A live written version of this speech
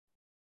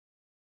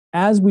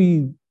as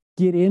we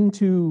get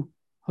into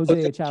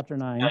Hosea chapter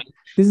 9,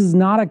 this is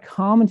not a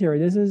commentary.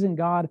 This isn't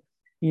God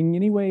in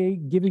any way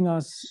giving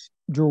us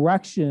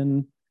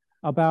direction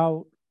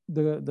about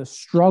the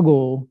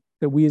struggle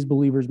that we as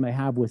believers may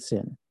have with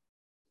sin.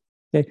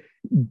 Okay?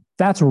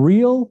 That's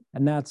real,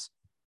 and that's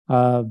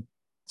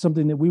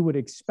something that we would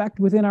expect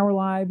within our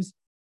lives.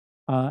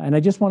 And I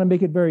just want to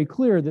make it very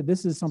clear that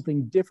this is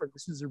something different.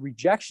 This is a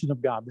rejection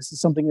of God. This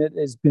is something that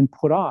has been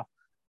put off,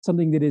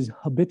 something that is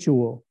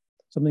habitual,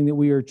 something that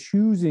we are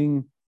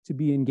choosing to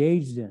be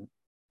engaged in.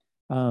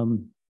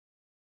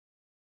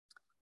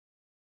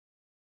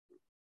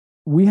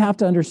 We have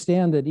to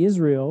understand that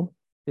Israel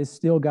is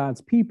still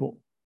God's people,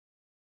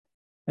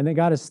 and that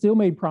God has still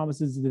made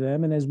promises to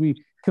them. And as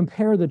we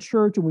compare the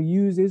church and we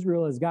use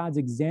Israel as God's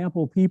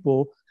example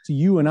people to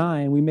you and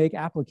I, and we make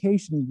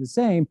applications the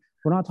same,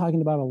 we're not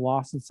talking about a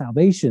loss of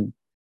salvation.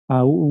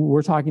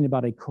 We're talking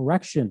about a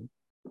correction.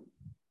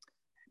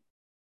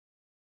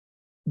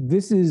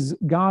 This is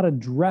God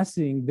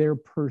addressing their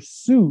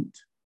pursuit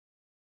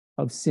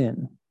of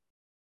sin.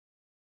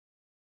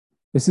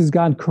 This is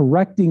God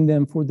correcting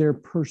them for their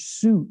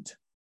pursuit,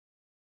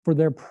 for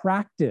their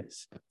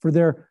practice, for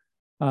their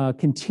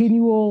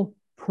continual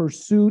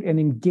pursuit and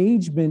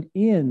engagement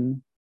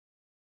in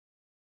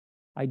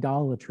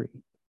idolatry.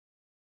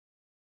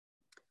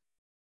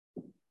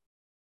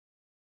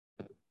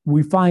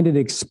 We find it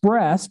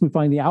expressed, we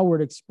find the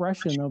outward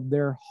expression of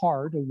their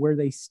heart, of where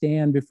they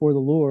stand before the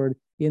Lord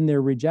in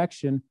their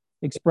rejection,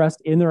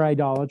 expressed in their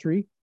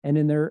idolatry and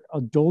in their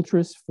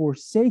adulterous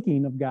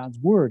forsaking of God's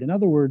word. In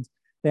other words,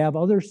 they have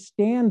other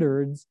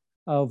standards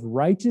of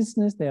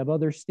righteousness, they have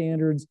other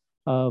standards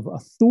of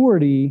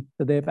authority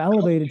that they have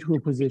elevated to a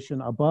position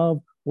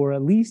above or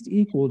at least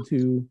equal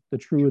to the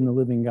true and the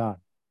living God.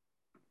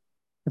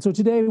 And so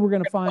today we're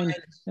going to find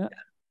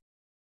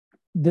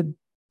that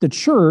the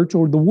church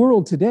or the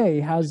world today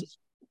has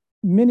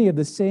many of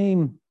the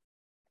same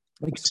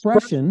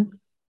expression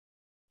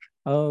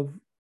of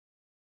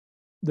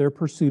their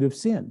pursuit of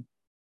sin.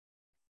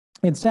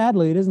 And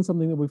sadly, it isn't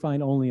something that we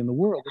find only in the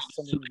world. This is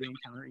something that we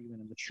encounter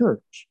even in the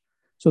church.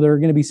 So there are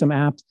going to be some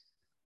apt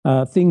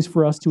things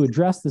for us to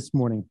address this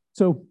morning.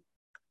 So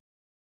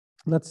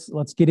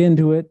let's get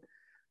into it.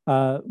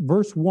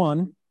 Verse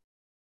 1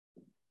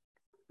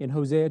 in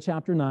Hosea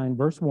chapter 9,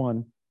 verse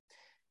 1.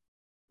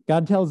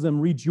 God tells them,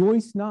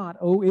 "Rejoice not,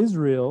 O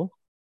Israel,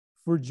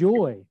 for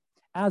joy,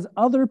 as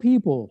other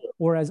people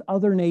or as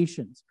other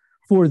nations.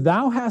 For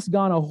thou hast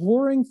gone a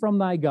whoring from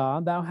thy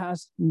God, thou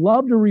hast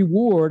loved a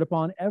reward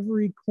upon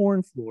every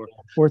corn floor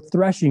or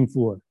threshing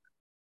floor."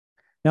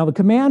 Now, the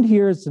command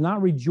here is to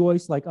not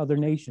rejoice like other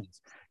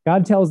nations.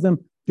 God tells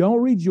them,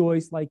 don't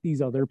rejoice like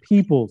these other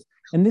peoples.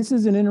 And this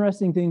is an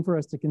interesting thing for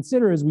us to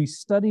consider as we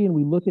study and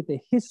we look at the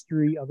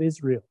history of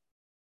Israel.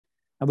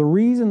 Now, the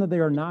reason that they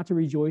are not to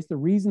rejoice, the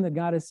reason that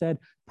God has said,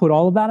 put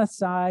all of that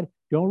aside,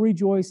 don't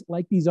rejoice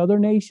like these other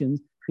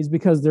nations, is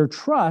because their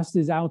trust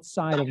is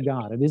outside of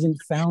God. It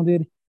isn't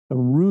founded,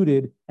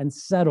 rooted, and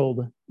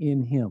settled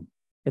in Him.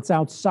 It's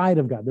outside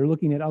of God. They're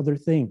looking at other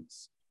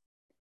things.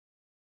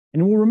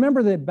 And we'll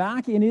remember that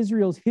back in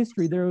Israel's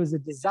history, there was a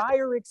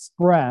desire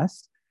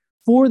expressed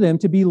for them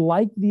to be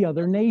like the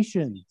other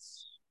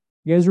nations.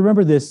 You guys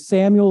remember this?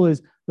 Samuel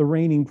is the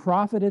reigning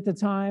prophet at the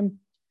time.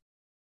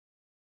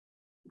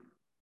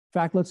 In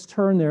fact, let's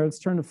turn there. Let's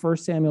turn to 1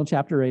 Samuel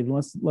chapter 8, and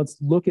let's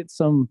look at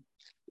some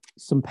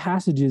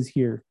passages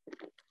here.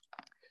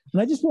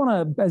 And I just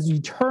want to, as you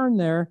turn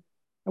there,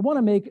 I want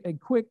to make a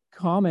quick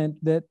comment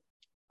that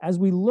as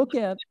we look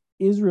at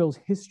Israel's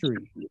history,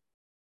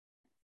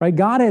 right,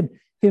 God had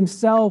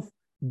himself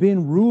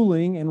been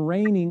ruling and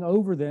reigning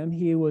over them.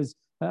 He was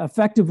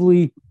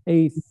effectively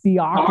a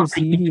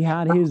theocracy. He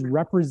had his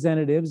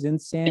representatives in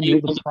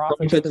Samuel, the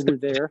prophets that were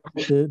there,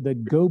 the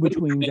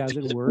go-betweens, as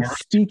it were,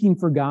 speaking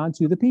for God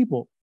to the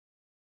people.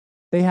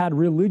 They had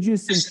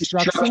religious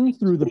instruction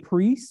through the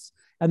priests,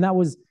 and that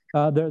was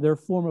their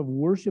form of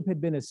worship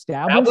had been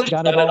established.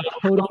 God had all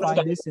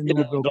codified this in the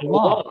Levitical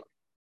law.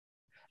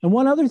 And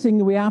one other thing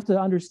that we have to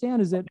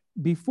understand is that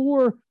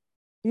before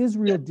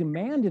Israel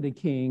demanded a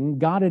king,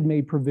 God had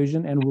made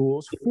provision and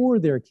rules for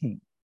their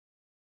king.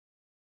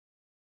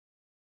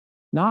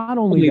 Not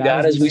only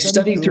that, as we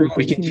study through,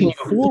 we continue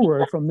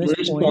forward from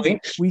this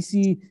point, we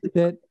see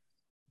that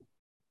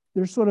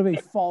there's sort of a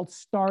false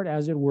start,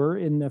 as it were,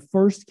 in the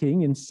first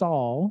king, in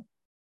Saul.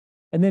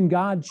 And then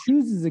God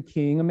chooses a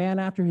king, a man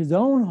after his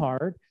own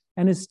heart,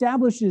 and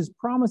establishes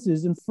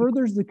promises and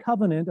furthers the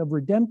covenant of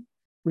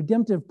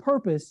redemptive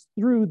purpose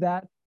through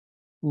that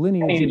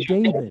lineage of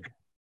David.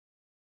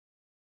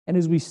 And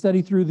as we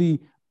study through the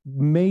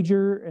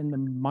major and the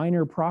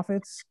minor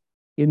prophets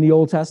in the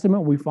Old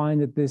Testament, we find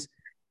that this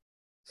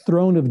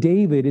throne of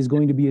David is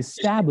going to be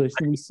established,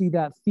 and we see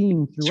that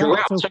theme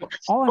throughout. So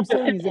all I'm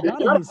saying is that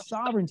God in his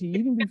sovereignty,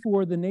 even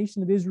before the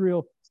nation of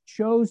Israel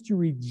chose to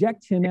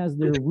reject him as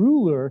their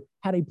ruler,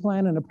 had a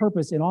plan and a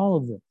purpose in all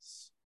of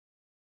this.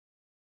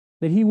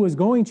 That he was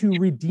going to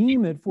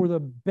redeem it for the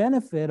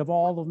benefit of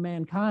all of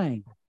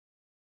mankind.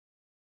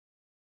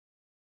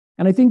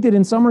 And I think that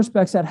in some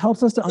respects that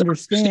helps us to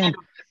understand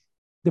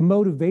the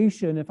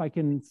motivation, if I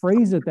can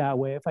phrase it that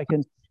way, if I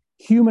can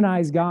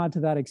humanize God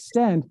to that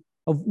extent,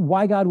 of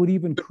why God would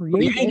even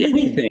create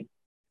anything.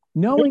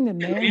 Knowing that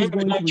man was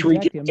going to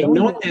reject him,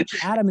 knowing that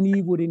Adam and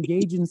Eve would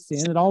engage in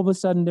sin, that all of a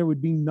sudden there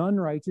would be none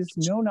righteous,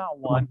 no, not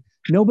one,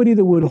 nobody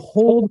that would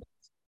hold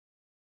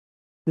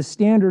the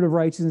standard of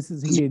righteousness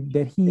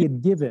that he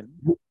had given.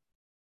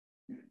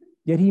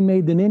 Yet he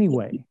made them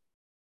anyway.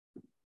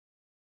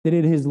 That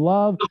in his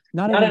love,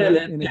 not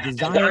in a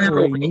desire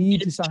or a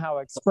need to somehow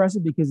express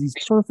it because he's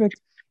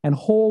perfect and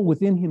whole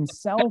within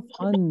himself,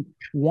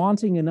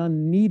 unwanting and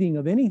unneeding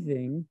of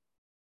anything,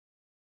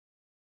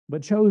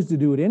 but chose to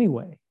do it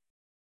anyway.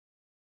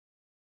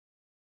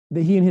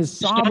 That he in his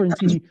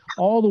sovereignty,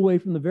 all the way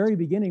from the very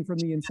beginning, from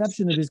the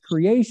inception of his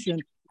creation,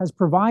 has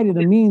provided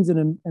a means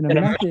and a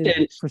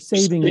method for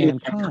saving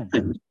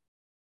mankind.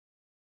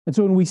 And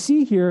so when we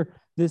see here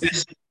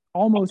this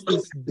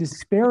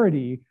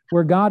disparity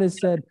where God has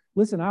said,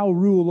 listen, I'll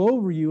rule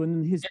over you,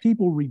 and his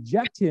people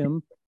reject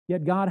him,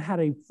 yet God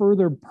had a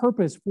further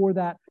purpose for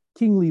that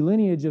kingly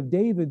lineage of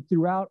David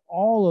throughout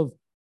all of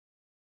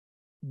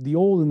the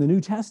Old and the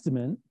New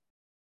Testament.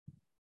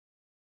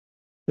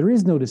 There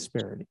is no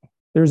disparity.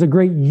 There's a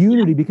great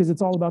unity because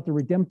it's all about the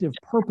redemptive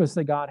purpose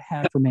that God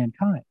had for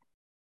mankind.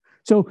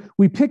 So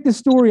we pick the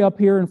story up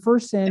here in 1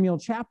 Samuel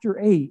chapter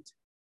 8.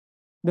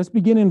 Let's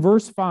begin in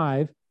verse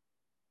 5.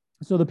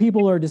 So the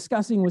people are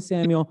discussing with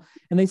Samuel,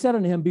 and they said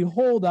unto him,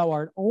 behold, thou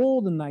art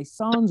old, and thy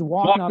sons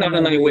walk not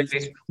in thy ways.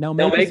 Now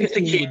make us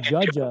a king to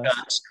judge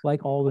us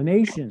like all the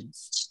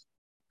nations.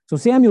 So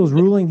Samuel's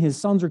ruling, his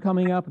sons are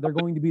coming up, they're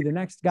going to be the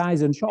next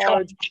guys in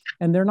charge,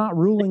 and they're not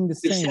ruling the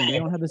same. They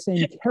don't have the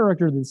same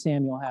character that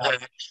Samuel had.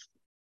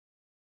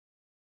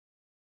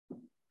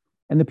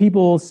 And the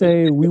people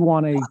say, we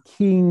want a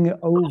king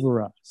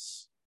over us.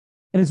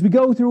 And as we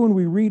go through and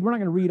we read, we're not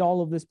going to read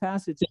all of this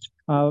passage.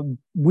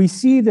 We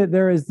see that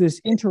there is this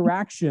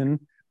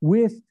interaction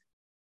with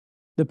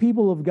the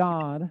people of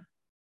God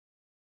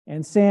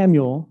and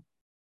Samuel,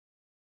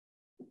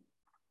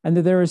 and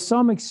that there is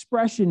some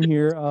expression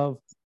here of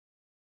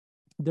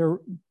their.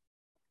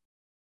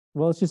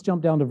 Well, let's just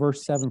jump down to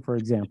verse 7, for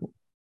example.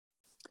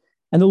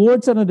 And the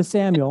Lord said unto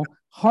Samuel,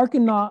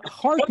 hearken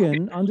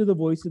unto the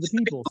voice of the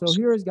people. So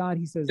here is God.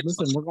 He says,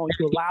 listen, we're going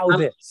to allow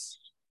this.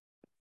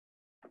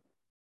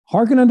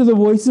 Hearken unto the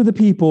voice of the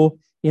people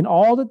in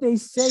all that they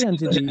say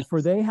unto thee,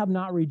 for they have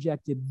not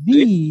rejected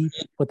thee,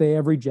 but they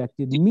have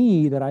rejected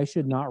me, that I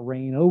should not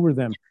reign over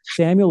them.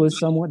 Samuel is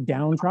somewhat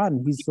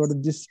downtrodden. He's sort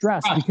of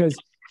distressed because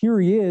here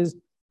he is.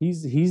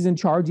 He's in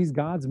charge. He's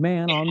God's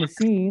man on the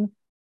scene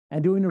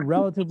and doing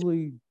Samuel's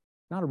doing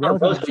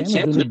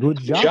a good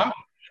job.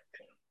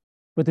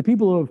 But the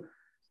people have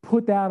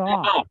put that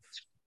off.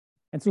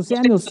 And so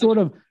Samuel's sort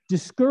of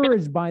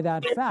discouraged by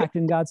that fact.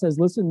 And God says,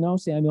 listen, no,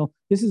 Samuel,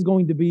 this is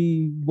going to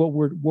be what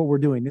we're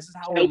doing. This is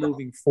how we're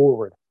moving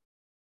forward.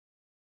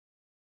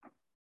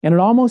 And it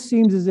almost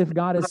seems as if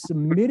God is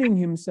submitting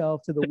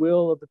himself to the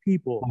will of the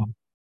people. And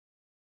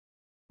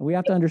we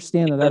have to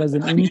understand that that is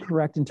an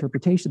incorrect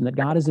interpretation, that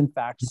God is in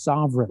fact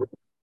sovereign.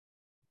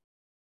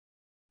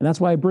 And that's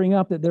why I bring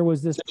up that there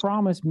was this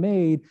promise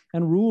made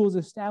and rules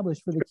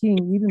established for the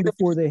king even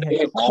before they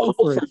had called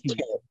for a king.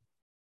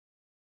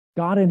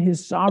 God in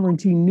his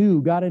sovereignty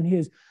knew, God in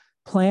his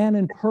plan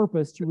and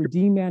purpose to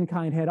redeem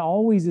mankind had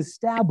always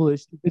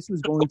established that this was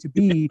going to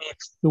be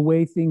the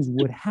way things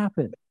would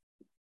happen.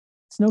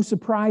 It's no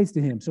surprise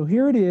to him. So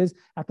here it is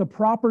at the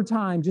proper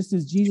time, just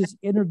as Jesus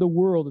entered the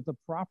world at the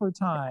proper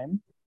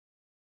time,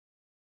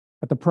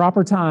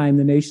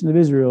 the nation of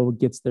Israel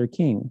gets their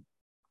king.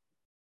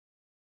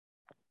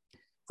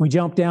 If we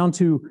jump down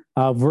to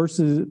verse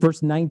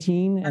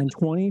 19 and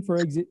 20,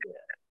 it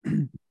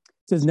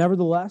says,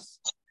 nevertheless,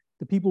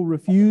 the people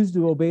refused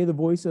to obey the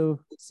voice of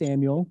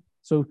Samuel.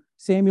 So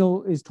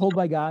Samuel is told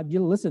by God,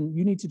 listen,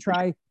 you need to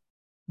try,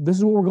 this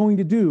is what we're going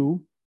to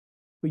do,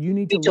 but you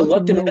need to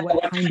let them know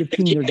what kind of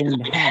king they're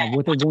going to have,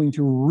 what they're going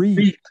to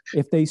reap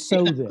if they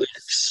sow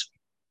this.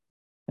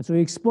 And so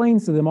he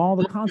explains to them all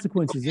the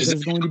consequences, that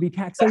there's going to be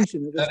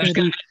taxation, that there's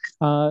going to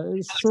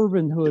be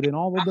servanthood, and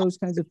all of those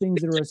kinds of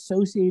things that are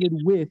associated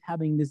with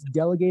having this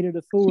delegated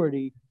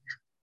authority.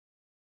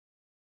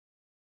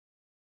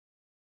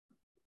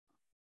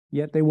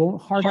 Yet they won't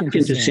hearken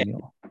to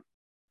Samuel.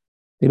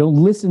 They don't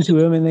listen to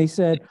him, and they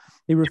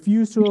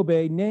refuse to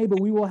obey. Nay, but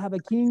we will have a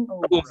king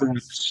over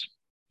us,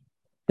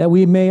 that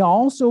we may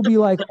also be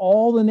like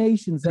all the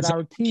nations, that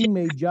our king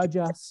may judge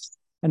us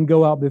and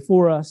go out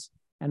before us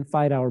and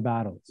fight our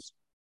battles.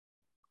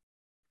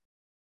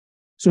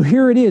 So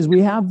here it is.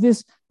 We have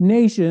this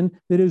nation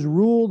that is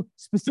ruled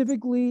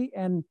specifically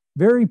and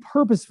very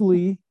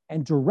purposefully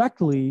and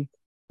directly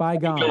by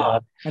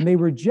God, and they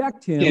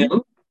reject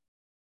him.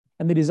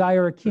 And they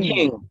desire a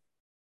king.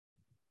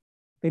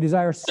 They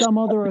desire some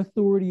other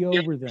authority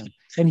over them.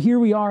 And here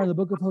we are in the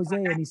book of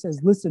Hosea, and he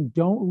says, listen,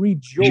 don't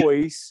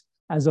rejoice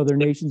as other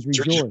nations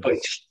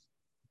rejoice.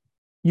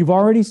 You've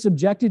already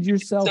subjected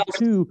yourself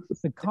to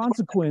the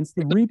consequence,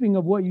 the reaping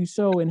of what you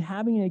sow, and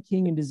having a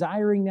king and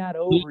desiring that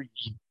over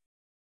you.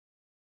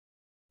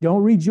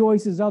 Don't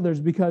rejoice as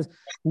others, because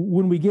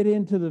when we get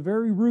into the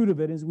very root of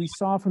it, as we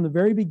saw from the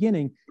very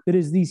beginning, that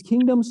as these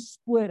kingdoms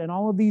split and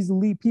all of these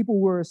people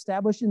were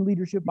established in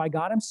leadership by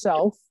God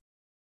himself,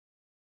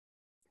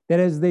 that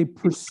as they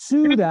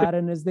pursue that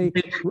and as they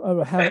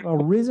have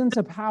arisen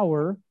to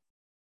power,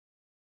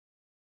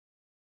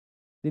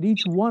 that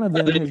each one of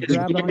them has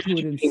grabbed onto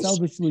it and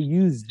selfishly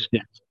used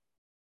it.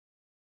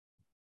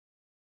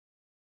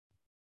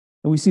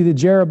 And we see that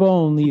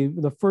Jeroboam,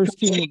 the first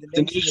king of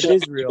the nation of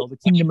Israel, the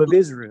kingdom of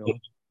Israel,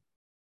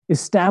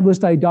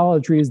 established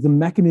idolatry as the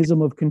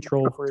mechanism of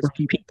control for his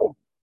people,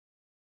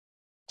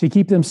 to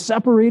keep them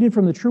separated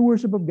from the true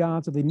worship of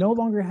God, so they no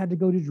longer had to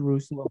go to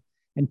Jerusalem,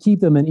 and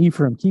keep them in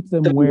Ephraim, keep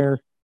them where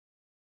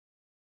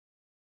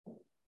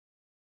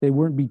they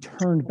wouldn't be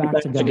turned back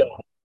to God.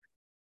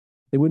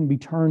 They wouldn't be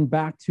turned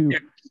back to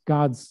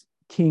God's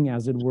king,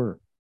 as it were.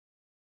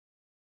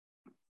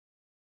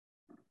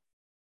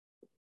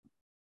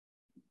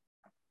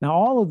 Now,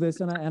 all of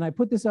this, and I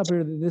put this up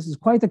here, this is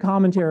quite the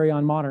commentary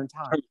on modern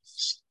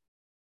times.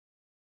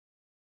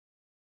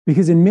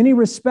 Because in many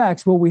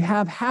respects, what we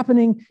have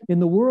happening in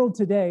the world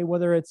today,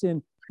 whether it's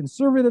in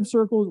conservative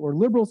circles or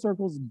liberal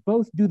circles,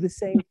 both do the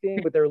same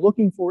thing, but they're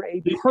looking for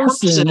a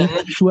person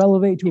to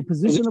elevate to a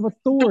position of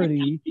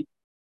authority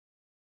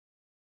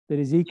that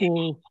is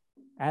equal,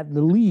 at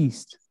the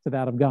least, to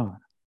that of God.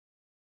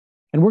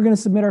 And we're going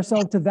to submit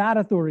ourselves to that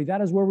authority.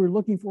 That is where we're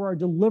looking for our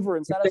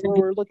deliverance. That is where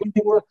we're looking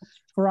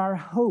for our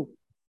hope,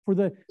 for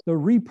the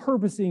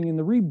repurposing and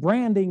the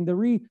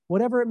rebranding,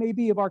 whatever it may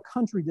be of our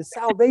country, the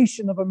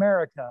salvation of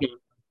America,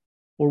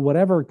 or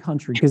whatever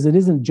country, because it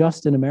isn't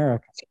just in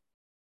America.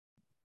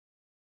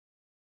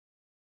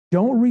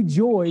 Don't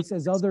rejoice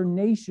as other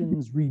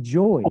nations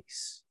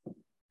rejoice.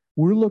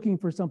 We're looking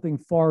for something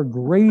far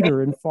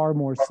greater and far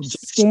more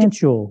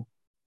substantial,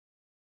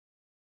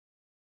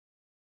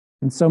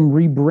 and some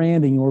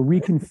rebranding or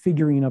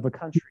reconfiguring of a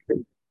country.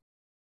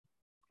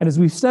 And as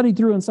we've studied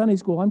through in Sunday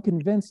school, I'm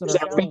convinced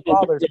that our founding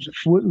fathers,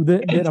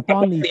 that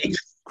upon the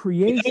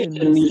creation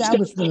and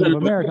establishment of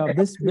America, of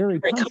this very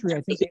country, I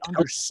think they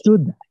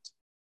understood that.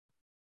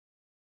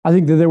 I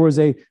think that there was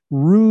a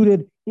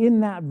rooted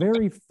in that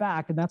very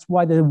fact, and that's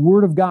why the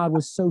Word of God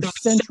was so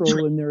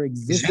central in their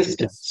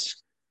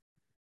existence.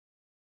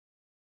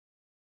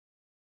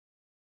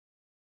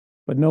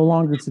 But no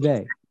longer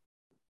today.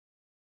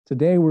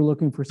 Today, we're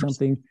looking for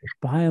something,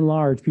 by and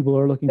large, people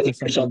are looking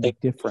for something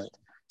different,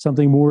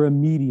 something more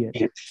immediate,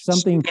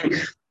 something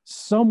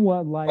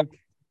somewhat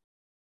like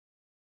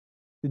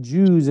the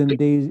Jews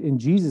in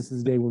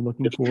Jesus' day were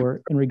looking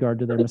for in regard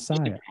to their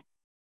Messiah.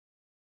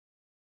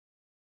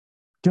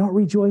 Don't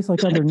rejoice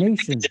like other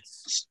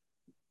nations.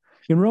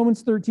 In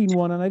Romans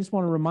 13:1, and I just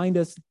want to remind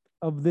us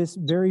of this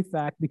very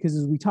fact, because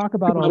as we talk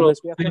about all this,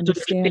 we have to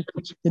understand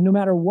that no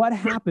matter what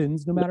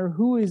happens, no matter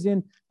who is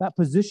in that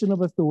position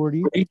of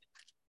authority,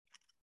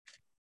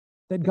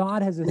 that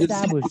God has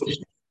established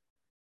it,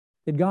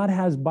 that God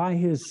has, by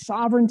his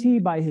sovereignty,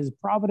 by his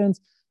providence,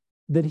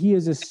 that he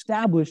has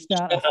established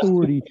that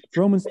authority.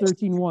 Romans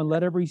 13:1,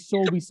 let every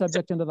soul be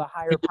subject unto the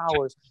higher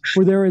powers,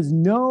 for there is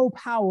no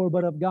power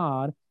but of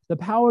God. The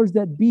powers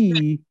that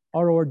be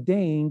are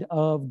ordained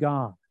of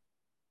God.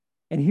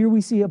 And here we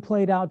see it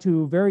played out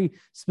to a very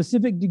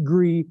specific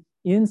degree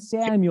in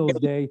Samuel's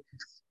day,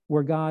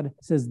 where God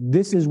says,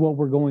 this is what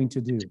we're going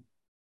to do.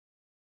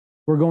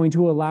 We're going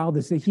to allow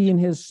this, that he in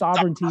his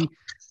sovereignty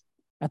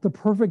at the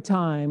perfect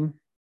time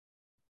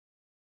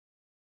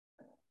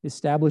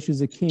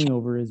establishes a king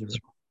over Israel.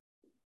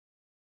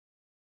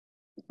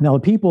 Now, the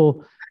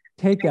people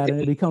take that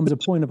and it becomes a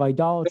point of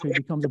idolatry, it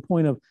becomes a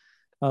point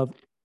of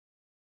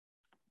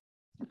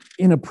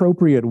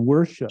inappropriate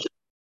worship.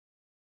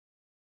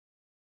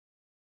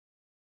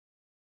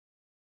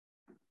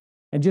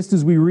 And just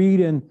as we read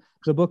in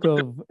the book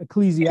of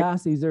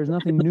Ecclesiastes, there's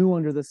nothing new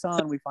under the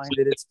sun, we find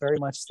that it's very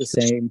much the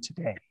same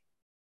today.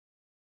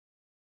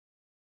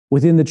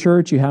 Within the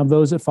church, you have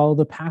those that follow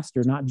the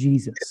pastor, not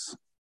Jesus.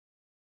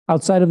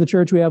 Outside of the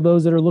church, we have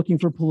those that are looking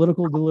for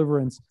political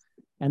deliverance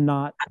and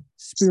not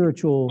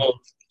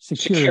spiritual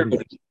security.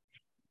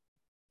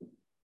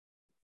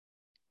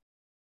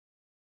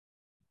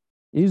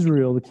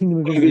 Israel, the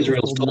kingdom of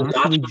Israel, is told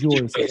not to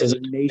rejoice as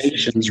other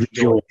nations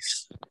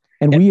rejoice.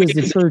 And we as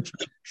the church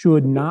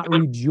should not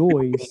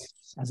rejoice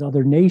as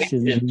other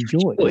nations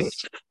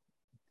rejoice.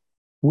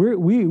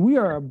 We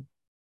are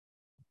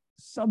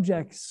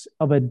subjects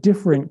of a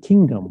different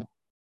kingdom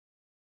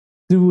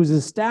that was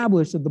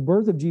established at the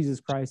birth of Jesus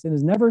Christ and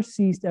has never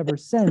ceased ever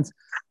since,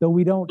 though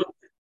we don't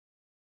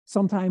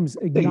sometimes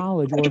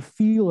acknowledge or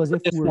feel as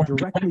if we're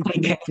directly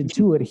connected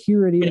to it.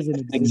 Here it is in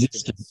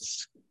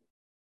existence.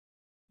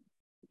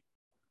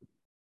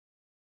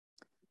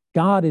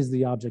 God is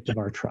the object of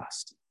our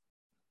trust.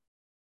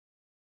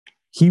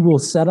 He will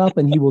set up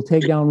and he will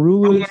take down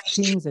rulers,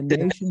 kings, and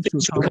nations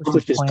to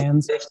accomplish his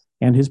plans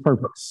and his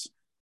purpose.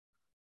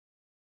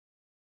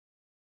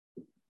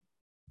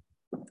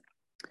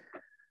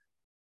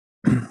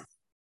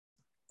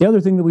 The other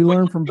thing that we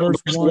learn from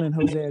verse 1 in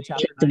Hosea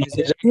chapter 9 is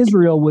that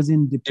Israel was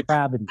in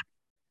depravity.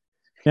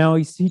 Now,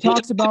 he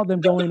talks about them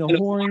going a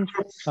whoring,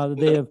 that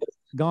they have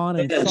gone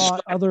and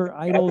sought other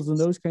idols and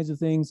those kinds of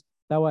things.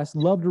 Thou hast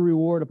loved a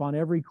reward upon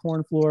every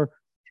corn floor.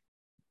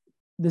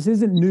 This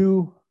isn't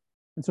new.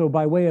 And so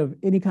by way of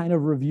any kind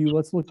of review,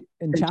 let's look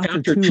in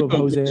chapter 2 of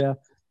Hosea,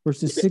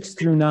 verses 6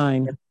 through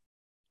 9,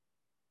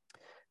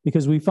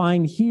 because we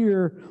find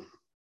here,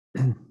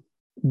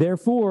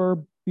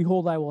 therefore,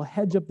 behold, I will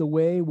hedge up the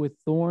way with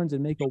thorns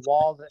and make a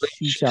wall that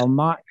she shall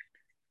not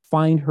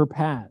find her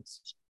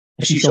paths.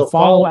 And she shall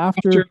follow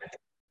after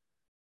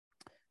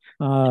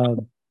her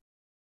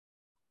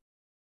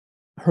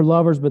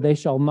lovers, but they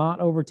shall not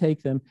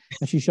overtake them.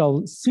 And she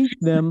shall seek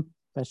them,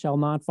 but shall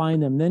not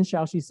find them. Then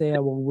shall she say, I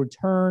will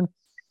return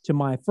to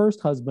my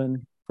first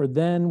husband, for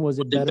then was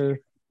it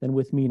better than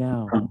with me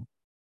now.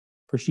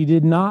 For she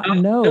did not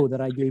know that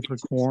I gave her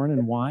corn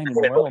and wine and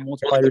oil, and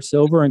multiplied her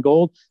silver and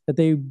gold, that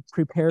they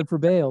prepared for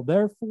Baal.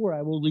 Therefore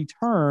I will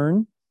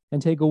return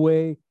and take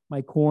away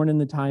my corn in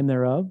the time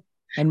thereof,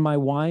 and my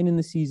wine in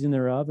the season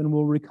thereof, and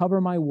will recover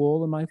my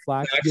wool and my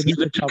flax, given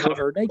to cover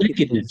her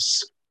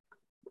nakedness.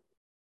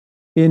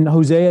 In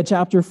Hosea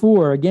chapter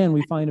 4, again,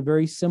 we find a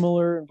very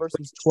similar in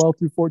verses 12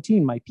 through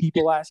 14. My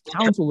people ask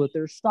counsel at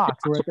their stocks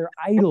or at their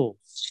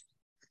idols.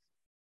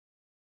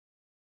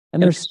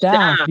 And their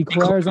staff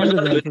declares unto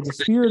them, for the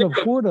spirit of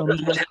whoredom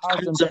has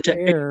caused them to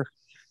err,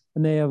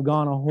 and they have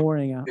gone a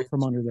whoring out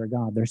from under their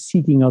God. They're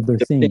seeking other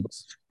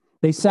things.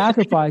 They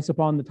sacrifice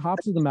upon the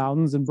tops of the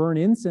mountains and burn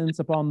incense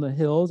upon the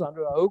hills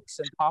under oaks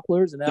and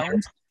poplars and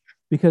elms,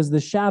 because the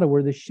shadow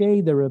or the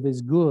shade thereof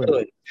is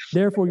good.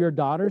 Therefore your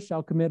daughters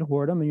shall commit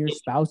whoredom, and your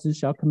spouses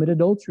shall commit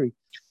adultery.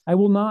 I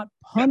will not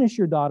punish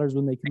your daughters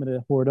when they commit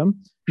a whoredom,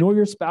 nor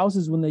your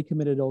spouses when they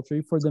commit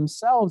adultery, for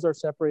themselves are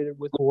separated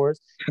with whores,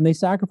 and they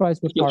sacrifice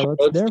with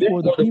harlots.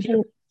 Therefore the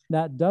people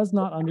that does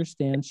not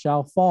understand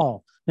shall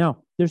fall.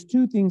 Now, there's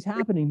two things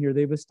happening here.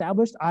 They've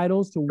established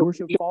idols to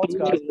worship false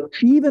gods,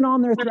 even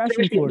on their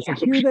threshing floor. So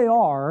here they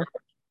are,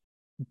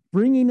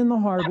 bringing in the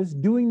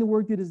harvest, doing the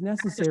work that is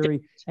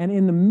necessary, and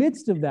in the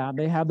midst of that,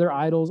 they have their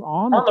idols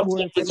on the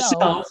floor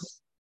itself,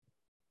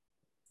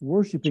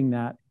 worshiping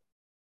that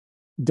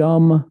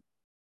dumb,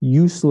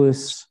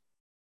 useless,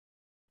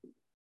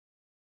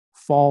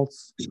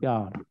 false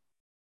god.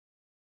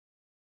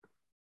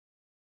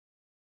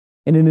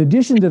 And in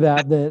addition to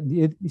that,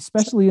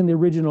 especially in the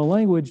original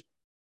language,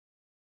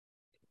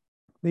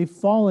 they've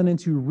fallen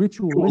into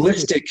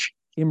ritualistic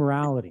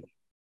immorality.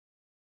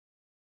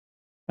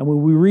 And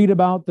when we read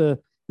about the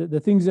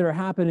things that are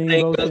happening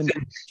both in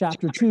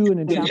chapter 2 and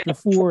in chapter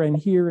 4 and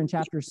here in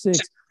chapter 6,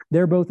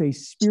 they're both a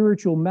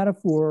spiritual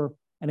metaphor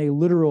and a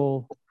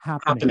literal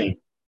happening.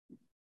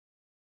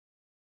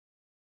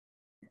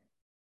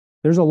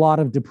 There's a lot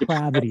of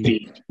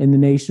depravity in the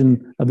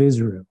nation of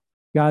Israel.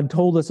 God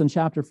told us in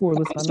chapter 4,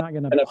 listen, I'm not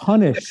going to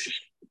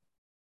punish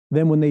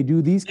them when they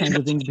do these kinds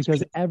of things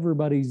because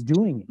everybody's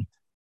doing it.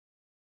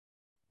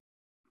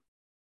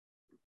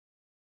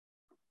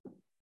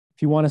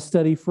 If you want to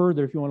study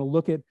further, if you want to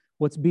look at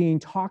what's being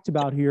talked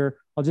about here,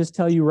 I'll just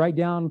tell you right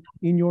down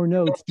in your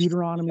notes,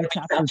 Deuteronomy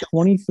chapter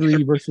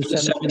 23,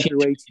 verses 17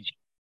 through 18.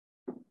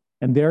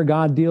 And there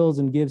God deals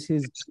and gives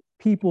his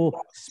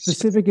people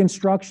specific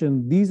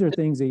instruction. These are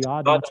things they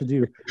ought not to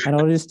do. And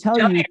I'll just tell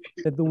you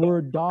that the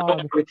word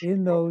dog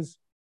in those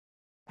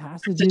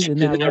passages in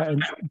that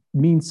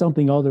means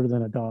something other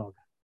than a dog.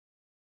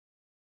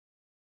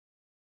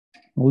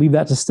 I'll leave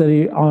that to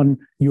study on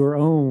your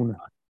own.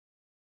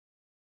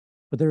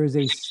 But there is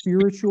a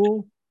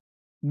spiritual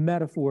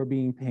metaphor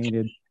being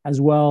painted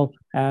as well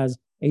as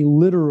a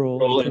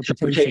literal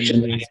interpretation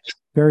that is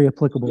very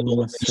applicable in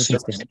this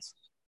circumstance.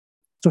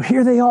 So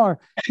here they are.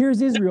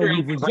 Here's Israel.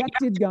 We've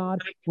rejected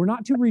God. We're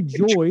not to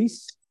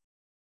rejoice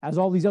as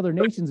all these other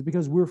nations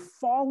because we're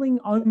falling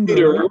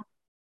under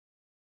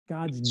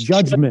God's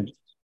judgment.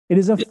 It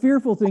is a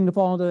fearful thing to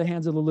fall into the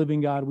hands of the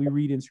living God, we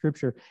read in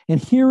Scripture. And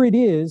here it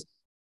is,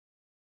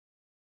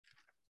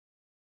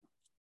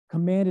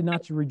 commanded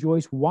not to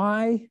rejoice.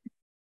 Why?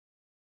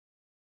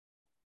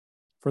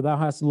 For thou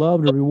hast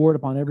loved a reward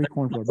upon every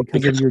cornfloor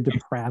because of your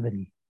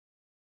depravity.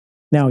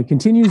 Now he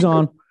continues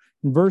on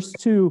in verse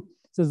 2.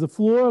 It says, the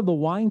floor of the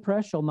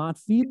winepress shall not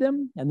feed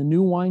them, and the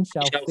new wine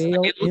shall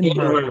fail in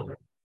her.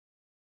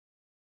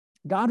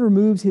 God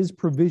removes his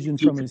provision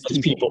from his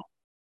people.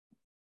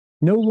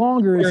 No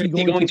longer is he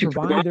going to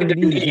provide their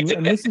needs.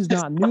 And this is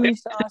not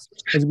news to us,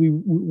 as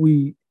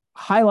we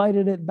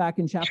highlighted it back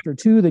in chapter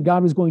 2, that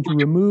God was going to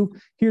remove.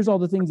 Here's all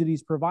the things that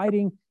he's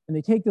providing. And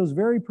they take those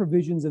very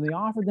provisions and they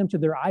offer them to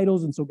their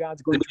idols. And so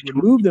God's going to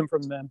remove them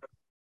from them.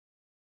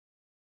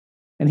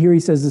 And here he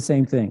says the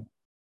same thing.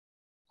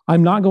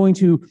 I'm not going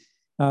to,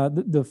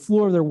 the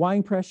floor of their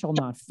winepress shall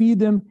not feed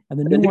them, and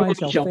the new wine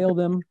shall fail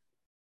them.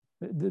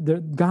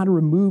 God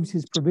removes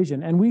his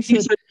provision. And we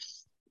should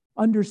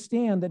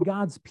understand that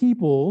God's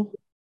people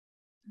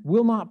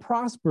will not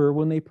prosper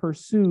when they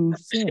pursue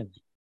sin.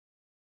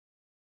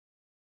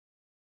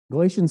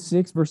 Galatians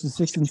 6, verses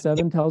 6 and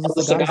 7 tells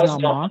us that God is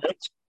not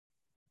mocked.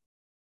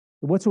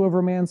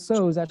 Whatsoever man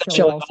sows, that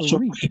shall he also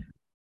reap.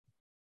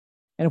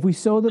 And if we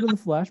sow to the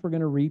flesh, we're going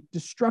to reap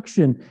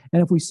destruction.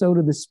 And if we sow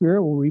to the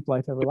Spirit, we'll reap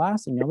life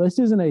everlasting. Now, this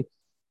isn't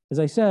as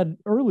I said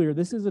earlier,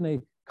 this isn't a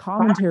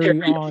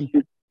commentary on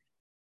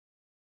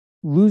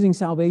losing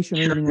salvation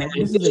or anything like that.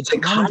 This is a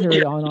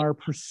commentary on our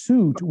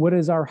pursuit. What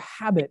is our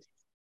habit?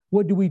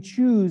 What do we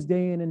choose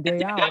day in and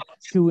day out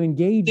to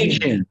engage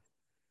in?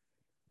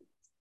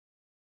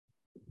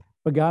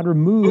 But God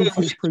removes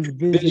his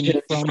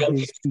provision from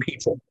his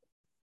people.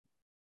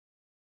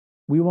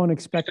 We won't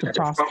expect to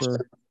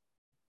prosper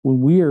when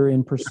we are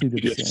in pursuit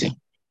of sin.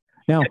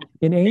 Now,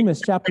 in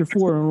Amos chapter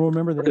 4, and we'll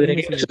remember that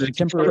Amos is a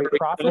contemporary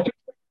prophet,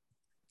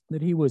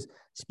 that he was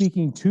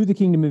speaking to the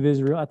kingdom of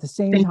Israel at the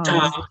same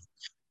time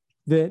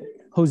that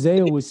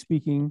Hosea was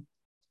speaking.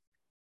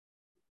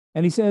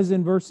 And he says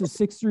in verses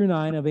 6 through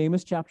 9 of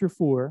Amos chapter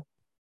 4,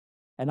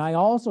 and I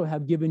also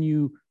have given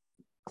you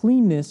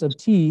cleanness of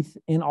teeth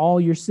in all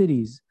your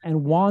cities,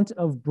 and want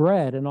of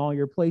bread in all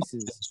your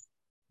places.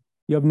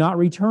 You have not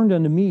returned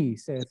unto me,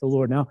 saith the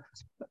Lord. Now,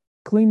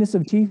 cleanness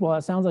of teeth, well,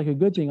 that sounds like a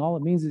good thing. All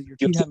it means is your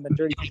teeth haven't been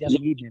dirty for the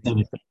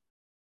evening.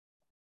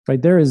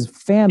 Right? There is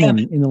famine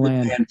in the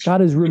land.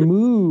 God has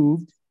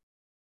removed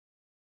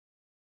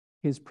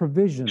his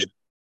provision.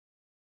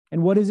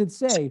 And what does it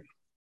say?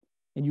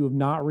 And you have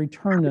not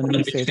returned unto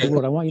me, saith the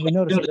Lord. I want you to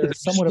notice that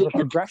there's somewhat of a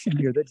progression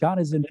here, that God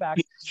is, in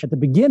fact, at the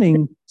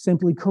beginning,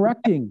 simply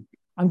correcting.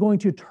 I'm going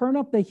to turn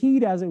up the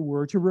heat, as it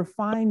were, to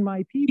refine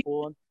my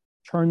people and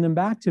turn them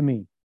back to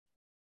me.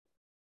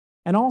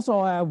 And also,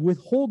 I have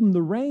withholden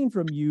the rain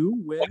from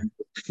you when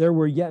there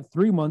were yet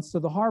 3 months to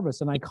the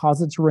harvest, and I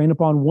caused it to rain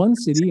upon one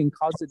city and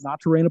caused it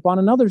not to rain upon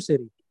another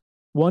city.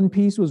 One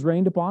piece was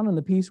rained upon, and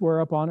the piece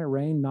whereupon it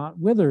rained not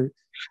withered.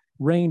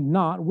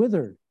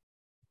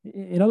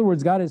 In other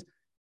words, God is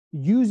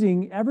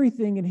using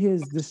everything at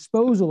his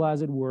disposal,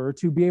 as it were,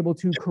 to be able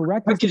to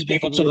correct his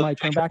people so they might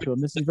turn back to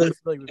him. This is very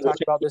familiar. We've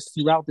talked about this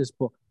throughout this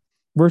book.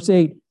 Verse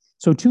 8,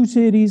 so two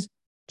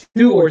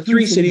or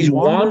three cities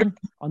wandered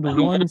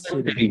unto one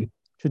city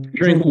to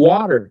drink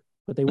water,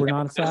 but they were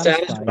not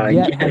satisfied.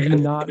 Yet have you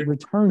not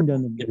returned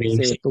unto me,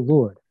 saith the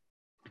Lord.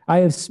 I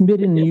have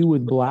smitten you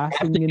with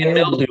blasting and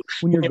mildew,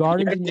 when your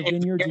gardens and your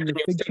vineyards and your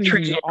fig trees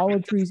and your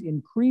olive trees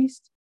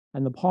increased,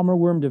 and the palmer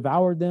worm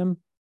devoured them.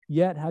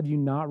 Yet have you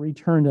not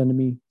returned unto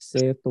me,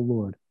 saith the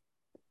Lord.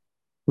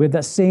 We have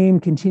that same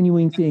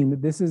continuing theme,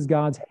 that this is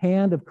God's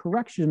hand of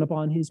correction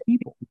upon his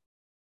people.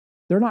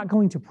 They're not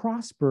going to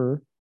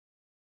prosper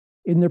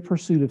in their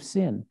pursuit of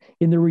sin,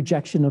 in their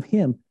rejection of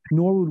him,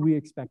 nor would we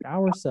expect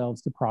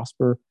ourselves to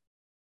prosper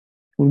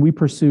when we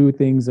pursue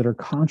things that are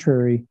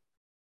contrary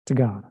to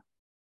God.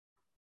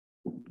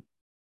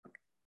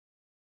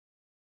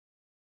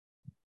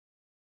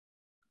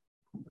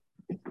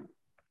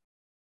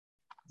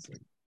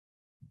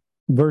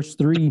 Verse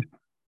 3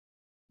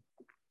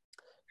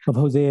 of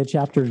Hosea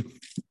chapter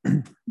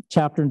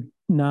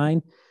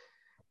 9,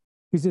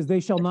 he says, they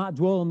shall not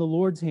dwell in the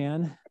Lord's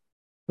hand,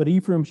 but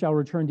Ephraim shall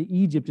return to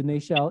Egypt, and they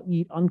shall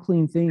eat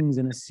unclean things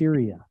in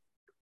Assyria.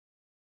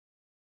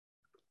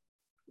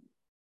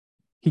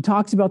 He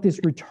talks about this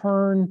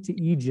return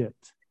to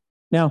Egypt.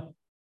 Now,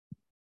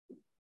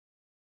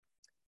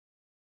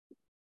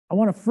 I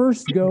want to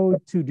first go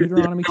to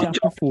Deuteronomy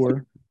chapter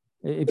 4.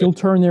 If you'll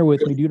turn there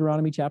with me,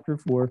 Deuteronomy chapter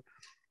 4.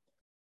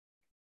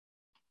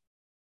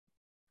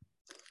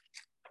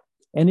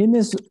 And in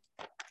this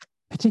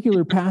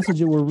particular passage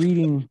that we're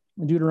reading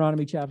in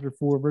Deuteronomy chapter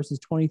 4, verses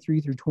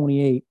 23 through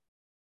 28,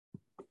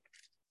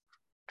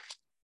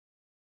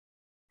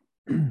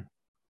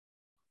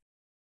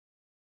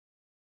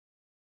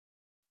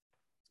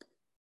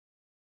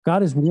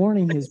 God is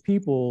warning his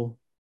people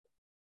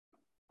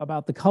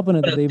about the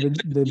covenant that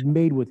they've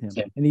made with him.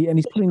 And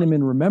he's putting them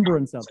in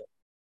remembrance of it.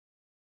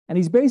 And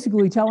he's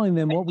basically telling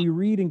them what we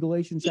read in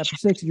Galatians chapter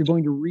 6, you're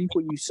going to reap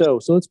what you sow.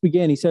 So let's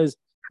begin. He says,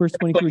 verse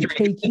 23,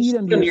 take heed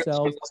unto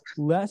yourselves,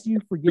 lest you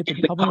forget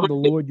the covenant of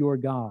the Lord your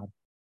God,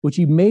 which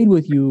he made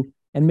with you,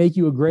 and make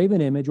you a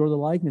graven image or the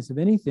likeness of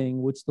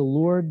anything which the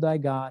Lord thy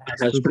God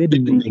has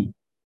forbidden thee.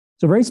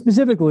 So very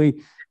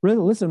specifically,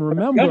 listen,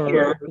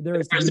 remember, there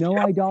is to be no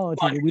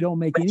idolatry, that we don't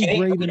make any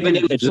graven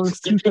image, the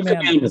first two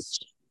commandments.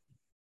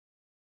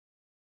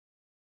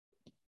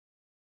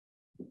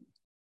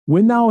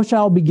 When thou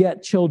shalt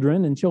beget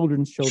children and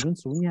children's children,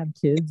 so when you have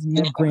kids and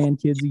you have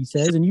grandkids, he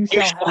says, and you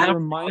shall have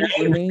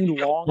remained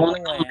long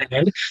in the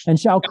land, and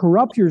shall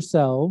corrupt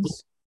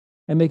yourselves,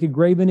 and make a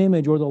graven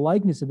image or the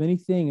likeness of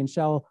anything, and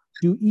shall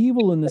do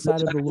evil in the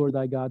sight of the Lord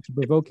thy God, to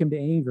provoke him to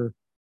anger.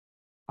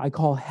 I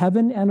call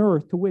heaven and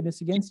earth to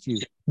witness against you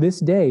this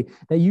day,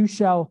 that you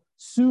shall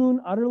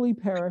soon utterly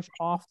perish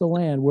off the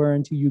land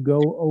whereunto you go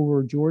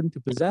over Jordan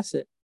to possess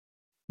it.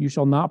 You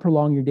shall not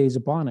prolong your days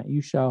upon it.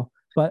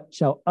 But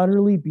shall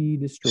utterly be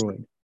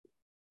destroyed.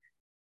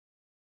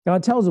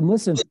 God tells them,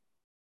 listen,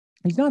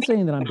 he's not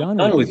saying that I'm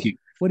done with you.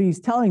 What he's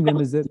telling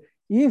them is that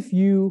if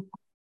you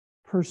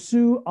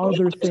pursue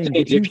other things,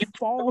 if you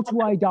fall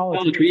to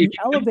idolatry, if you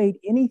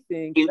elevate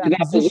anything to that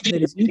position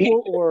that is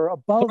equal or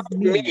above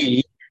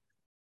me,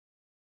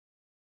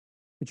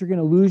 that you're going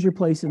to lose your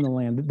place in the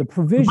land. The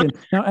provision.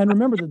 Now, and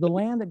remember that the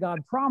land that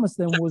God promised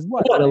them was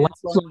what? A land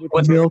flowing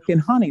with milk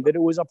and honey, that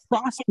it was a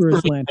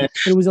prosperous land.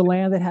 It was a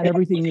land that had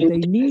everything that they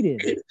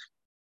needed.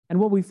 And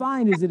what we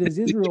find is that as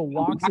Israel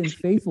walks in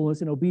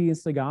faithfulness and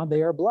obedience to God,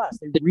 they are blessed.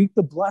 They reap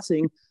the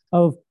blessing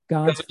of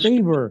God's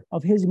favor,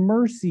 of his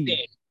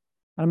mercy.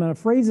 I'm going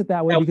to phrase it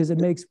that way because it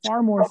makes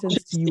far more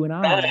sense to you and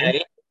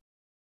I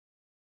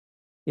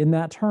in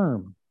that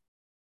term.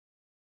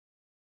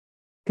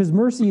 Because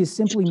mercy is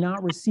simply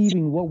not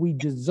receiving what we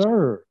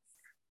deserve.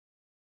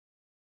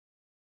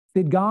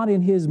 That God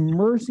in his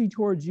mercy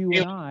towards you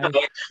and I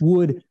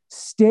would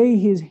stay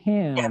his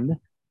hand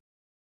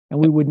and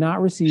we would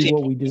not receive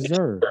what we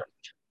deserve.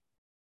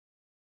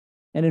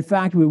 And in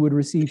fact, we would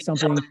receive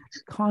something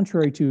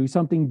contrary to,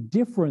 something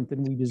different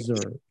than we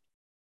deserve.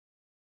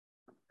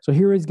 So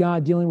here is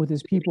God dealing with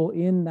his people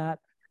in that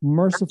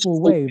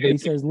merciful way. But he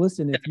says,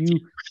 listen, if you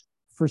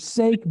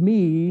forsake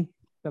me,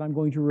 then I'm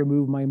going to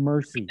remove my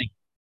mercy.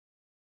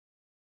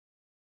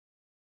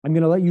 I'm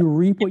going to let you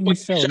reap what you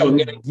sow. I'm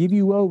going to give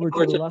you over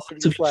to the lust of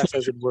your flesh,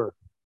 as it were.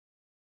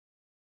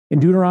 In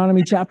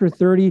Deuteronomy chapter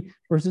 30,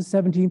 verses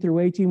 17 through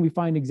 18, we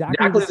find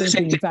exactly the same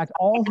thing. In fact,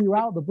 all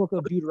throughout the book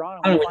of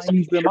Deuteronomy, we find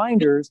these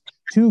reminders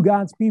to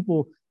God's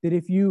people that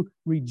if you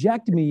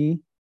reject me,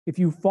 if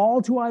you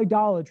fall to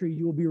idolatry,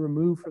 you will be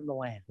removed from the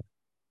land.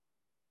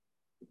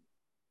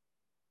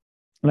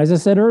 And as I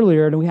said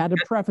earlier, and we had to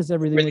preface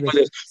everything with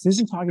this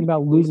isn't talking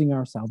about losing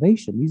our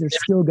salvation. These are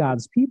still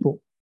God's people.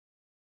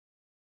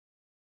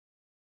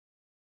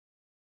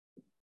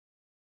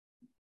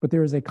 But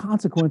there is a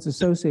consequence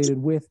associated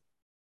with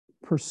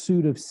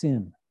pursuit of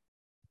sin.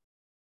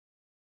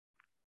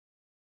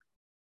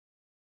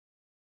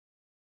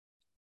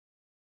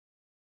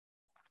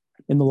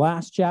 In the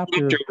last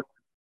chapter,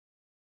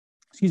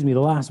 the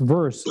last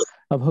verse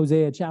of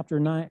Hosea chapter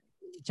 9,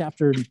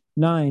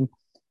 it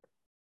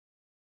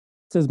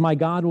says, my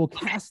God will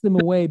cast them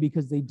away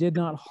because they did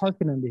not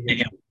hearken unto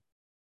him.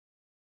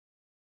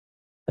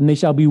 And they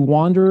shall be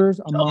wanderers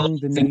among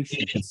the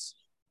nations.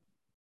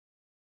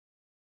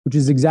 Which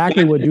is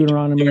exactly what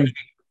Deuteronomy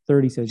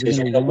 30 says. You're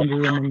going to wander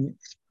among,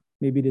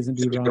 maybe it isn't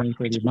Deuteronomy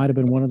 30. It might have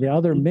been one of the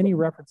other many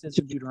references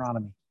to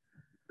Deuteronomy.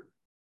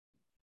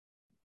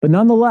 But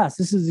nonetheless,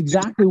 this is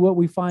exactly what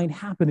we find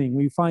happening.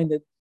 We find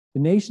that the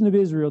nation of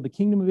Israel, the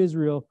kingdom of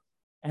Israel,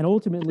 and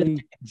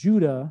ultimately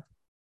Judah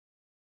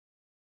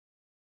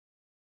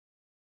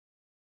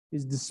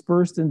is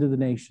dispersed into the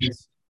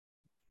nations.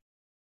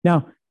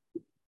 Now,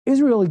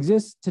 Israel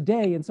exists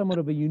today in somewhat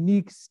of a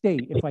unique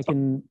state, if I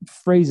can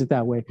phrase it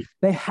that way.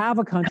 They have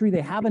a country,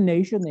 they have a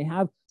nation, they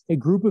have a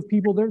group of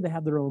people there, they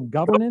have their own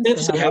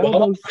governance, they have all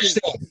those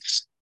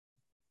things.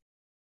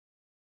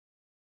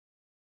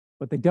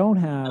 But they don't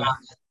have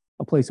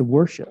a place of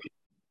worship.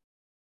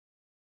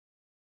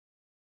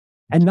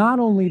 And not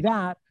only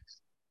that,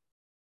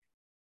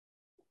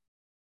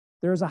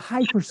 there's a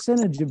high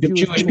percentage of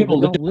Jewish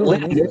people who don't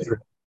live in Israel.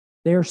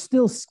 They are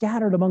still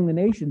scattered among the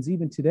nations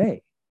even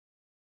today.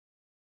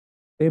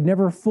 They have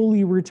never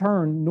fully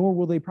returned, nor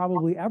will they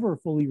probably ever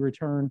fully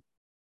return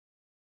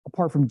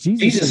apart from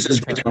Jesus'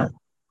 return.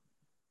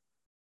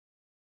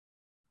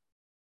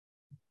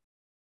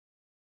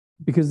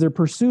 Because their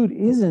pursuit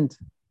isn't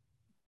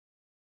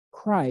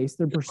Christ,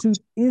 their pursuit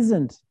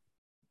isn't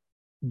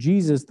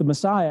Jesus, the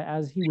Messiah,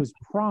 as he was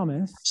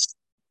promised.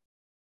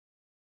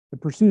 The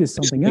pursuit is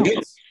something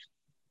else.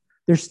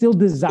 They're still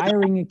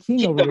desiring a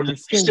king over them. They're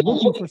still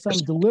looking for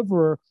some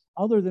deliverer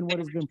other than what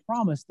has been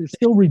promised. They're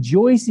still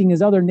rejoicing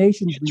as other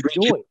nations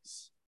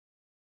rejoice.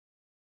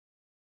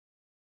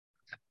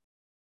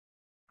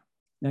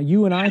 Now,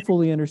 you and I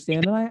fully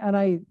understand, and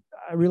I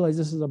realize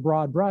this is a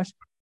broad brush.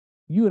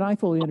 You and I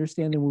fully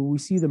understand that when we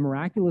see the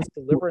miraculous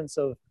deliverance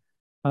of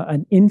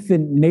an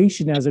infant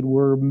nation, as it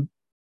were,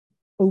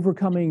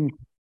 overcoming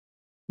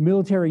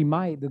military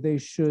might that they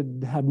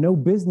should have no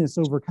business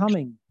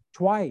overcoming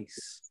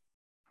twice.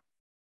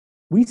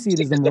 We see it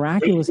as the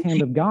miraculous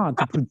hand of God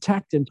to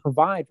protect and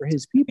provide for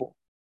his people.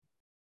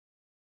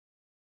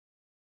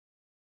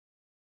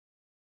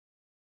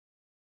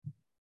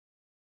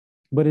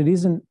 But it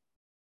isn't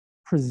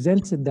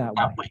presented that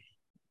way.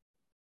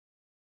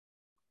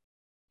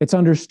 It's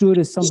understood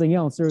as something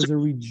else. There is a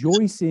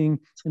rejoicing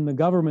in the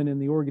government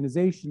and the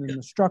organization and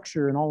the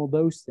structure and all of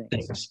those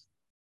things.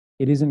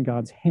 It isn't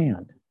God's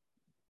hand.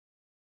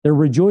 They're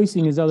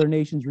rejoicing as other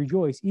nations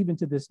rejoice, even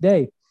to this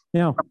day.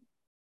 Now,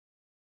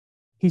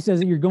 he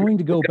says that you're going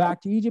to go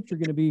back to Egypt. You're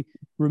going to be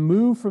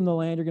removed from the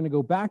land. You're going to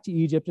go back to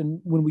Egypt.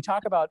 And when we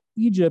talk about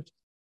Egypt,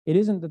 it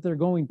isn't that they're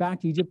going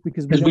back to Egypt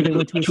because we know they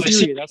went to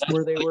Assyria. That's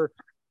where they were.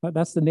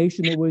 That's the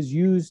nation that was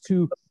used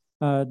to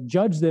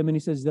judge them. And he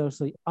says they'll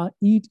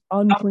eat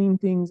unclean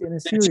things in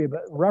Assyria.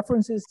 But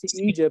references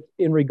to Egypt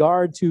in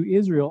regard to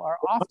Israel are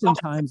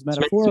oftentimes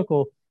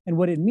metaphorical. And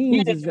what it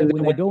means is that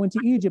when they go into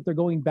Egypt, they're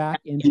going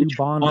back into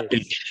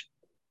bondage.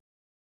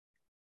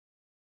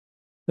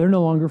 They're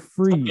no longer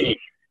free.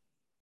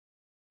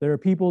 There are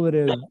people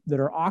that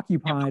are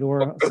occupied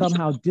or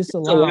somehow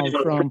disallowed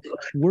from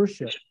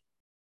worship.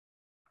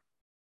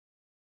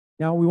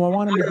 Now, we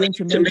want to begin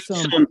to make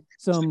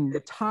some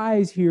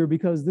ties here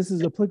because this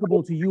is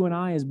applicable to you and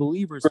I as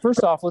believers.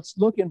 First off, let's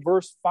look in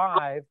verse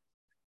 5.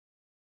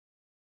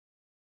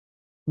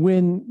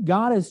 When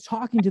God is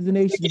talking to the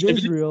nation of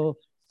Israel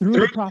through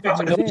the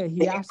prophet Hosea,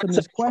 he asks them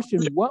this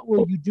question: what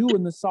will you do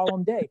in the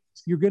solemn day?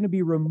 You're going to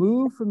be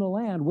removed from the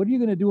land. What are you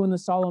going to do in the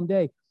solemn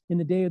day, in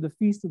the day of the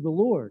feast of the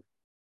Lord?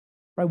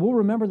 Right? We'll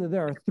remember that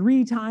there are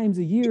 3 times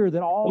a year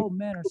that all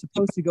men are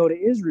supposed to go to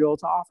Israel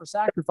to offer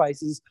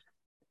sacrifices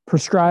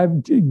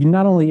prescribed,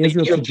 not only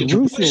Israel to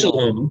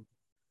Jerusalem,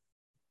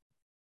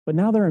 but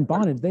now they're in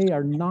bondage. They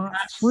are not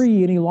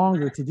free any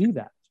longer to do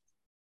that.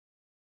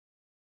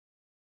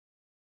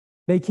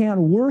 They can't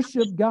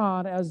worship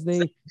God as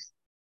they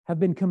have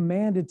been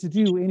commanded to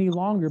do any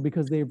longer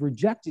because they've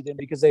rejected him,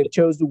 because they've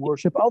chosen to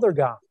worship other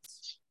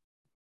gods.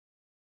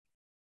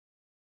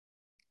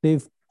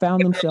 They've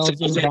found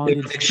themselves in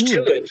bondage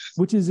to it,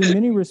 which is in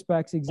many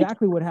respects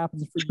exactly what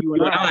happens for you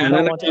and I. And I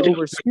don't want to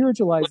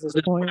over-spiritualize this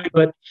point,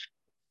 but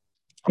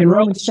in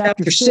Romans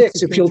chapter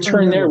 6, if you'll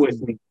turn there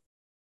with me.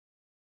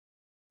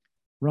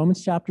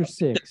 Romans chapter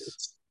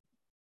 6,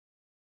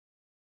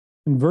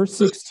 in verse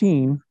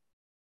 16,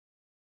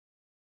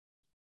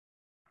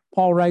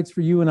 Paul writes,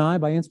 for you and I,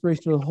 by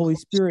inspiration of the Holy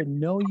Spirit,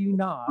 know you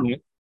not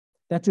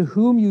that to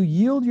whom you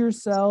yield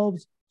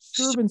yourselves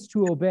servants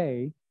to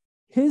obey,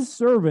 his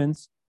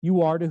servants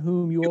you are to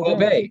whom you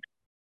obey,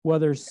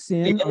 whether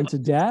sin unto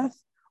death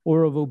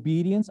or of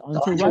obedience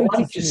unto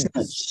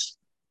righteousness.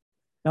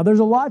 Now, there's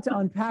a lot to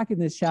unpack in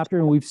this chapter,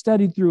 and we've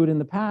studied through it in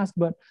the past,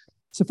 but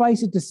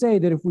suffice it to say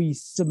that if we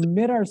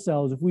submit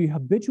ourselves, if we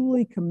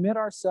habitually commit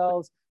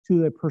ourselves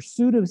to the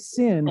pursuit of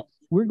sin,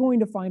 we're going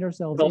to find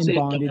ourselves in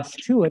bondage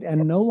to it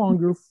and no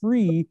longer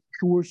free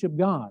to worship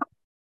God.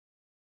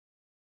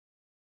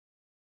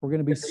 We're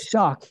going to be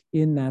stuck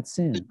in that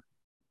sin.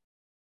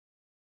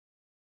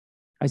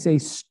 I say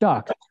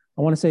stuck.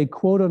 I want to say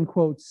quote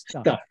unquote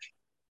stuck.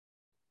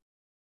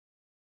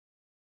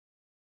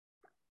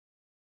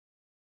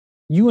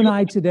 You and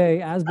I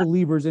today, as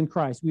believers in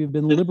Christ, we have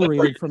been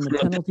liberated from the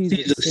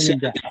penalties of sin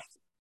and death.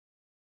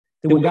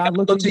 That when God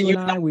looks at you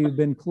and I, we've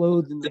been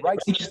clothed in the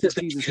righteousness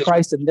of Jesus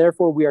Christ, and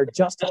therefore we are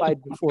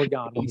justified before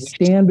God. We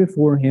stand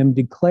before him,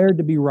 declared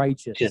to be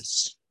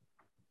righteous.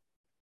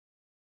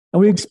 And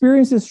we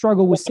experience this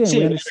struggle with sin.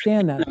 We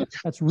understand that.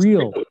 That's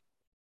real. In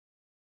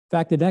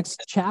fact, the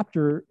next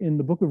chapter in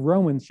the book of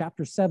Romans,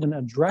 chapter 7,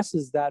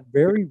 addresses that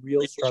very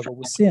real struggle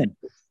with sin.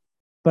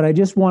 But I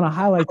just want to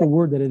highlight the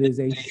word that it is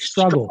a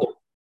struggle.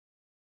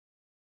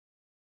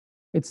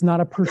 It's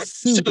not a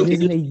pursuit. It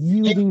isn't a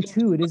yielding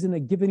to. It isn't a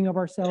giving of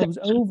ourselves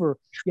over.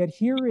 Yet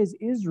here is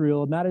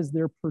Israel, and that is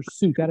their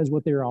pursuit. That is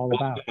what they're all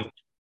about.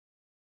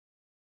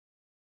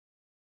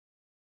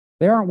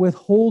 They aren't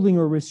withholding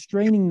or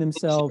restraining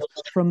themselves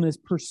from this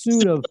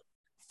pursuit of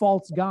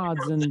false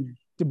gods and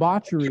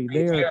debauchery.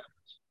 They are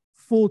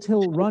full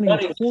tilt running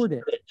toward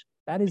it.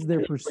 That is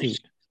their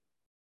pursuit.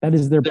 That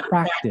is their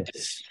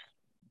practice.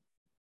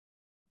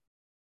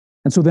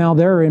 And so now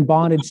they're in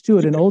bondage to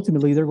it, and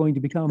ultimately they're going to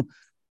become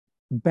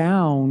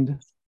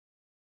bound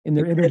in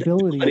their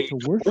inability to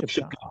worship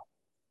God.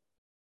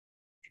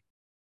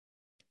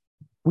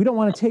 We don't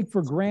want to take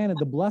for granted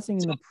the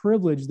blessing and the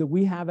privilege that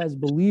we have as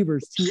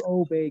believers to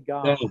obey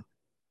God,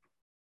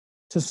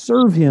 to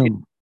serve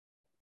him.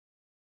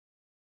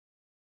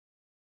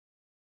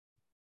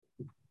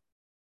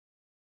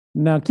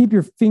 Now, keep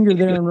your finger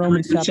there in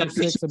Romans chapter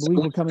 6. I believe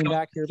we're coming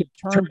back here.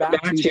 Turn back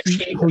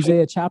to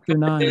Hosea chapter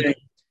 9. And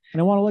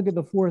I want to look at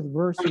the 4th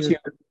verse here.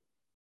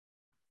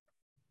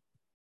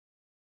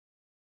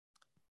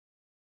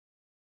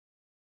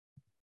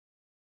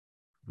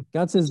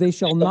 God says, they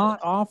shall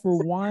not offer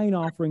wine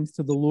offerings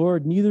to the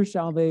Lord, neither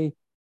shall they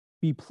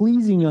be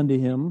pleasing unto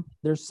him.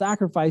 Their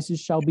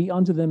sacrifices shall be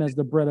unto them as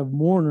the bread of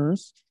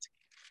mourners.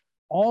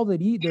 All that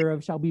eat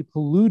thereof shall be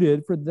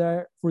polluted, for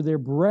their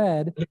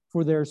bread,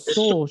 for their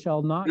soul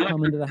shall not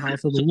come into the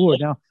house of the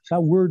Lord. Now,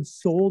 that word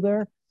soul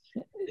there,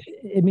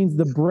 it means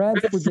the bread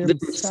for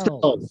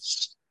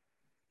themselves.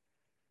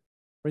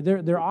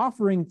 They're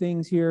offering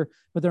things here,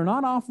 but they're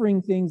not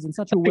offering things in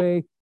such a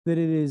way that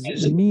it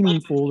is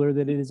meaningful or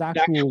that it is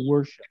actual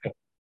worship.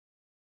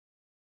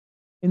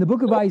 In the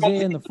book of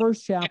Isaiah, in the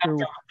 1st chapter,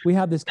 we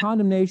have this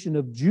condemnation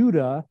of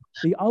Judah,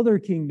 the other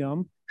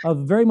kingdom, of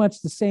very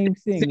much the same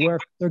thing, where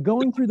they're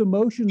going through the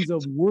motions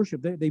of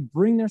worship. They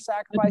bring their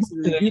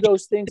sacrifices, they do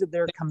those things that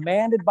they're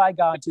commanded by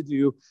God to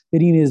do,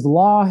 that in his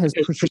law has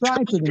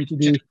prescribed for them to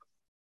do,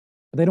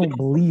 but they don't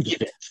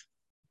believe it.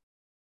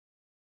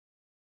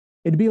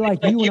 It'd be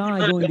like you and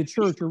I going to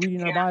church or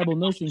reading our Bible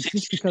and those things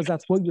just because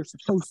that's what you're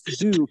supposed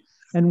to do,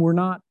 and we're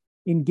not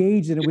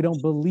engaged in it. We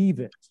don't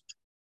believe it.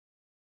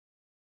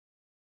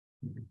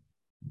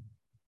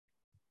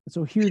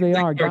 So here they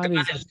are. God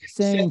is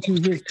saying to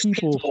his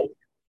people,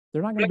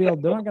 they're not going to be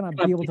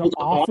able to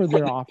offer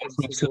their offerings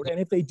to the Lord. And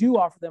if they do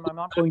offer them, I'm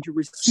not going to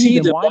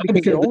receive them. Why?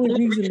 Because the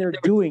only reason they're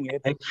doing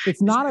it,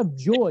 it's not of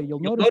joy. You'll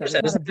notice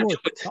that it's not of joy.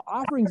 The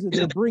offerings that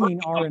they're bringing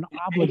are an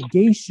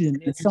obligation.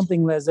 It's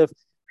something as if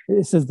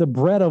it says the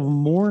bread of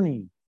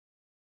mourning.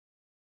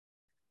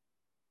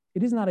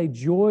 It is not a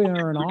joy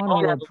or an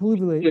honor or a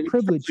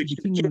privilege to the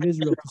kingdom of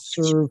Israel to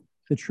serve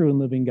the true and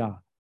living God.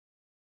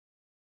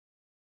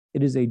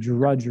 It is a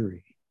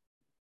drudgery.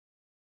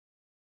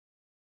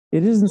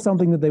 It isn't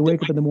something that they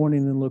wake up in the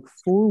morning and look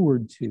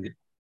forward to.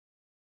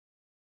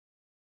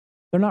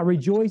 They're not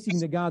rejoicing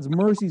that God's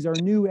mercies are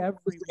new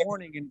every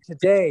morning. And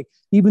today,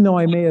 even though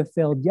I may have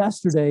failed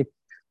yesterday,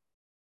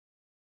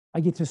 I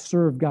get to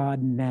serve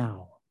God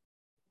now.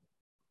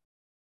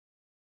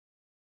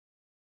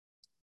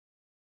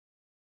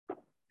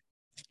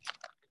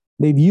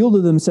 They've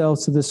yielded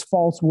themselves to this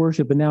false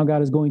worship, and now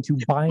God is going to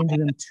bind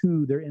them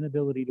to their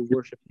inability to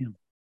worship Him.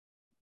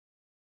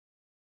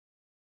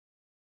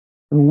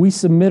 And when we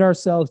submit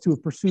ourselves to a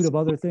pursuit of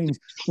other things,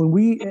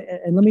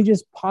 and let me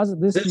just posit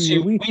this to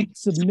you, when we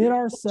submit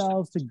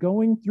ourselves to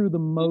going through the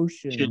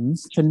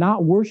motions, to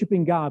not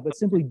worshiping God, but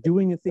simply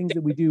doing the things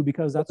that we do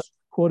because that's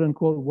quote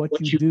unquote what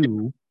you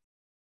do,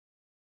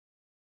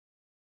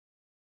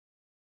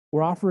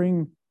 we're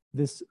offering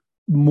this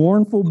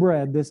mournful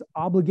bread, this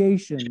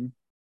obligation.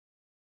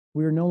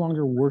 We are no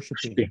longer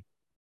worshiping.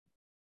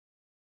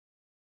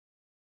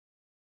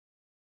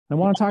 I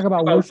want to talk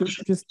about worship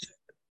just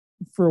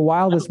for a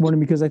while this morning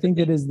because I think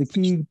it is the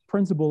key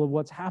principle of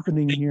what's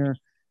happening here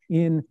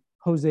in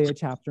Hosea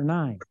chapter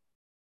 9.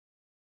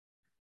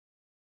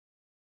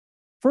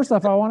 First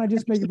off, I want to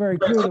just make it very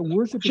clear that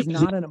worship is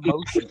not an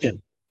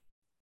emotion.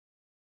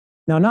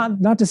 Now,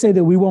 not to say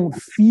that we won't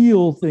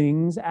feel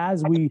things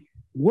as we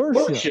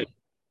worship,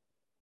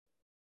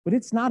 but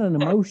it's not an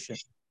emotion.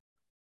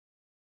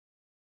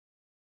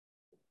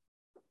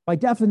 By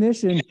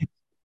definition,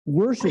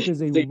 worship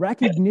is a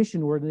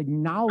recognition or an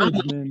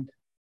acknowledgement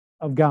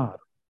of God.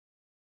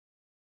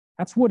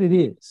 That's what it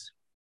is.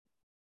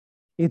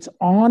 It's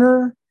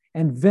honor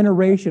and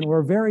veneration or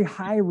a very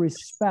high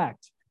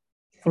respect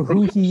for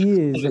who He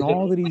is and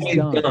all that He's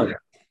done.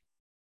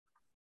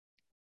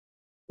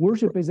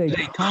 Worship is a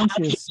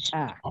conscious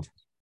act.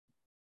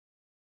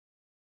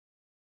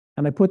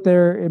 And I put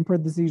there in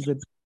parentheses the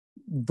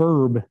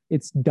verb,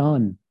 it's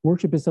done.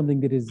 Worship is something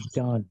that is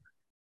done.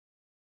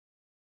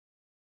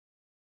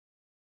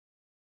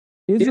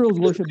 Israel's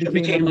worship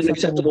became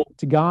unacceptable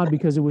to God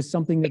because it was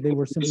something that they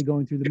were simply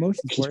going through the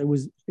motions for. It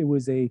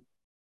was a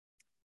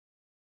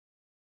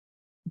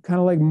kind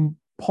of like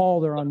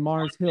Paul there on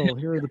Mars Hill.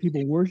 Here are the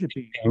people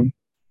worshiping.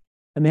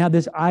 And they had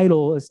this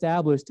idol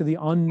established to the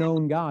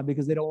unknown God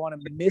because they don't want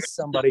to miss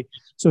somebody.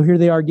 So here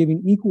they are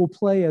giving equal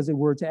play, as it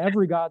were, to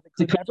every God that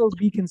could ever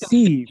be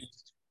conceived.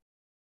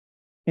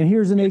 And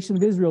here's the nation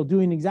of Israel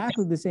doing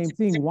exactly the same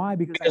thing. Why?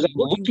 Because I'm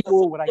looking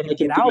for what I can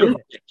get out of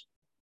it.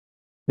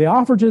 They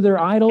offer to their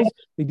idols.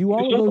 They do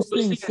all of those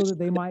things so that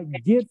they might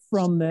get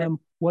from them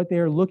what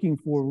they're looking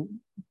for.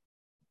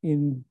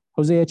 In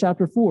Hosea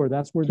chapter 4,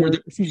 that's where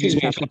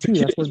chapter 2,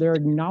 that's where they're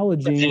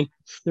acknowledging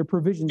their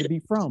provision to be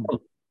from.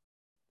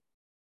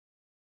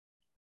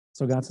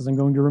 So God says, I'm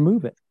going to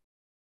remove it.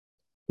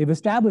 They've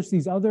established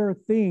these other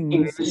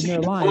things in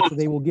their life that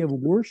they will give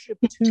worship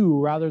to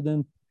rather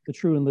than the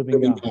true and living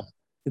God.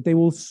 That they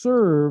will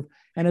serve,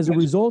 and as a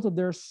result of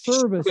their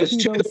service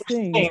to those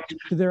things,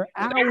 to their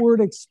outward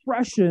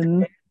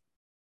expression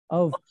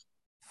of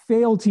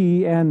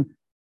fealty and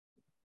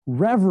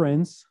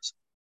reverence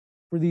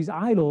for these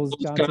idols,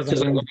 God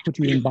says, I'm going to put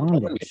you in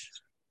bondage.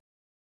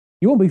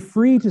 You won't be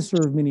free to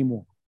serve me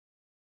anymore.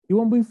 You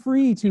won't be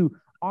free to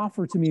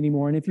offer to me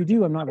anymore. And if you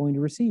do, I'm not going to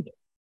receive it.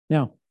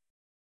 Now,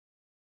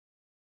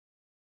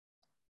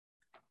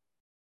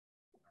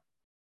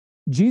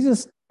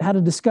 Jesus had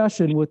a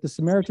discussion with the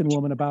Samaritan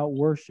woman about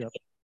worship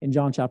in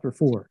John chapter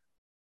 4.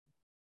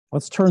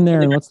 Let's turn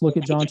there and let's look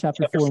at John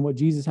chapter 4 and what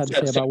Jesus had to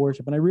say about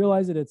worship. And I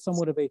realize that it's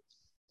somewhat of a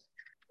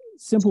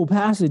simple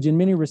passage in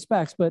many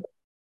respects, but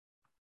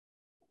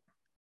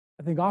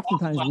I think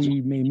oftentimes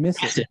we may miss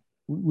it.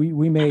 We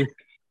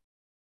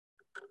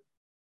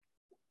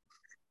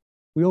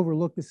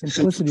overlook the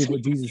simplicity of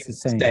what Jesus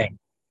is saying.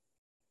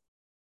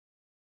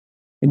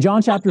 In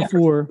John chapter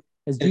 4,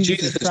 as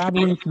Jesus is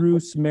traveling through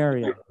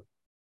Samaria,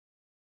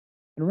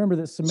 and remember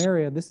that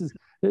Samaria,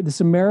 the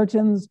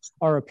Samaritans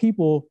are a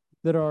people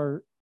that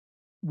are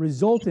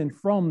resultant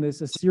from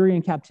this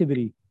Assyrian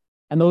captivity.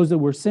 And those that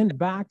were sent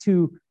back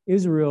to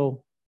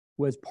Israel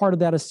was part of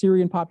that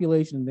Assyrian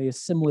population. They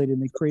assimilated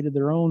and they created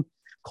their own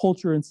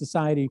culture and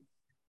society.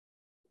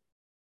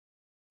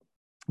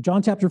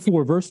 John chapter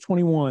 4, verse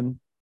 21.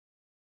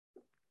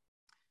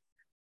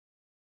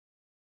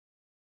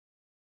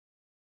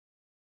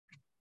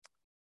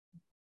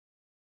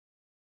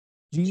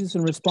 Jesus,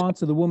 in response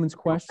to the woman's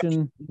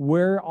question,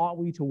 where ought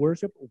we to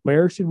worship?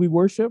 Where should we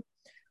worship?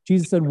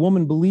 Jesus said,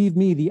 woman, believe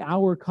me, the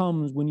hour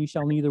comes when you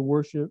shall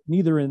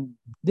neither in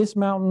this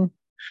mountain,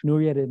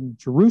 nor yet in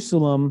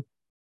Jerusalem,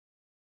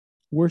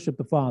 worship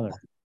the Father.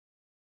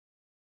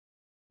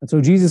 And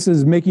so Jesus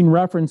is making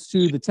reference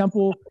to the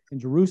temple in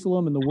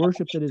Jerusalem and the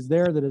worship that is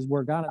there, that is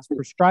where God has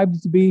prescribed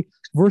it to be,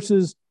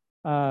 versus,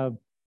 and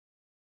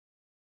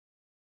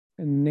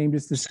the name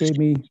just escaped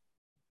me,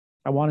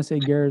 I want to say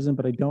Gerizim,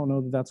 but I don't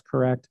know that that's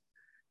correct.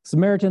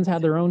 Samaritans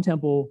had their own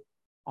temple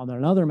on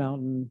another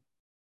mountain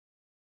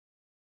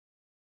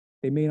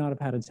they may not have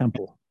had a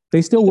temple.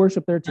 They still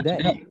worship there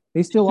today.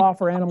 They still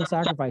offer animal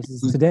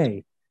sacrifices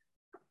today,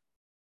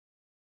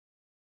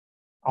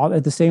 all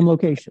at the same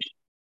location.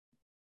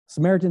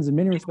 Samaritans, in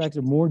many respects,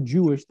 are more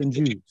Jewish than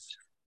Jews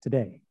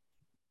today.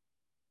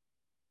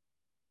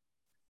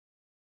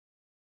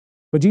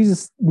 But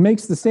Jesus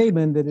makes the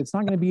statement that it's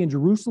not going to be in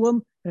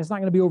Jerusalem and it's not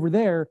going to be over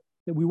there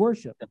that we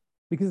worship,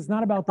 because it's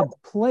not about the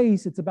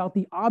place, it's about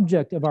the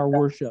object of our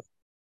worship.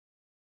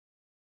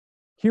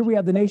 Here we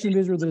have the nation of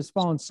Israel that has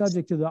fallen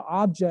subject to the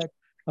object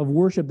of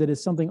worship that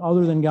is something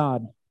other than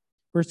God.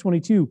 Verse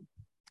 22,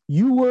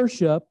 you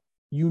worship,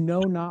 you know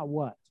not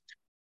what.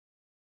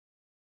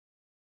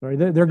 Sorry,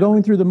 they're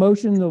going through the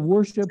motion of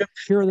worship.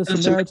 Here are the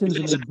Samaritans,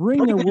 and they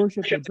bring their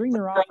worship, they bring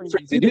their offerings,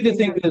 they do the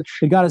things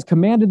that God has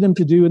commanded them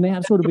to do, and they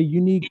have sort of a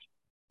unique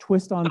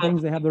twist on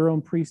things. They have their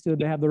own priesthood,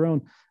 they have their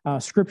own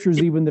scriptures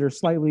even that are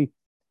slightly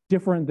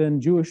different than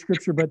Jewish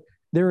scripture, but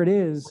there it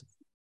is.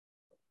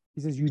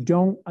 He says, you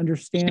don't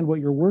understand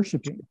what you're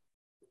worshiping.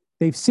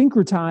 They've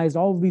syncretized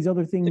all of these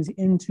other things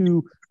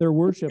into their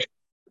worship.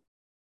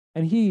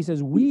 And he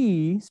says,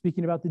 we,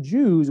 speaking about the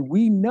Jews,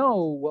 we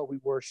know what we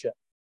worship.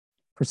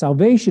 For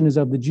salvation is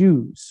of the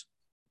Jews.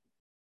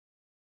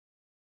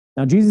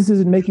 Now, Jesus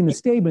isn't making the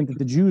statement that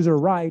the Jews are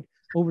right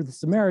over the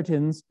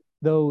Samaritans,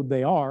 though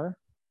they are,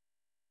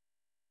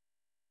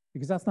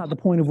 because that's not the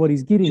point of what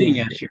he's getting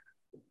at here.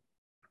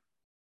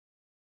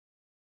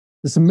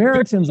 The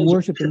Samaritans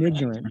worship in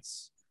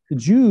ignorance. The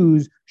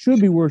Jews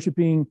should be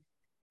worshiping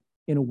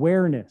in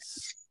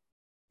awareness,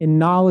 in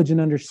knowledge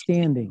and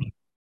understanding.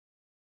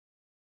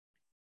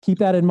 Keep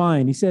that in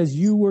mind. He says,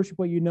 you worship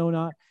what you know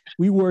not.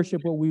 We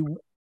worship what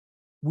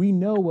we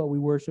know what we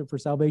worship, for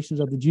salvations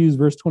of the Jews.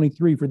 Verse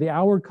 23, for the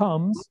hour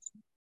comes,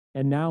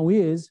 and now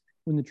is,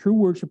 when the true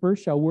worshipers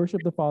shall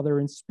worship the Father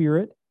in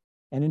spirit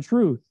and in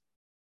truth.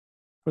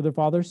 For the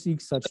Father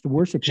seeks such to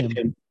worship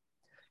him.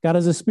 God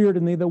is a spirit,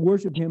 and they that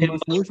worship him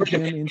must worship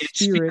him in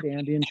spirit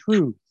and in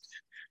truth.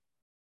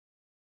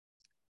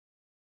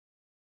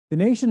 The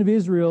nation of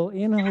Israel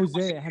in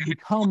Hosea have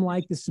become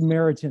like the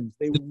Samaritans.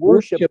 They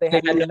worship, they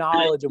had no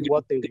knowledge of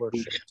what they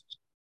worshiped.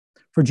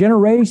 For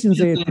generations,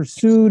 they had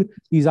pursued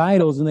these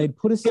idols, and they'd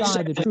put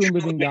aside the true and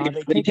living God.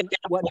 They'd taken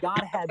what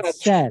God had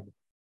said.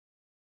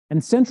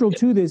 And central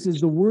to this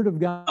is the word of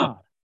God.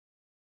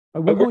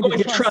 We're going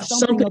to trust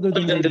something other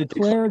than the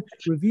declared,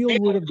 revealed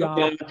word of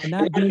God, and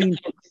that being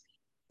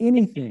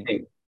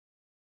anything.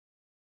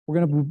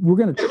 We're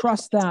going to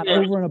trust that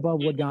over and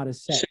above what God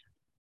has said.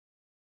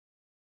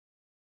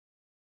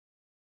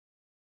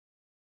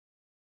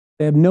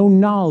 They have no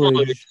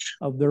knowledge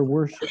of their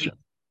worship.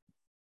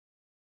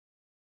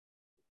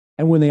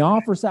 And when they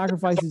offer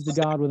sacrifices to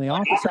God, when they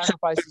offer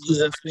sacrifices to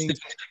those things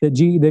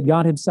that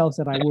God himself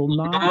said, I will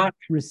not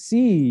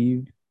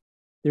receive,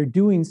 they're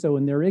doing so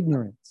in their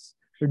ignorance.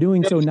 They're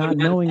doing so not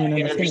knowing and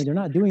understanding. They're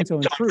not doing so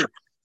in truth.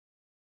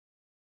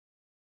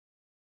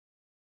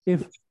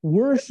 If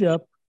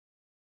worship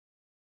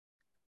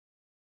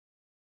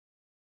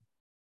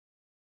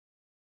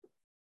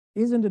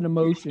isn't an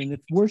emotion,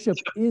 if worship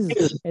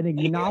is an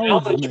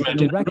acknowledgement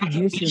and a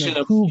recognition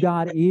of who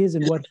God is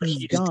and what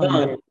he's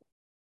done,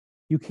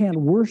 you can't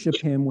worship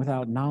him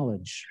without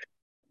knowledge.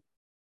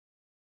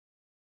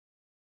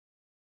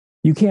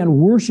 You can't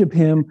worship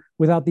him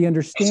without the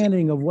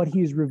understanding of what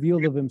he's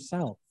revealed of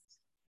himself.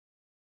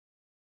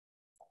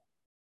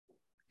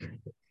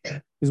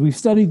 As we've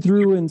studied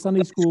through in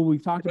Sunday school,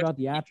 we've talked about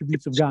the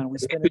attributes of God.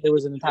 There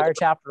was an entire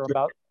chapter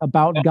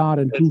about God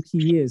and who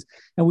he is.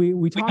 And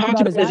we talked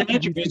about his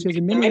attributes because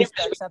in many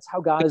respects, that's how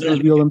God has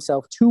revealed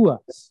himself to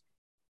us.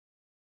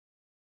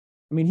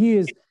 I mean, he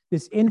is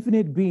this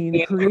infinite being,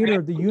 the creator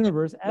of the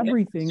universe,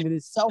 everything that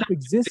is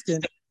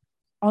self-existent,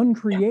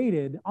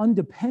 uncreated,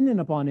 undependent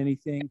upon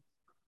anything.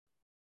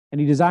 And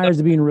he desires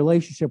to be in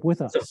relationship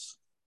with us.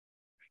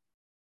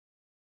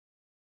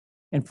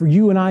 And for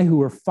you and I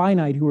who are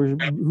finite, who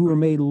are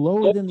made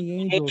lower than the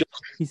angels,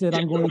 he said,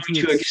 I'm going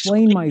to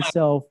explain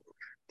myself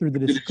through the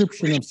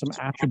description of some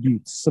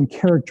attributes, some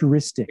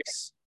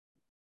characteristics.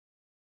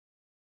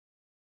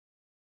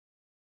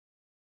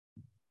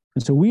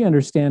 And so we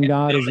understand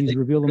God as he's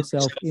revealed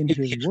himself in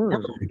his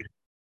word.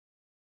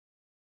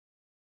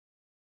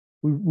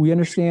 We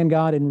understand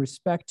God in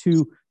respect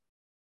to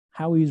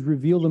how he's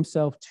revealed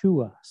himself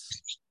to us.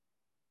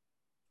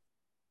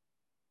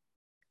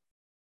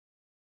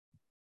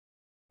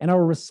 And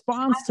our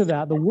response to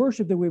that, the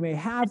worship that we may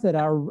have, that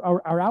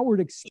our outward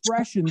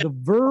expression, the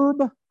verb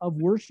of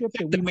worship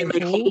that we may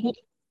hold,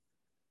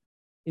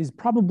 is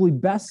probably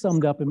best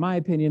summed up, in my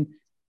opinion,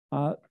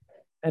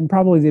 and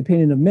probably the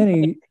opinion of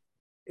many,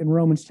 in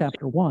Romans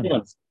chapter 1.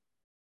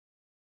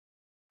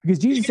 Because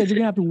Jesus said you're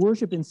going to have to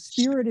worship in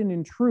spirit and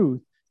in truth.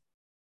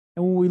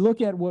 And when we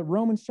look at what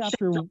Romans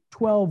chapter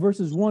 12,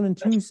 verses 1 and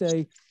 2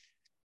 say,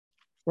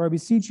 for I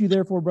beseech you,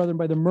 therefore, brethren,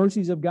 by the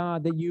mercies of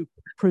God, that you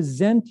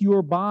present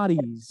your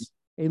bodies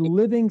a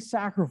living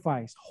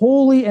sacrifice,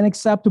 holy and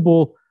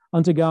acceptable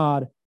unto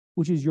God,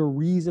 which is your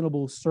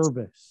reasonable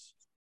service.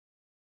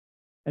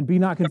 And be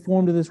not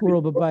conformed to this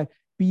world, but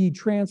be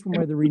transformed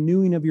by the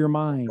renewing of your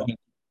mind,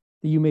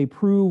 that you may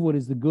prove what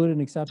is the good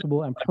and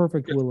acceptable and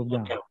perfect will of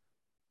God.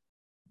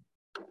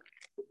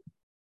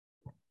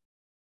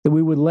 That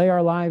we would lay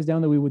our lives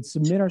down, that we would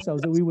submit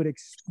ourselves, that we would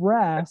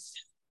express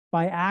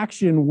by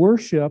action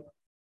worship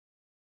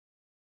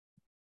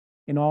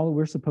in all that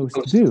we're supposed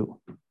to do.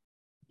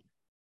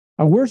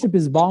 Our worship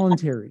is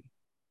voluntary.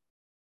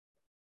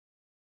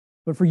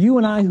 But for you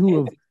and I who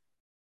have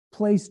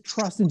placed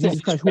trust in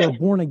Jesus Christ, who are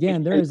born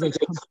again, there is a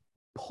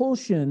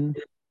compulsion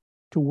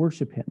to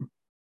worship him.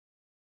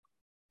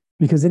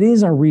 Because it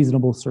is our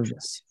reasonable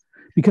service.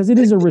 Because it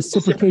is a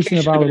reciprocation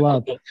of our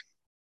love.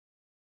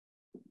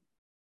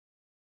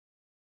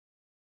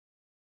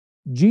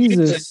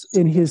 Jesus,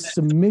 in his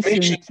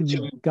submission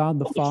to God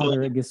the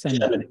Father at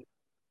Gethsemane,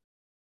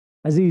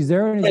 as he's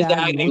there in his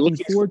agony,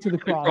 looking forward to the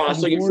cross,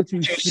 looking forward to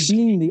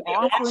being the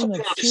offering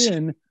of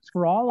sin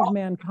for all of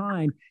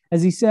mankind,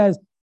 as he says,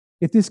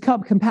 if this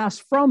cup can pass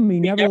from me,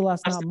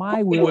 nevertheless not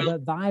my will,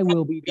 but thy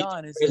will be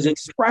done, is an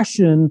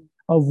expression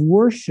of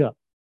worship.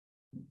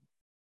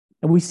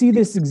 And we see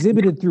this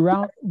exhibited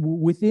throughout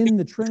within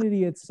the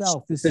Trinity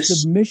itself, this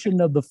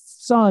submission of the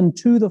Son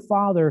to the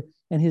Father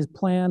and his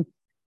plan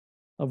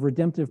of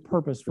redemptive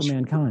purpose for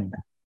mankind.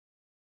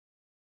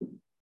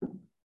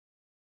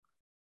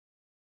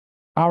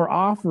 Our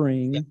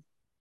offering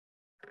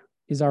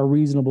is our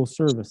reasonable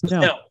service.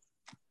 Now,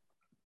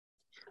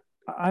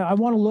 I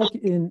want to look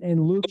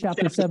in Luke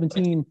chapter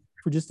 17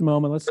 for just a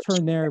moment. Let's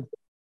turn there.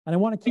 And I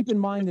want to keep in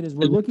mind that as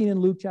we're looking in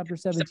Luke chapter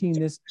 17,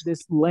 this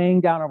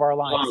laying down of our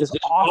lives, this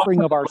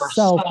offering of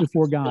ourselves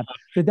before God,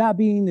 that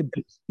being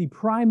the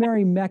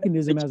primary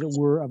mechanism, as it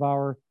were, of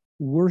our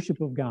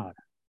worship of God.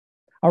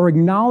 Our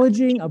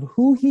acknowledging of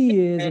who he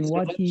is and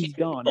what he's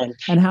done,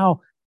 and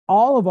how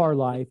all of our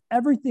life,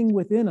 everything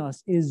within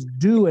us is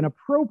due and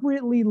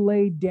appropriately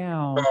laid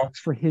down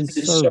for his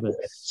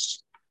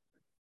service.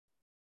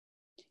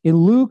 In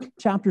Luke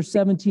chapter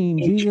 17,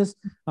 Jesus,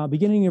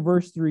 beginning in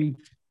verse 3,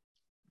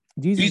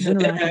 Jesus is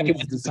interacting with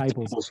his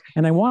disciples.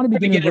 And I want to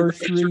begin in verse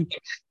 3.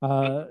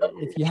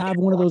 If you have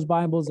one of those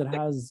Bibles that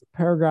has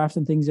paragraphs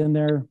and things in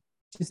there,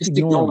 just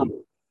ignore them.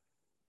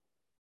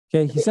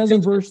 Okay, he says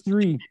in verse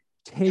 3,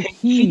 take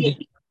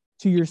heed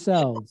to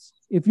yourselves.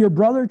 If your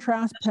brother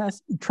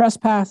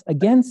trespass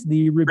against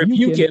thee,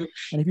 rebuke him,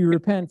 and if you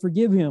repent,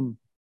 forgive him.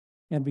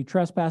 And if he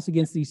trespass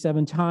against thee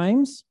 7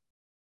 times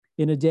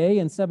in a day,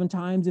 and 7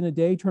 times in a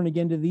day turn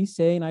again to thee,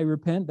 saying, I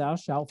repent, thou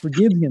shalt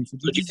forgive him. So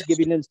Jesus is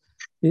giving his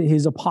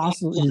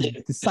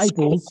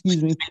disciples,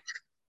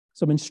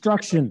 some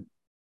instruction.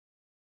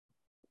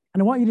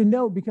 And I want you to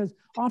note, because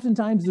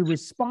oftentimes the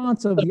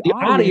response of the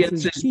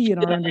audience is key in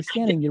our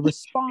understanding. The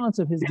response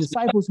of his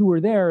disciples who were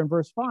there in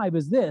verse 5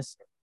 is this: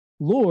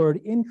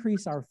 Lord,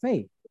 increase our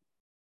faith.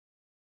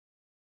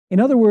 In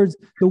other words,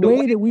 the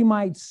way that we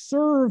might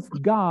serve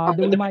God,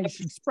 that we might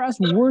express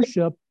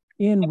worship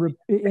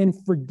in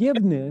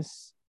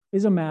forgiveness,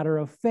 is a matter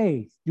of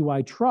faith. Do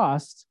I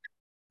trust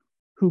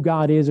who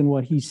God is and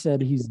what he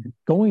said he's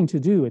going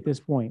to do at this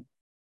point?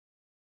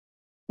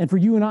 And for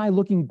you and I,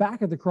 looking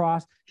back at the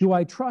cross, do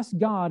I trust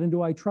God and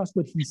do I trust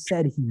what he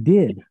said he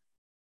did?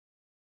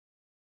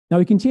 Now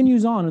he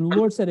continues on, and the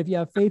Lord said, if you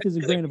have faith as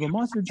a grain of a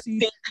mustard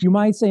seed, you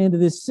might say unto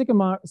this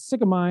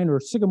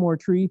sycamore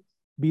tree,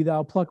 be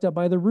thou plucked up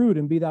by the root,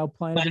 and be thou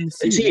planted in the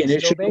sea, and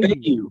it should obey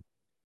you.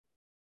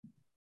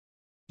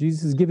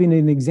 Jesus is giving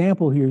an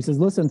example here. He says,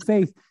 listen,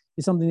 faith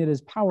is something that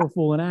is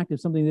powerful and active,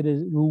 something that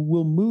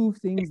will move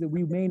things that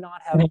we may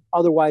not have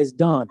otherwise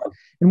done.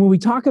 And when we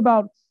talk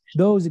about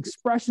those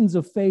expressions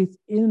of faith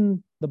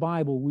in the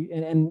Bible,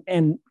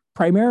 and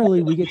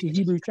primarily we get to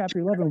Hebrews chapter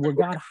 11, where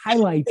God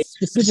highlights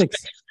specific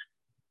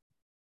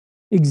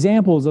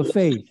examples of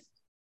faith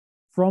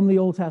from the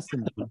Old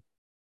Testament.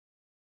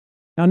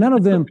 Now, none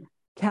of them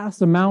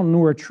cast a mountain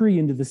or a tree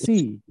into the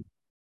sea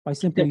by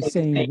simply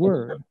saying a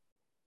word,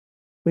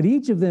 but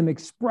each of them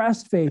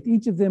expressed faith.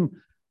 Each of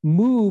them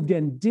moved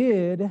and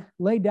did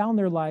lay down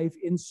their life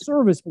in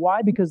service.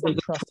 Why? Because they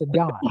trusted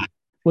God.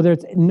 Whether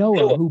it's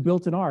Noah, who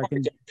built an ark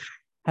and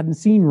hadn't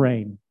seen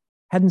rain,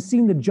 hadn't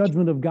seen the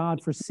judgment of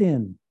God for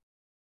sin.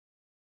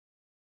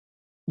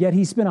 Yet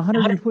he spent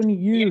 120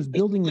 years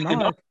building an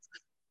ark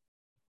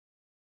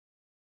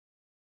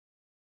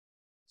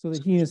so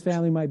that he and his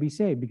family might be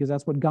saved, because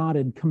that's what God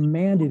had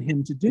commanded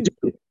him to do.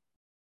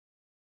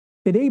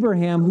 That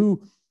Abraham,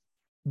 who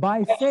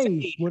by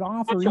faith would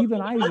offer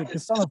even Isaac, the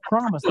son of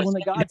promise, the one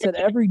that God said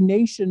every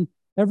nation,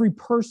 every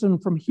person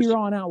from here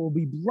on out will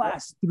be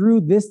blessed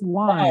through this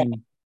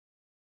line,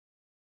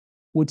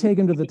 would take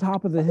him to the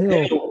top of the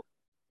hill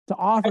to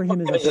offer him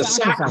as a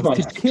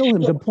sacrifice, to kill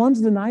him, to plunge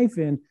the knife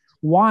in.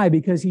 Why?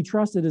 Because he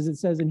trusted, as it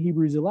says in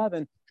Hebrews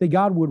 11, that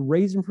God would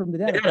raise him from the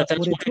dead. That's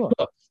what it took.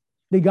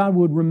 That God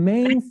would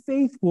remain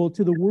faithful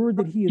to the word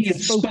that he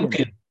had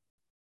spoken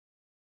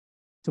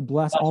to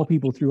bless all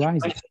people through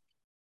Isaac.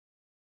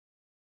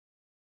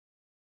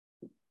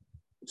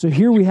 So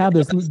here we have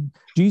this.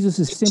 Jesus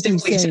is simply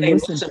saying,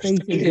 listen,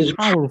 faith is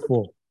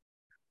powerful.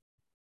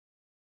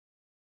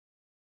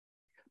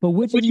 But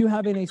which of you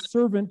having a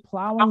servant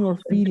plowing or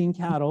feeding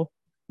cattle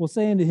will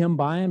say unto him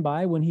by and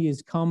by, when he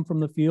is come from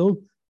the field,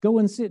 go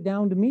and sit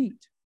down to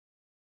meat.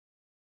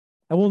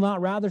 I will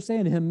not rather say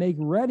unto him, make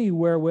ready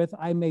wherewith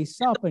I may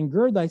sup, and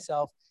gird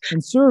thyself,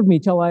 and serve me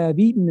till I have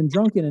eaten and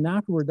drunken, and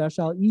afterward thou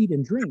shalt eat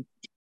and drink.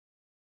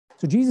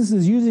 So Jesus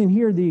is using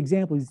here the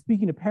example. He's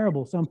speaking a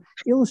parable, some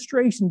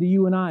illustration to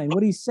you and I. And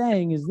what he's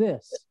saying is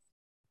this,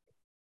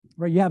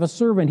 right? You have a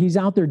servant. He's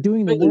out there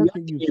doing the work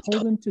that you've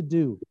told him to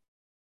do.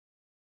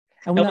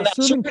 And when that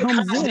servant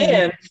comes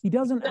in, he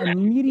doesn't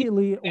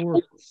immediately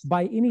or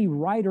by any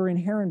right or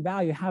inherent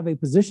value have a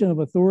position of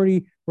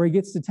authority where he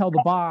gets to tell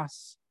the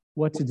boss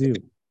what to do,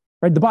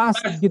 right? The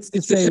boss gets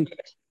to say,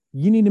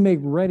 you need to make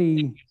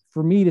ready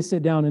for me to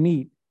sit down and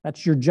eat.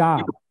 That's your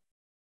job.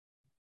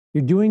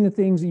 You're doing the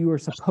things that you are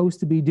supposed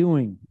to be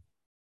doing.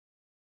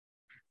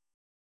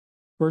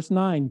 Verse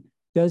 9,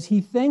 does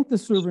he thank the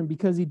servant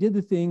because he did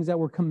the things that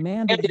were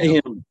commanded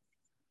him?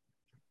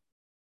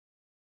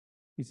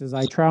 He says,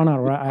 I trow not,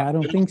 or I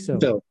don't think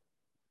so,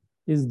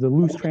 is the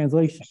loose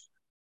translation.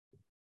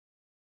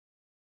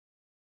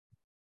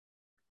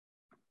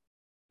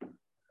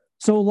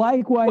 So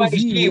likewise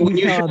ye, when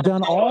you have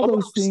done all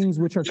those things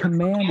which are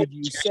commanded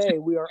you, say,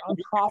 we are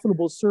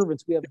unprofitable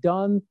servants. We have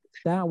done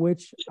that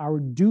which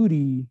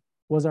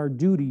was our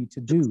duty to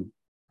do.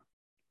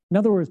 In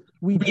other words,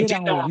 we did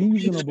our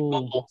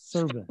reasonable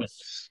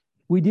service.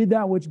 We did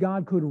that which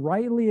God could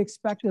rightly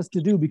expect us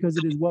to do because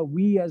it is what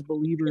we as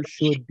believers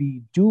should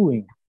be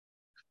doing.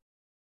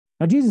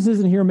 Now, Jesus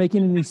isn't here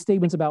making any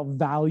statements about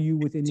value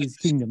within his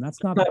kingdom.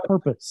 That's not the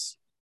purpose.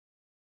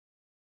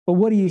 But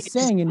what he is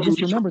saying, and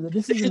just remember that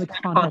this is in the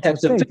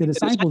context of faith. The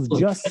disciples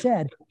just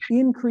said,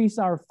 increase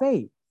our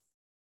faith.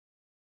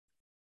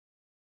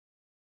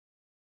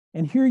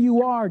 And here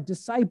you are,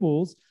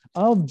 disciples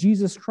of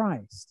Jesus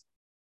Christ.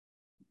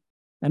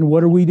 And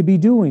what are we to be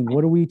doing?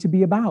 What are we to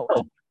be about?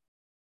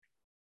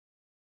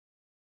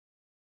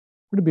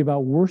 We're to be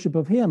about worship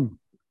of him.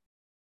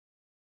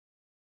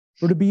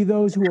 We're to be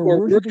those who are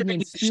worshiping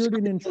in spirit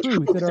and in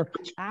truth, that are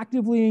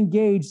actively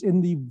engaged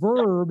in the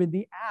verb, in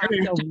the act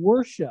of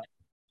worship.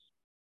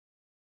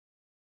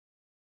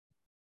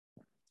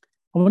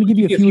 I want to give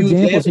you a few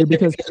examples here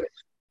because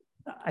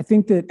I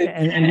think that,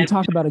 and we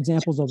talk about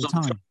examples all the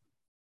time.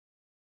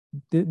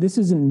 This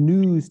isn't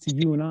news to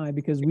you and I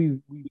because we've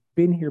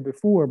been here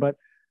before, but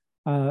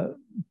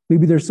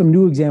maybe there's some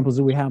new examples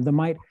that we have that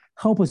might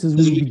help us as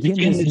we begin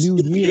this new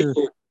year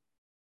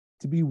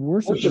to be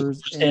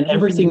worshipers and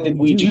everything that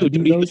we do, to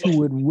be those who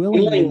would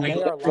willingly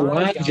lay our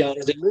lives down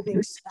as a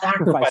living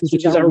sacrifice,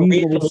 which is our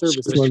reasonable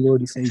service to our Lord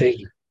and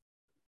Savior.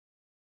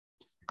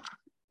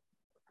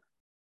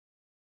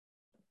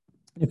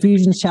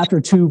 Ephesians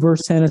chapter 2,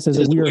 verse 10, it says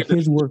that we are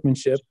his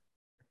workmanship,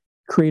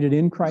 created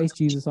in Christ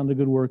Jesus unto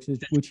good works,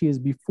 which he has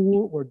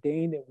before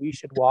ordained that we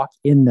should walk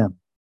in them.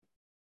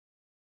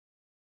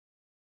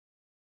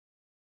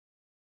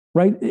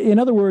 Right? In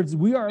other words,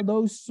 we are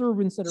those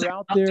servants that are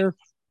out there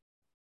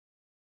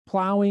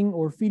plowing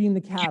or feeding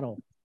the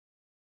cattle.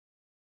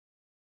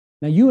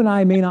 Now, you and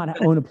I may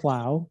not own a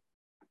plow,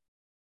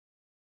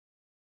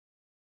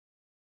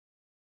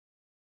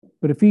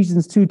 but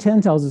Ephesians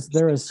 2:10 tells us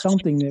there is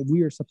something that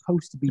we are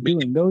supposed to be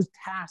doing. Those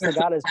tasks that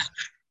God has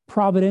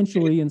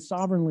providentially and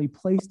sovereignly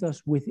placed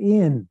us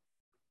within.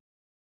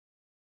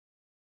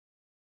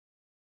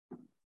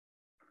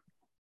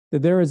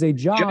 That there is a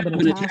job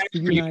and a task for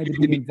you and I to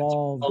be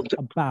involved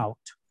about.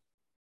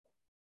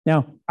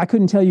 Now, I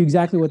couldn't tell you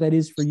exactly what that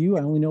is for you.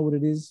 I only know what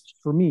it is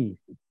for me.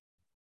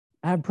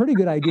 I have pretty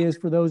good ideas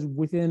for those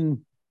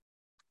within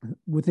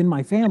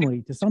my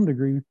family to some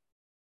degree.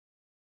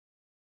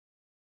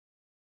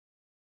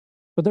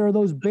 But there are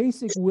those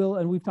basic will,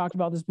 and we've talked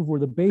about this before,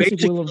 the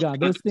basic will of God,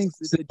 those things,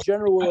 the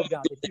general will of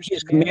God, that He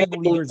commanded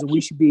believers that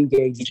we should be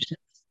engaged in.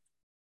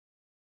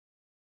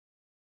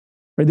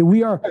 Right, that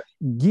we are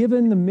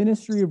given the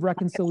ministry of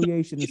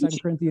reconciliation in 2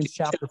 Corinthians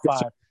chapter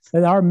 5.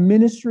 That our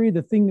ministry,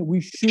 the thing that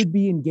we should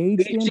be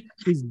engaged in,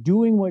 is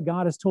doing what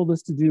God has told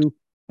us to do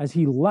as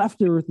He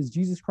left earth, as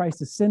Jesus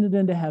Christ ascended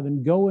into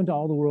heaven, go into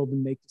all the world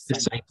and make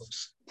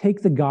disciples.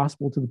 Take the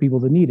gospel to the people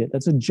that need it.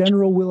 That's a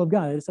general will of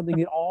God. It's something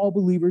that all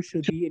believers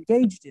should be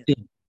engaged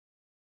in.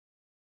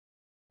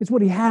 It's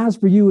what He has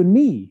for you and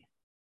me.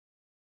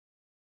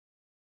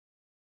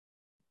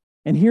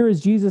 And here is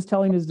Jesus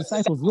telling His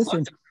disciples,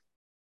 listen,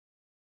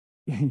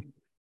 in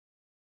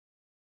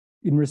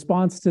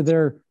response to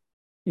their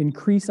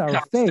increase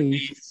our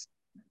faith,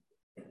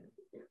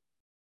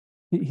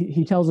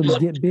 he tells them to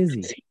get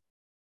busy.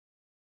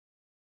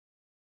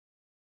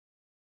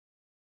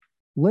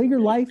 Lay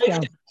your life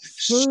down.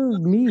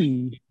 Serve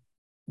me.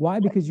 Why?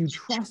 Because you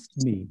trust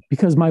me.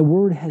 Because my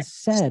word has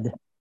said,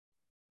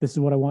 this is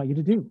what I want you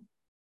to do.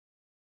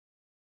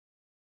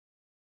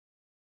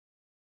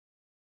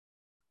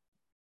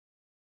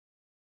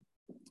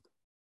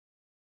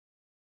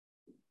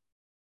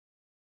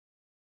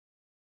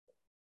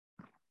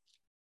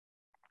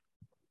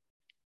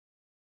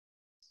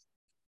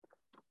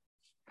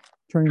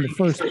 Turning to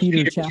 1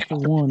 Peter chapter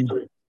 1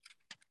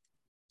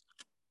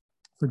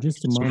 for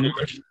just a moment.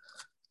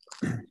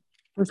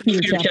 1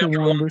 Peter chapter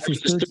 1,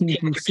 verses 13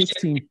 through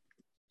 16.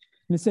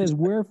 And it says,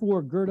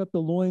 "Wherefore gird up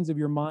the loins of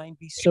your mind,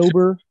 be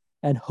sober,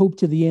 and hope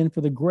to the end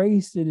for the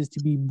grace that is to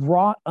be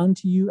brought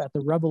unto you at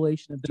the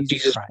revelation of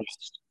Jesus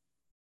Christ.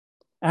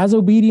 As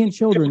obedient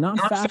children, not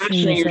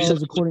fashioning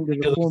yourselves according to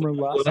the former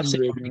lusts of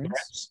your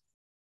ignorance,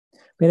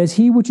 but as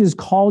he which has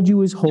called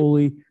you is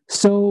holy,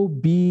 so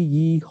be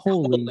ye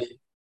holy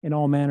in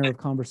all manner of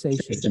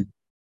conversation.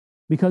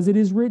 Because it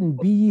is written,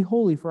 be ye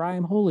holy, for I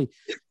am holy.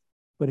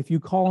 But if you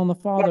call on the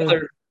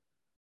Father,"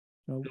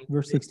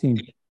 verse 16.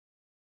 All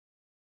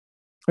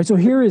right, so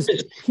here is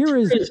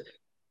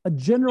a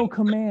general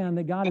command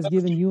that God has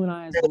given you and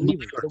I as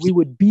believers, that we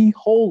would be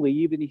holy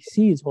even as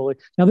he is holy.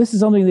 Now, this is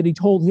something that he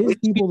told his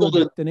people,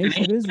 the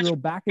nation of Israel,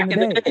 back in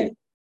the day.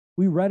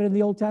 We read it in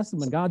the Old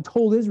Testament. God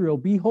told Israel,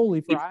 be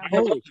holy, for I am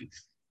holy.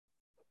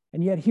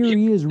 And yet here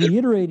he is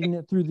reiterating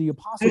it through the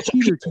Apostle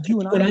Peter to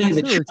you and I in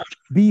the church,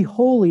 be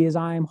holy as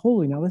I am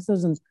holy. Now, this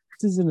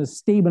isn't a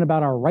statement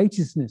about our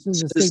righteousness.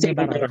 This is a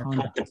statement about our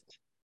conduct.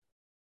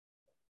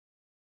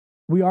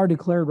 We are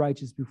declared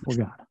righteous before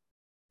God.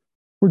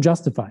 We're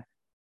justified.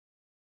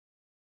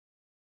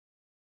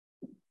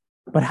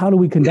 But how do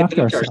we conduct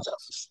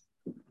ourselves?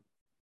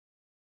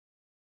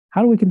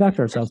 How do we conduct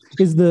ourselves?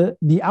 Is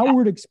the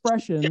outward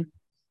expression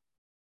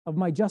of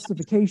my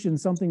justification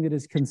something that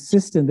is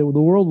consistent, that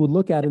the world would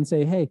look at and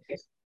say, hey,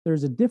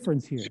 there's a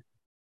difference here?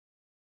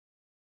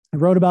 I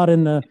wrote about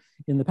in the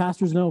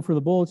pastor's note for the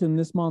bulletin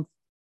this month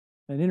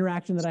an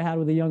interaction that I had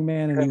with a young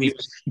man, and he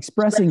was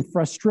expressing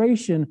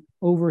frustration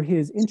over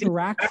his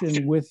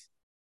interaction with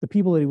the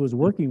people that he was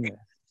working with.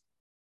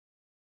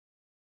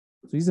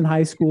 So he's in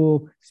high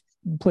school,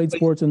 played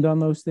sports and done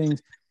those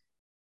things.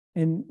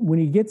 And when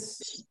he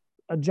gets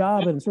a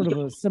job in sort of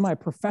a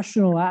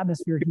semi-professional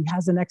atmosphere, he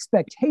has an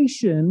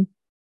expectation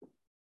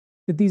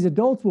that these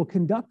adults will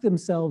conduct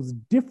themselves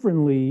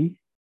differently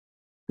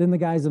than the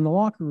guys in the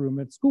locker room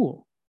at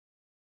school.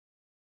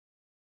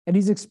 And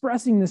he's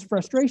expressing this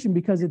frustration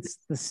because it's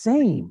the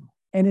same.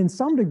 And in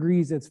some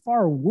degrees, it's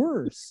far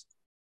worse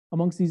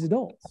amongst these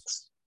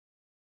adults.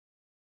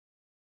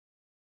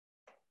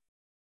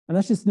 And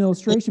that's just an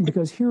illustration,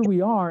 because here we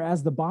are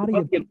as the body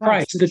of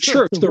Christ, the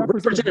church, the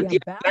representative, the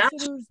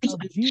ambassadors of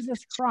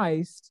Jesus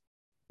Christ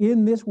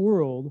in this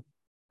world.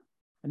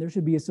 And there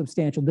should be a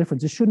substantial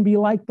difference. It shouldn't be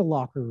like the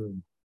locker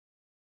room.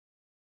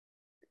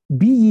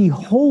 Be ye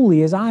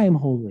holy as I am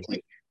holy.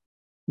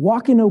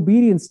 Walk in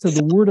obedience to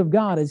the word of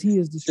God as he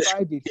has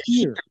described it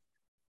here.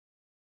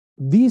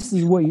 This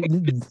is what you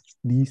should do.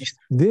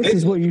 This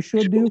is what you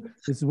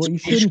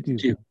shouldn't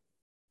do.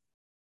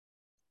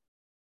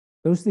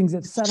 Those things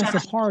that set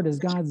us apart as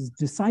God's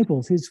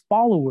disciples, his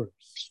followers.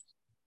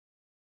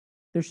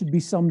 There should be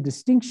some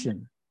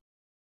distinction.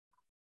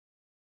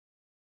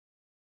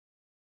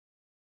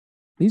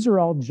 These are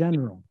all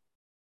general.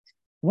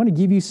 I want to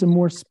give you some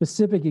more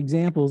specific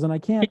examples, and I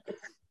can't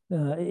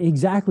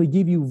exactly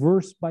give you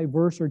verse by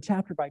verse or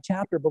chapter by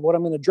chapter, but what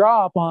I'm going to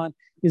draw upon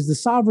is the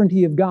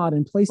sovereignty of God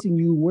in placing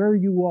you where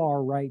you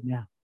are right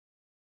now.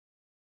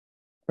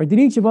 Right? That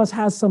each of us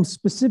has some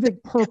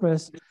specific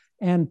purpose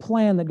and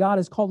plan that God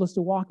has called us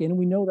to walk in, and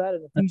we know that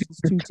in Ephesians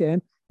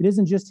 2:10. It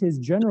isn't just his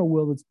general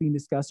will that's being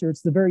discussed here,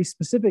 it's the very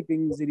specific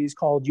things that he's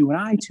called you and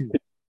I to.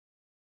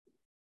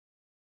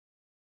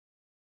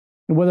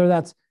 And whether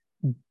that's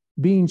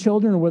being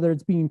children, or whether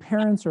it's being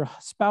parents or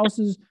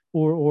spouses,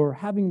 or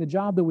having the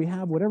job that we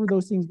have, whatever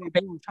those things may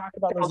be, we've talked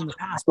about those in the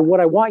past. But what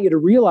I want you to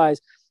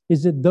realize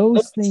is that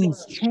those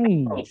things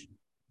change.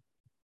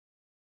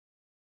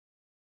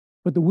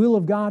 But the will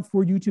of God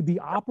for you to be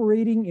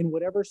operating in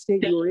whatever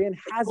state you're in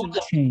hasn't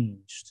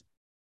changed.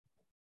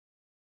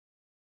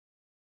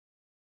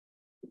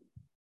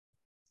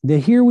 That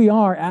here we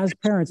are as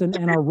parents, and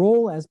our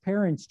role as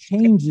parents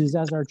changes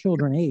as our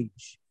children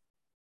age.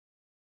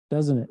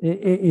 Doesn't it?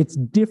 It's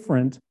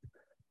different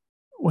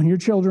when your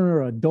children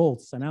are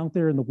adults and out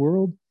there in the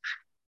world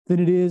than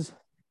it is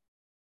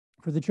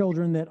for the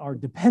children that are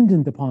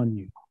dependent upon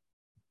you.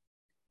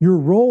 Your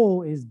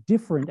role is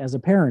different as a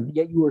parent,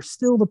 yet you are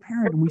still the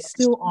parent, and we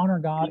still honor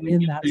God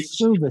in that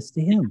service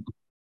to him.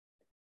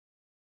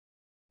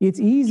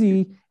 It's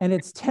easy and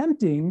it's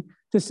tempting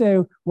to say,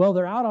 well,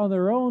 they're out on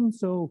their own,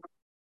 so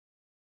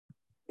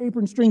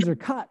apron strings are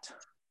cut.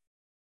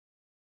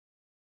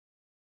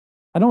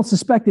 I don't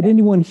suspect that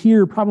anyone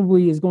here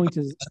probably is going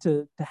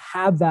to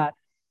have that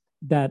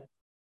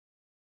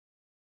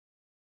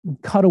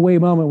cutaway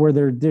moment where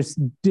they're just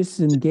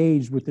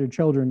disengaged with their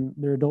children,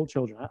 their adult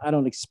children. I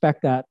don't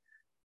expect that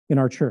in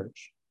our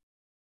church.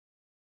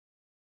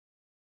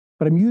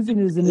 But I'm using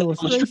it as an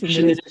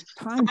illustration that as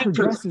time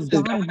progresses,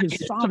 God in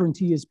his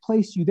sovereignty has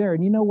placed you there.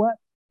 And you know what?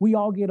 We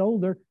all get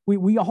older.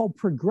 We all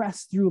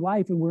progress through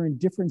life, and we're in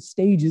different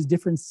stages,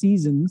 different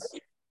seasons.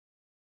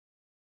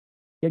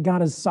 Yet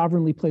God has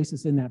sovereignly placed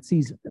us in that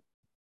season.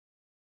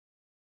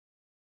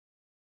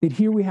 That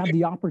here we have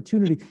the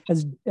opportunity,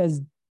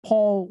 as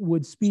Paul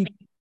would speak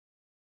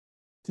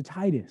to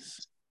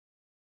Titus,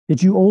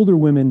 that you older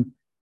women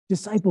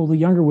disciple the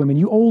younger women,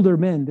 you older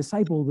men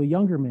disciple the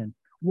younger men.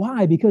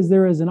 Why? Because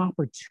there is an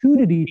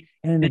opportunity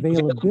and an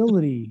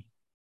availability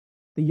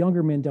the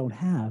younger men don't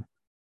have.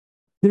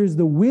 There's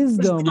the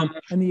wisdom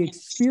and the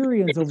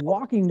experience of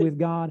walking with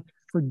God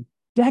for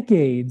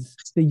decades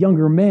the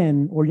younger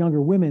men or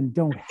younger women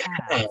don't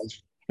have.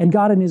 And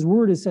God in his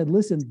word has said,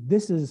 listen,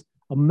 this is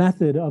a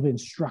method of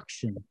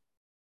instruction.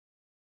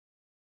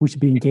 We should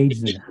be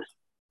engaged in that.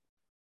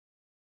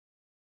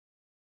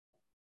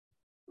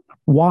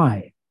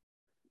 Why?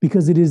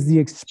 Because it is the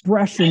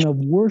expression of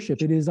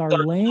worship. It is our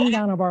laying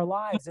down of our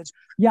lives. It's,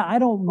 yeah, I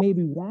don't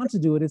maybe want to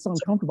do it. It's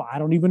uncomfortable. I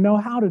don't even know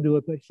how to do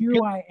it, but here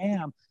I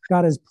am.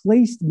 God has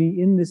placed me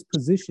in this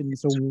position.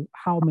 So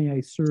how may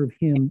I serve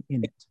him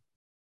in it?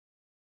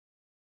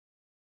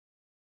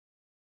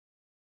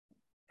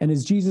 And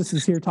as Jesus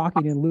is here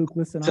talking in Luke,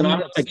 listen, I'm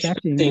not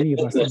expecting any of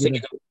us to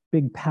get a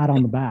big pat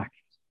on the back.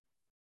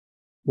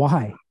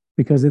 Why?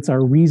 Because it's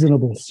our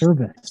reasonable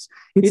service.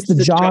 It's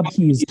the job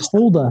he's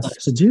told us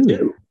to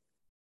do.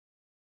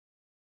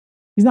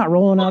 He's not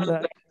rolling out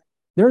that.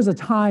 There's a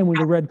time when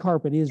the red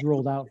carpet is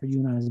rolled out for you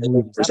and I as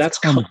believers. That's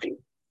coming.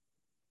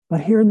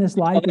 But here in this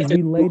life, as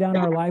we lay down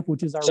our life,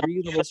 which is our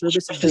reasonable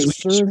service, as we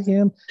serve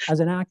him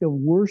as an act of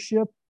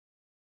worship,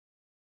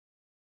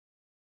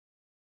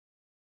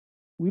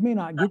 we may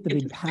not get the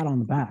big pat on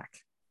the back.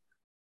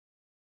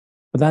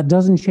 But that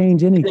doesn't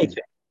change anything.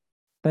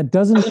 That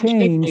doesn't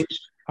change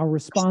our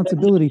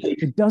responsibility.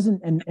 It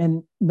doesn't,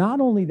 and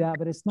not only that,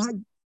 but it's not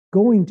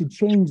going to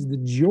change the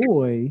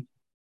joy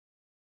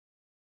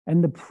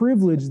and the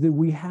privilege that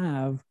we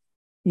have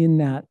in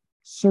that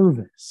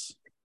service.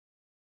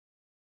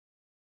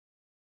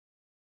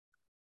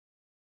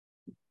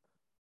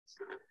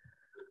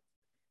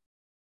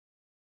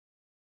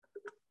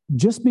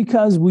 Just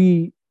because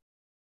we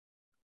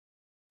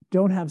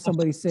don't have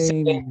somebody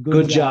saying,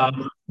 good job,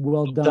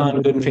 well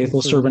done, good and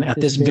faithful servant at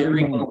this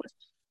very moment.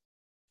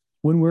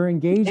 When we're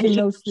engaged in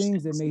those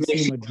things, it may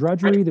seem a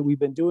drudgery that we've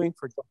been doing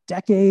for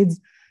decades,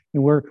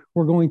 and we're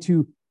going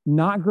to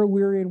not grow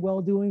weary in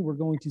well-doing. We're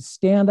going to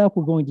stand up.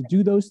 We're going to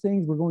do those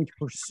things. We're going to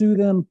pursue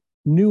them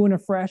new and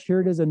afresh. Here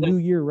it is, a new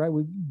year, right?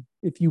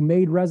 If you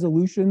made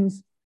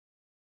resolutions,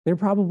 they're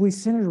probably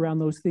centered around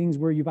those things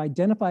where you've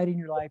identified in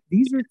your life,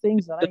 these are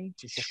things that I need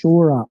to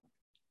shore up.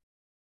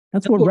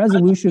 That's what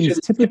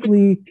resolutions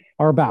typically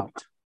are about.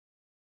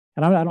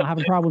 And I don't have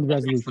a problem with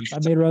resolutions.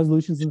 I've made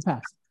resolutions in the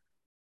past.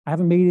 I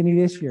haven't made any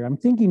this year. I'm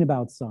thinking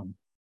about some.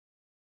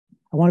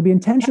 I want to be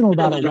intentional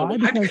about it. Why?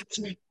 Because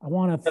I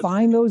want to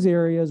find those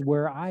areas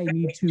where I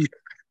need to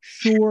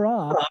shore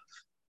up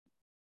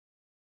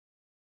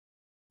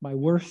my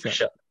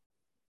worship,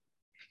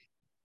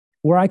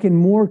 where I can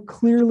more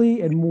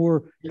clearly and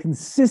more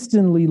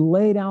consistently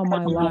lay down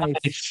my life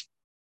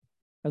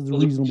as a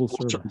reasonable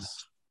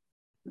service.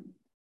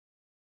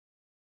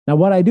 Now,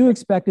 what I do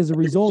expect as a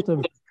result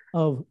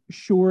of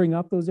shoring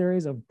up those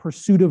areas of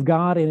pursuit of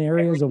God in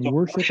areas of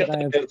worship that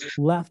I have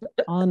left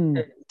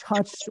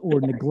untouched or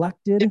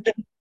neglected.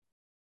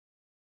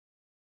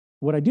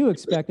 What I do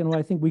expect, and what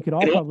I think we could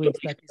all probably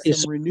expect,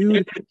 is some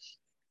renewed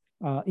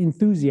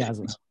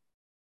enthusiasm.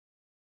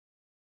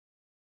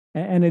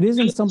 And it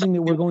isn't something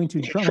that we're going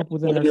to drum up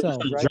within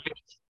ourselves, right?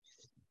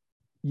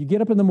 You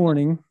get up in the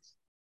morning,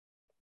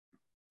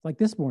 like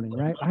this morning,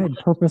 right? I had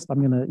purposed, I'm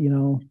going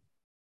to,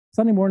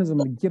 Sunday mornings, I'm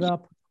going to get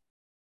up.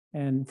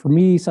 And for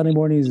me, Sunday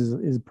mornings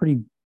is a pretty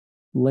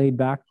laid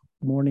back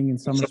morning in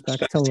some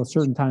respects. Till a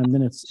certain time,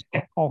 then it's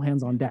all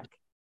hands on deck.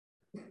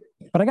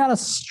 But I got a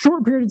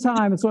short period of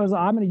time, and so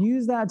I'm going to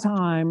use that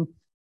time.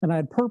 And I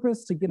had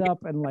purpose to get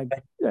up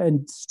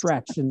and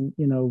stretch and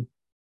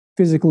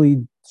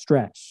physically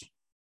stretch,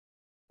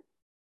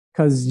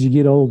 because you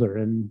get older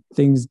and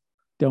things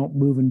don't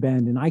move and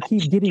bend. And I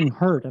keep getting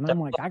hurt, and I'm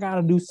like, I got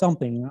to do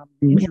something.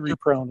 I'm injury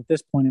prone at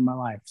this point in my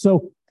life,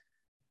 so.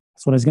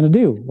 That's what I was going to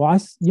do. Well,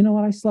 you know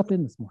what? I slept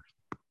in this morning.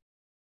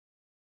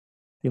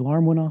 The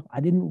alarm went off. I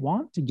didn't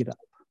want to get up.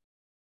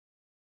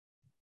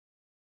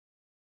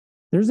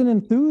 There's an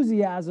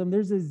enthusiasm.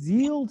 There's a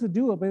zeal to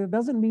do it, but it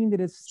doesn't mean that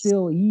it's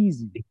still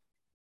easy. It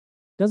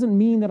doesn't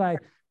mean that I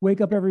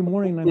wake up every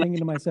morning and I'm thinking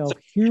to myself,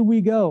 here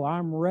we go.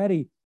 I'm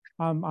ready.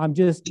 I'm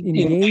just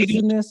engaged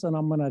in this, and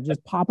I'm going to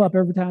just pop up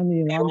every time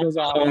the alarm goes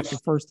off. It's the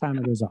first time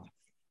it goes off.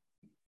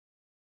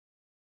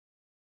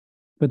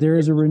 But there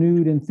is a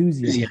renewed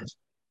enthusiasm.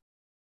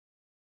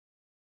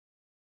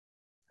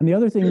 And the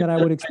other thing that I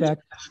would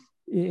expect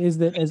is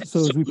that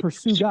as we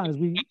pursue God, as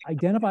we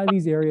identify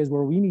these areas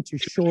where we need to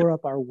shore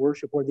up our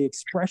worship, or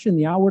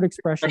the outward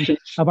expression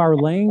of our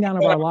laying down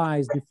of our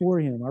lives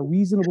before him, our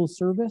reasonable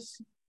service,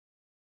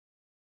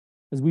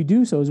 as we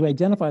do so, as we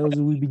identify those, as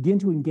we begin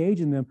to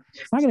engage in them,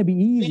 it's not going to be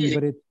easy,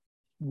 but it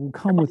will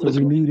come with a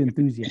renewed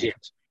enthusiasm.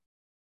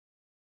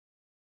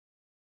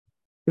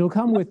 It'll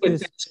come with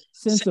this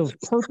sense of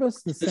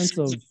purpose, the sense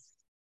of,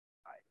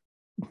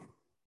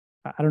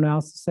 I don't know how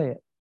else to say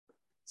it,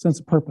 sense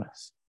of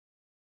purpose.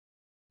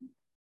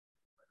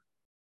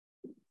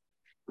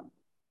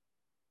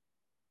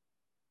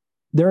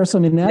 There are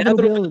some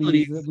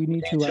inevitabilities that we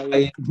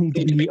need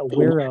to be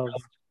aware of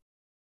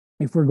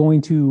if we're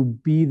going to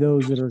be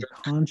those that are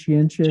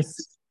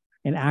conscientious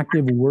and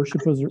active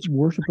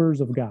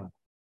worshipers of God.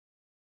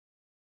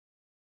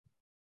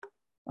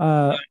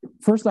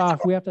 First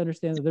off, we have to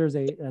understand that there's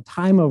a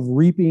time of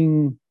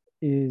reaping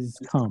is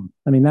come.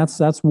 I mean, that's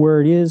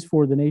where it is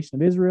for the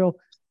nation of Israel,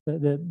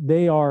 that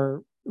they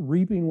are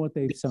reaping what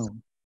they've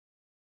sown.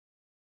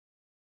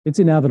 It's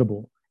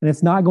inevitable, and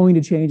it's not going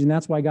to change, and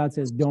that's why God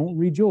says, don't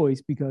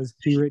rejoice, because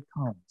here it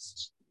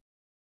comes.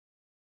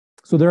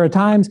 So there are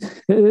times,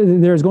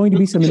 there's going to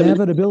be some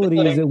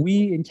inevitabilities that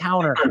we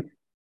encounter.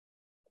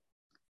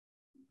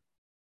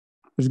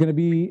 There's going to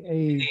be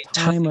a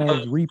time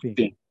of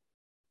reaping.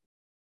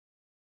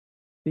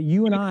 That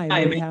you and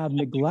I may have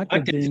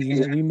neglected things,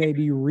 and that we may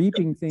be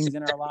reaping things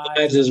in our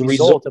lives as a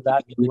result of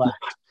that neglect.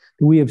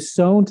 We have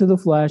sown to the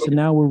flesh, and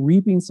now we're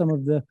reaping some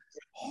of the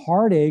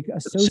heartache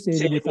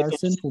associated with our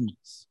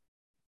sinfulness.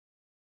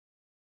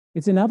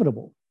 It's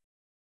inevitable.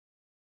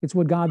 It's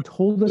what God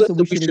told us that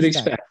we should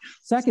expect.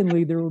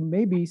 Secondly, there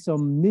may be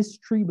some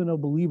mistreatment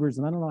of believers,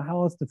 and I don't know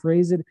how else to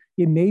phrase it.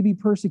 It may be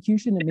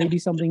persecution. It may be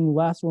something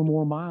less or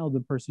more mild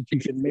than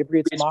persecution. Maybe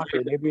it's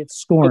mockery. Maybe it's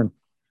scorn.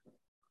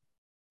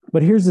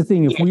 But here's the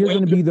thing. If we are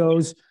going to be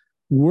those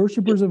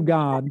worshipers of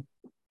God,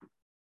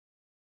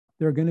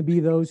 there are going to be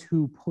those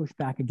who push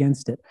back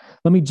against it.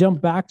 Let me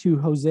jump back to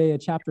Hosea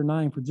chapter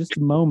 9 for just a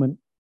moment.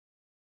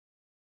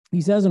 He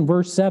says in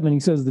verse 7,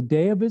 he says, the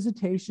day of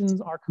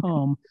visitations are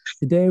come,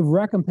 the day of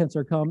recompense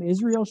are come,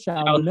 Israel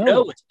shall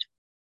know it.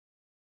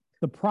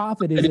 The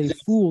prophet is a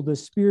fool, the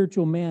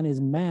spiritual man is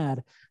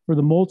mad for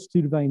the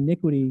multitude of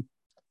iniquity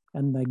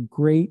and the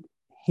great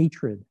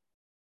hatred.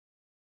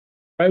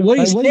 Right, what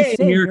he's saying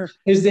here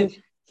is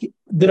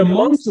that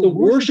amongst the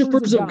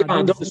worshipers of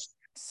God, those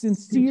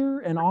sincere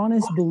and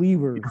honest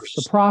believers,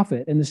 the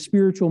prophet and the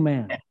spiritual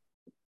man,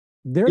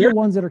 they're the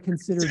ones that are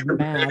considered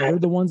mad. They're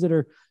the ones that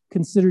are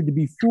considered to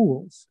be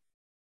fools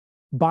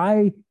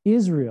by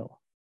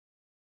Israel.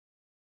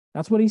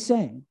 That's what he's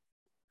saying.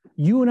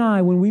 You and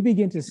I, when we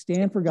begin to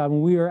stand for God,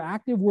 when we are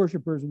active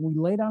worshipers, when we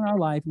lay down our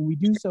life, when we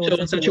do so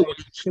in such a way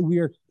that we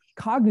are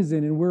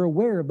cognizant and we're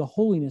aware of the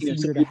holiness that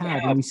we are to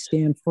have, and we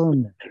stand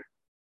firm there.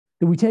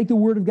 That we take the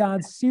word of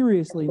God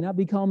seriously, and that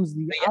becomes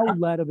the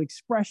outlet of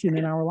expression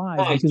in our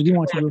lives, because we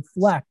want to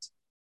reflect,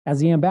 as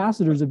the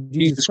ambassadors of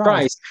Jesus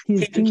Christ,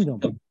 his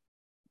kingdom.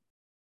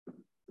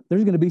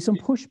 There's going to be some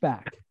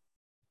pushback.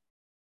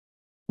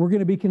 We're going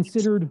to be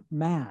considered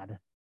mad.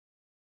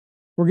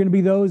 We're going to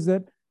be those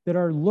that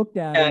are looked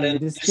at and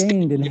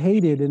disdained and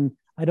hated, and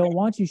I don't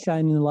want you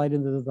shining the light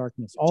into the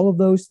darkness. All of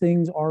those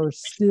things are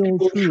still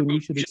true, and we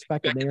should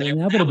expect it. They are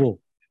inevitable.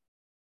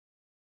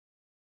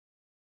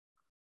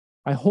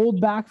 I hold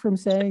back from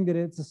saying that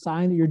it's a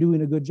sign that you're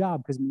doing a good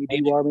job, because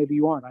maybe you are, maybe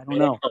you aren't. I don't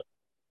know.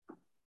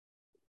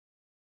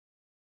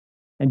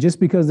 And just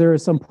because there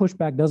is some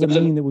pushback doesn't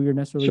mean that we are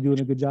necessarily doing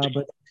a good job,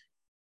 but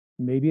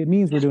maybe it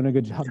means we're doing a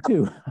good job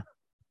too.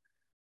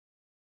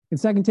 In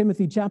 2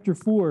 Timothy chapter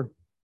 4,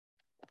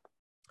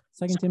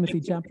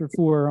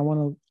 I want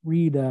to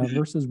read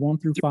verses 1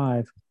 through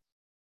 5.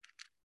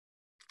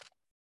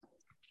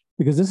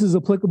 Because this was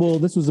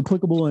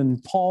applicable in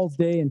Paul's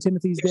day and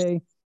Timothy's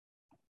day.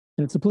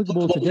 And it's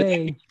applicable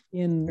today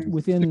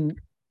unfortunately,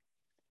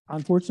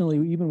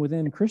 even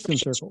within Christian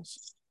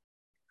circles,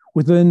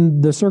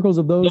 within the circles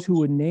of those who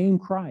would name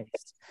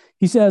Christ.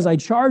 He says, I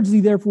charge thee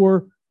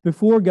therefore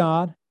before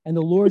God and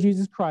the Lord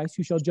Jesus Christ,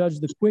 who shall judge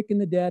the quick and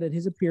the dead at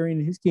his appearing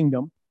in his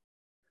kingdom.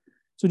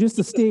 So just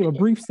a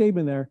brief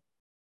statement there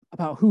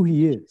about who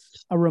he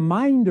is, a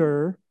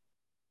reminder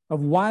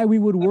of why we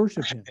would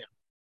worship him,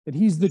 that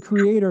he's the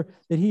creator,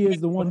 that he is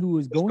the one who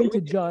is going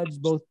to judge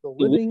both the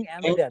living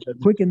and the dead, the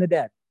quick and the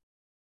dead.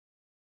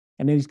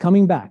 And then he's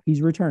coming back. He's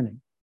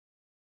returning.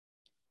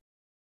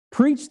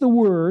 Preach the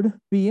word,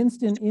 be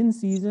instant in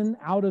season,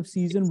 out of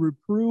season,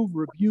 reprove,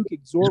 rebuke,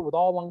 exhort with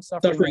all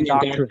long-suffering and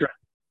doctrine.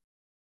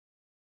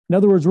 In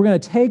other words, we're going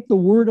to take the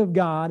word of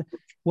God,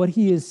 what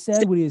he has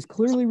said, what he has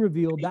clearly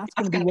revealed. That's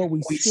going to be what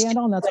we stand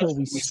on. That's what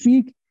we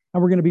speak.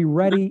 And we're going to be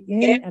ready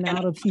in and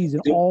out of season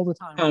all the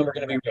time. We're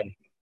going to be ready.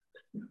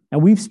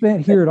 And we've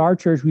spent here at our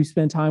church, we've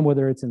spent time,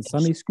 whether it's in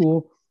Sunday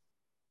school,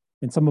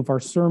 in some of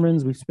our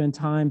sermons, we've spent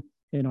time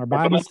in our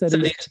Bible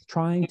studies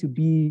trying to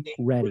be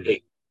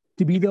ready,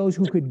 to be those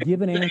who could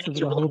give an answer for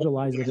the hope that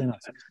lies within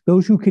us,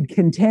 those who could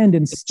contend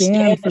and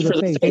stand for the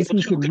faith, those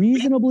who could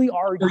reasonably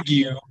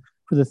argue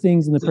for the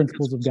things and the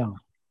principles of God.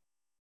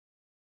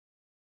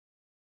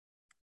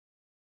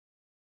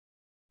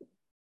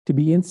 To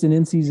be instant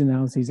in season,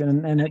 out of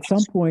season. And at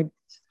some point,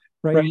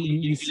 right,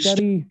 you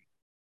study,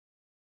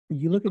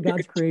 you look at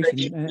God's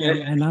creation,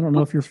 and I don't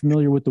know if you're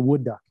familiar with the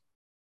wood duck.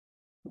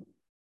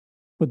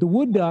 But the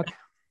wood duck,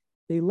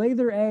 they lay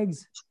their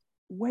eggs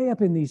way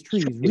up in these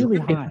trees, really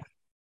high.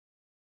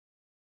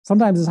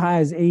 Sometimes as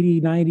high as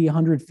 80, 90,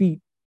 100 feet.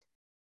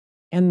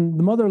 And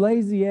the mother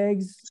lays the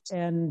eggs,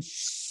 and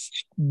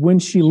when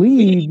she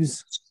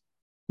leaves,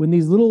 when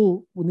these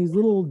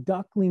little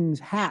ducklings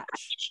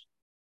hatch,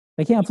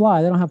 they can't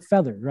fly, they don't have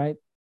feathers, right?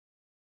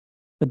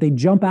 But they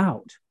jump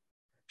out.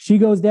 She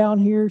goes down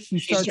here, she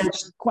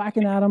starts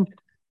quacking at them,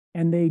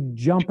 and they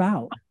jump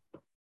out.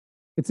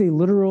 It's a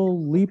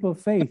literal leap of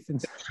faith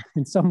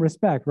in some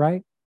respect,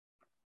 right?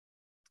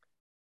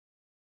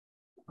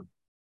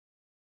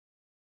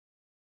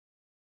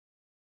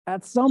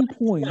 At some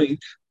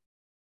point,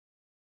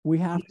 we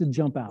have to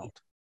jump out.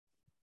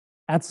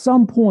 At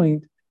some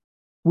point,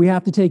 we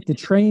have to take the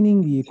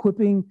training, the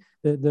equipping,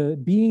 the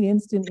being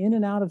instant in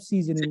and out of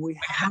season, and we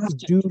have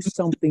to do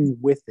something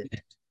with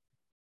it.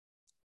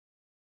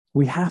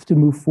 We have to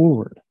move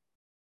forward.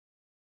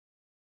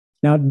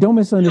 Now, don't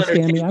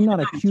misunderstand me. I'm not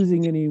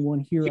accusing anyone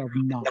here of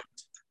not.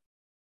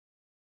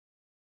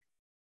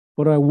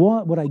 What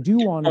I do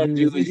want to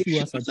do is issue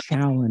us a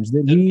challenge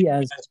that we,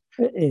 as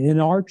in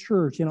our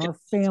church, in our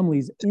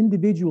families,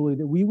 individually,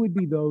 that we would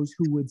be those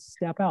who would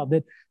step out,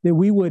 that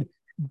we would,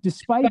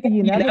 despite the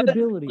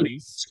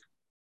inevitabilities,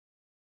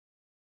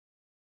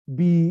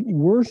 be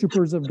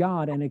worshipers of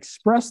God and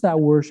express that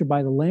worship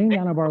by the laying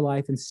down of our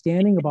life and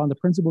standing upon the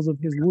principles of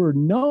His Word,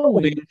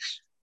 knowing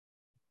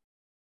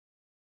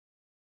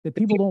that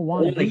people don't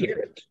want to hear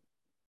it.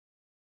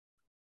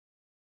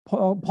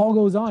 Paul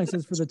goes on, he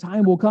says, for the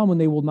time will come when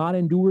they will not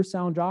endure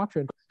sound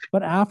doctrine,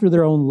 but after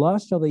their own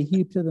lust shall they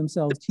heap to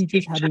themselves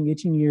teachers having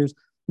itching ears,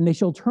 and they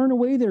shall turn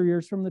away their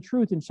ears from the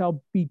truth and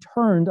shall be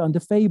turned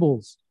unto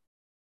fables.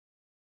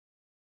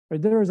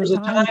 Right? There is a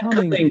time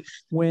coming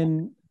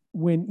when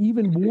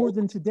even more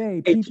than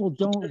today, people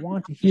don't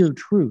want to hear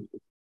truth.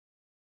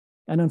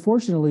 And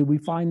unfortunately, we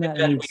find that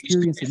and we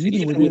experience it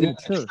even within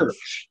the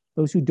church,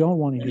 those who don't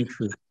want to hear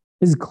truth.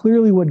 This is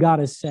clearly what God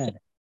has said.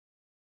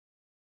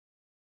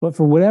 But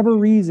for whatever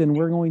reason,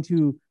 we're going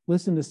to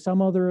listen to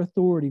some other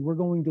authority. We're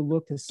going to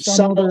look to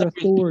some other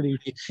authority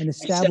and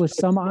establish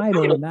some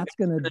idol, and that's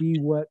going to be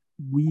what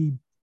we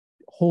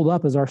hold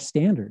up as our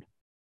standard.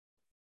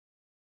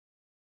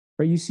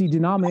 Right? You see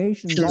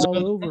denominations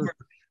all over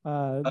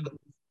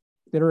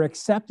that are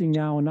accepting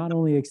now, and not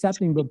only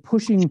accepting, but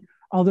pushing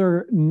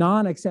other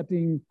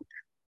non-accepting,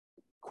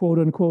 quote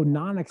unquote,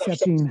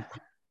 non-accepting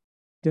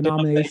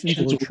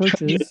denominations or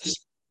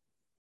churches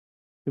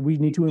that we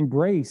need to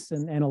embrace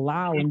and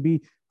allow and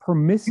be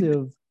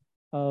permissive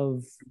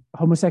of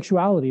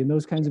homosexuality and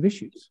those kinds of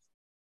issues.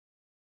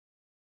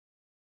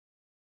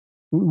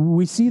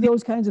 We see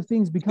those kinds of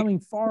things becoming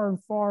far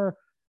and far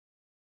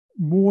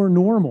more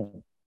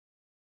normal.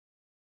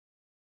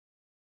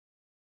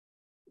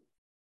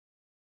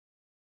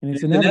 And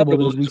it's inevitable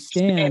that as we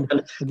stand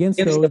against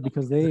those,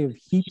 because they have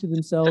heaped to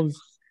themselves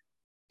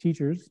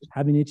teachers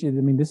having itches.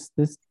 I mean, this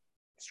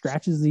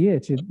scratches the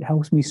itch. It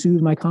helps me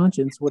soothe my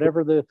conscience.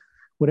 Whatever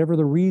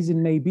the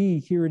reason may be,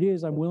 here it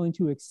is. I'm willing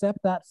to accept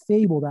that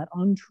fable, that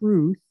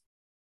untruth.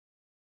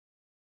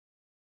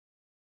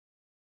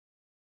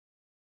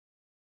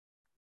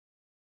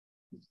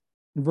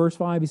 In verse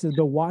 5, he says,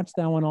 but watch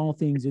thou in all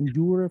things,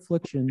 endure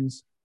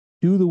afflictions,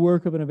 do the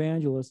work of an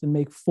evangelist, and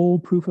make full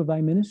proof of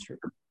thy ministry.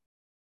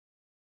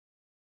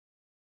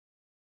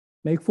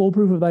 Make full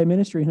proof of thy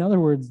ministry. In other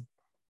words,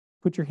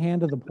 put your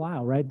hand to the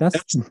plow, right?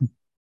 That's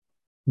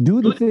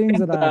do the things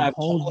that I have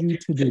called you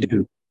to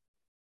do.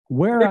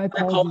 Where I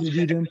called you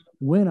to do them,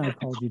 when I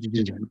called you to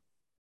do them.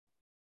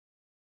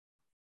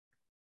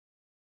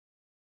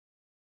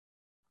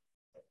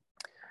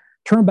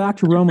 Turn back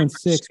to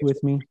Romans 6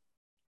 with me. I'm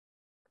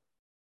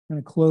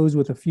going to close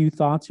with a few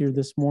thoughts here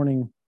this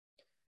morning.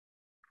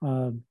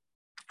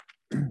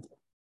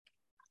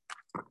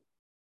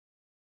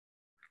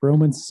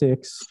 Romans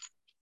 6.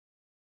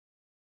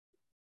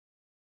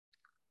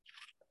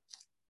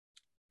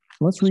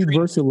 Let's read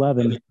verse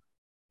 11.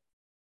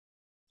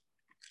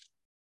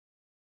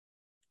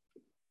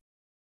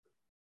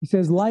 He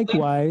says,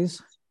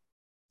 likewise,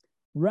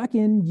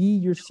 reckon ye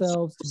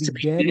yourselves to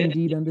be dead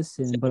indeed unto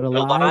sin, but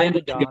alive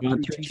unto God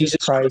through Jesus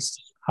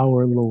Christ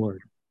our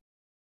Lord.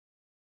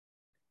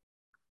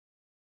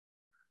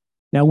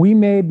 Now, we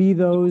may be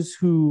those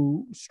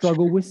who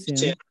struggle with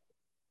sin.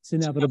 It's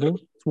inevitable.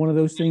 It's one of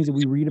those things that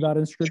we read about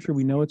in Scripture.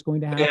 We know it's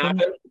going to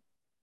happen.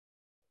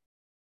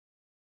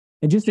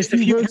 And just a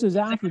few verses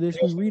after this,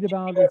 we read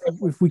about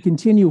if we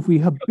continue, if we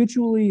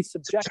habitually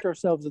subject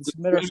ourselves and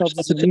submit ourselves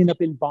to sin, we end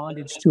up in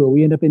bondage to it.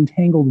 We end up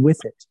entangled with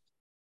it.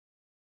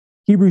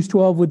 Hebrews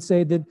 12 would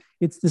say that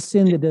it's the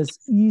sin that does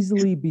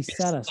easily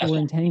beset us or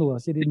entangle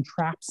us. It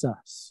entraps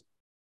us.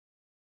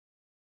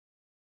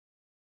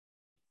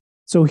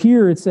 So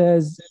here it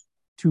says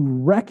to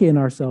reckon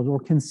ourselves or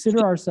consider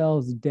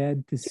ourselves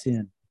dead to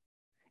sin.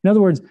 In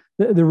other words,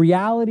 the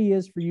reality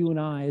is for you and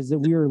I is that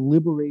we are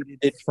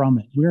liberated from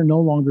it. We are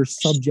no longer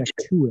subject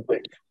to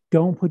it.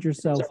 Don't put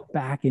yourself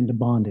back into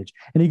bondage.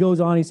 And he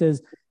goes on, he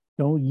says,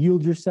 don't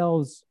yield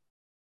yourselves,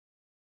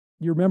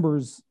 your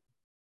members,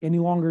 any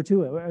longer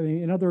to it. I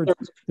mean, in other words,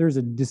 there's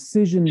a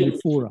decision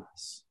before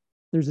us.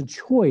 There's a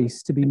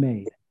choice to be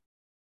made.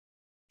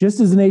 Just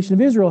as the nation of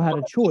Israel had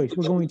a choice,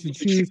 we're going to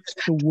choose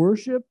to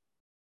worship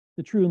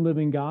the true and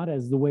living God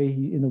as the way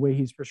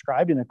he's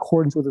prescribed in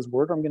accordance with his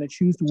word, or I'm going to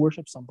choose to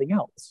worship something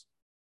else.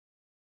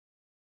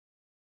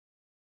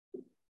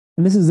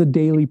 And this is a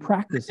daily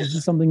practice. This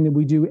is something that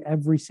we do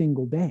every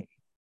single day.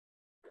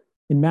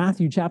 In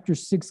Matthew chapter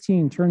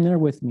 16, turn there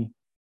with me.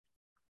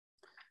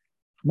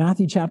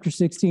 Matthew chapter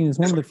 16 is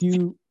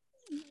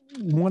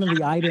one of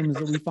the items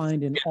that we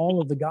find in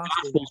all of the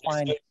Gospels. We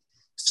find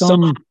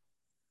some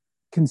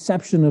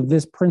conception of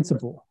this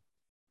principle.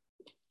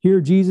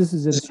 Here, Jesus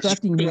is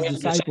instructing his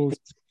disciples.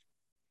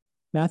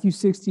 Matthew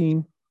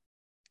 16,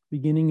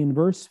 beginning in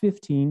verse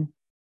 15.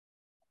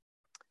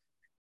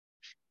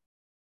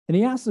 And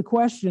he asks the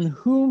question,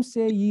 "Whom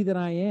say ye that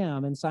I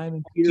am?" And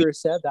Simon Peter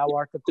said, "Thou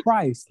art the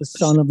Christ, the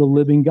Son of the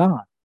living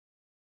God."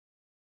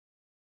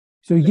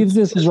 So he gives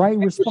this right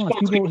response.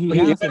 He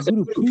asks them,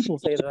 "Who do people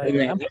say that I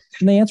am?"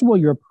 And they answer, "Well,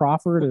 you're a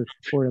prophet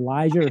or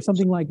Elijah or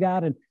something like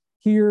that." And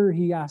here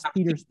he asks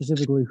Peter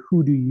specifically,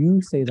 "Who do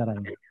you say that I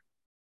am?"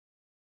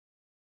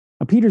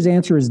 Now, Peter's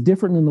answer is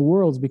different than the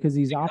world's because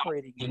he's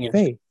operating in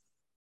faith.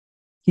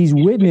 He's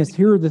witnessed,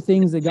 here are the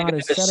things that God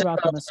has said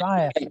about the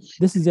Messiah.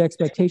 This is the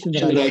expectation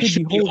that I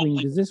should be holding.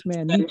 Does this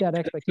man meet that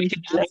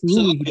expectation?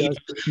 Absolutely he does.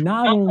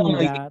 Not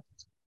only that,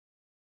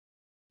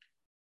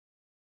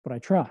 but I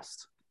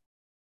trust.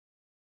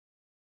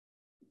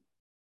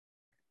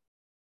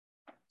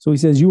 So he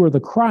says, "You are the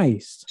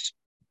Christ,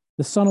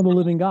 the Son of the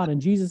living God." And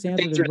Jesus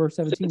answered in verse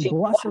 17,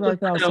 "Blessed art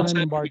thou,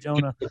 Simon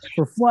Bar-Jonah,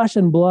 for flesh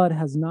and blood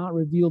has not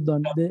revealed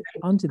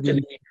unto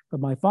thee, but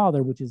my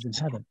Father which is in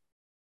heaven.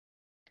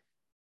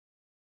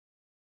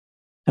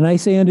 And I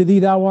say unto thee,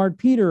 thou art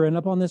Peter, and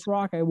upon this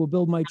rock I will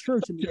build my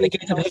church, and the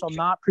gates of hell shall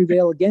not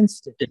prevail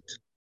against it.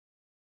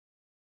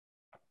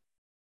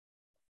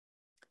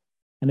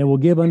 And I will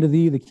give unto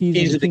thee the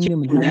keys of the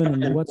kingdom in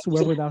heaven, and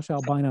whatsoever thou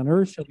shalt bind on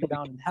earth shall be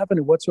bound in heaven,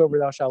 and whatsoever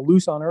thou shalt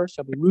loose on earth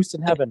shall be loosed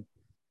in heaven."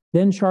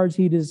 Then charged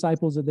he his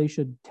disciples that they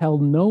should tell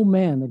no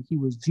man that he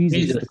was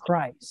Jesus the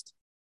Christ.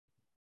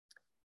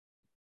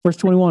 Verse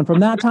 21,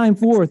 "From that time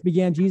forth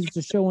began Jesus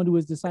to show unto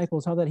his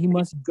disciples how that he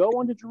must go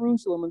unto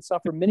Jerusalem and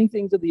suffer many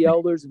things of the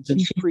elders and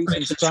chief priests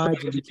and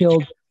scribes, and be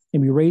killed,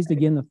 and be raised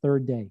again the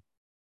third day.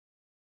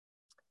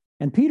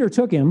 And Peter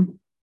took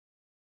him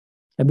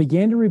and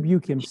began to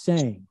rebuke him,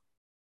 saying,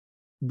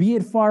 Be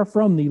it far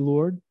from thee,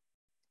 Lord,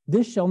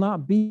 this shall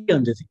not be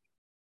unto thee."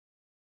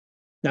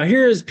 Now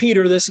here is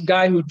Peter, this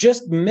guy who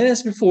just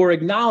minutes before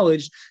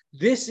acknowledged,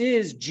 this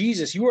is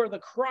Jesus. You are the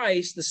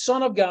Christ, the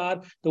Son of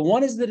God, the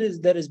one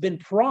that has been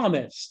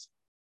promised.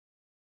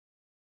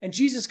 And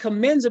Jesus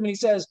commends him and he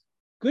says,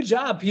 "Good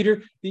job,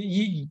 Peter.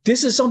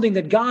 This is something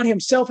that God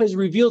himself has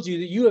revealed to you,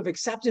 that you have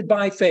accepted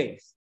by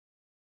faith."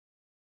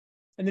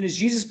 And then as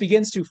Jesus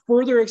begins to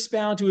further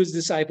expound to his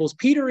disciples,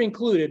 Peter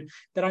included,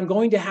 that I'm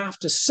going to have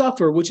to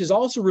suffer, which is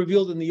also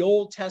revealed in the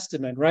Old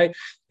Testament, right?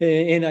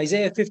 In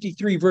Isaiah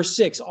 53, verse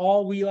 6,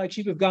 "All we like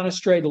sheep have gone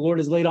astray. The Lord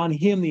has laid on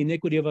him the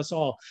iniquity of us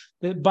all.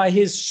 That by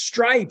his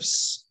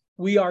stripes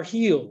we are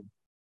healed."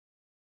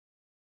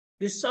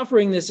 This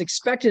suffering, this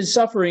expected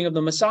suffering of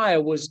the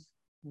Messiah was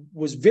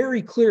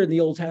very clear in the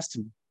Old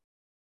Testament.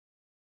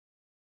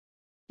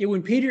 Yet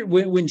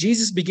when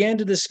Jesus began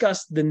to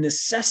discuss the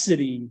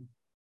necessity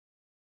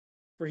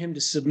for him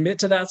to submit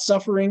to that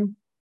suffering,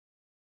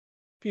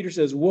 Peter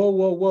says,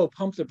 whoa,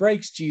 pump the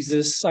brakes,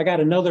 Jesus. I got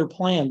another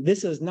plan.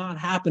 This is not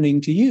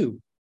happening to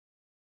you.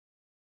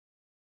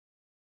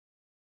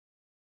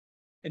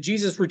 And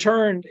Jesus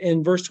returned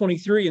in verse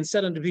 23 and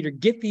said unto Peter,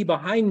 "Get thee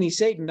behind me,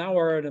 Satan. Thou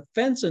art an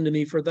offense unto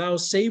me, for thou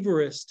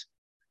savorest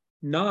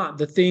not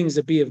the things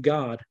that be of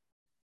God,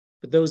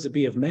 but those that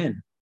be of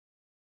men."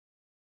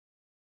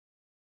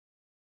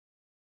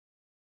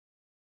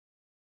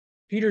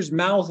 Peter's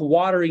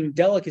mouth-watering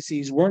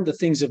delicacies weren't the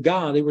things of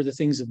God, they were the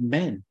things of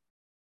men.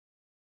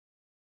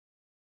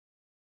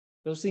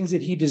 Those things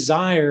that he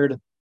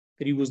desired,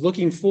 that he was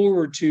looking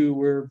forward to,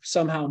 were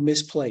somehow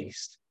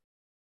misplaced.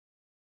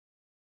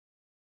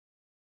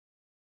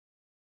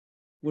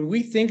 When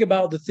we think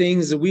about the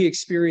things that we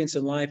experience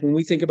in life, when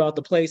we think about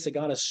the place that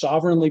God has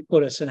sovereignly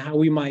put us and how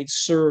we might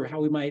serve,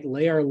 how we might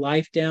lay our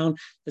life down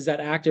as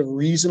that act of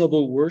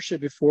reasonable worship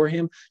before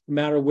him, no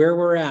matter where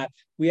we're at,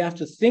 we have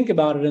to think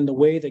about it in the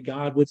way that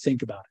God would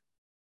think about it.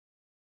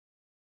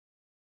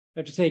 We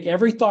have to take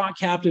every thought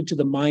captive to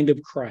the mind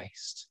of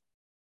Christ.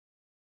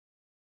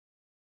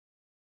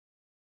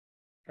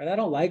 Right? I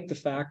don't like the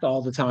fact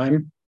all the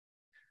time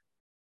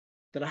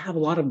that I have a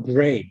lot of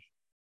gray.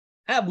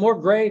 I have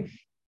more gray.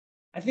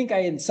 I think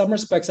in some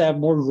respects, I have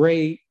more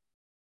gray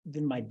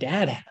than my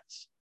dad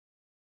has.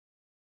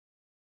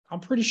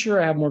 I'm pretty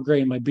sure I have more gray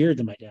in my beard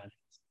than my dad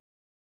has.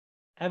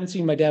 I haven't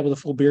seen my dad with a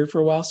full beard for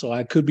a while, so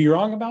I could be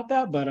wrong about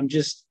that, but I'm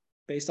just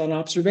based on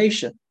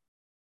observation.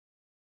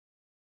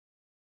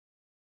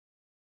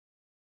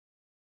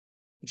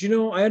 But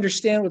I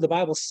understand what the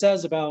Bible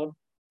says about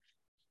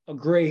a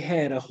gray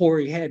head, a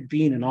hoary head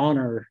being an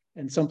honor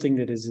and something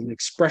that is an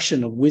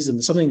expression of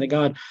wisdom, something that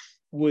God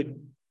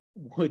would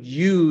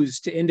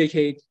use to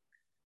indicate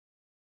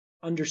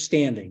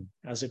understanding,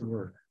 as it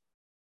were.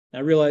 I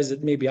realize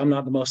that maybe I'm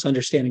not the most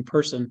understanding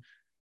person.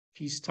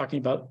 He's talking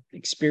about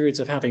experience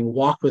of having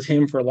walked with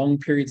him for long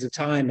periods of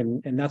time,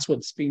 and that's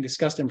what's being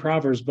discussed in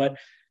Proverbs, but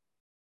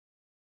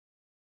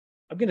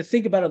I'm going to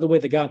think about it the way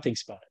that God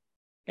thinks about it.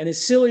 And as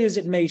silly as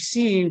it may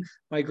seem,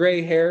 my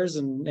gray hairs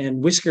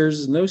and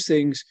whiskers and those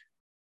things,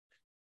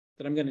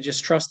 that I'm going to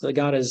just trust that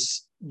God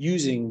has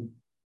using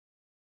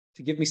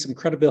to give me some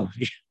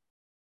credibility,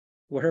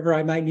 wherever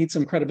I might need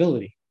some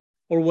credibility,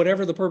 or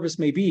whatever the purpose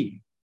may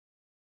be.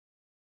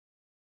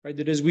 Right?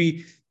 That as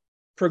we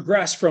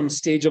progress from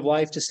stage of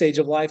life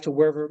to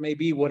wherever it may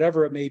be,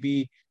 whatever it may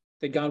be,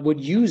 that God would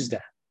use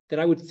that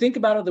I would think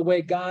about it the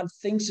way God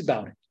thinks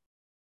about it,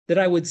 that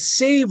I would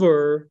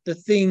savor the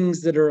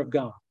things that are of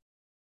God,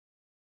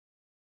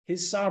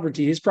 his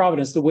sovereignty, his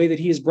providence, the way that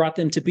he has brought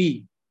them to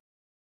be.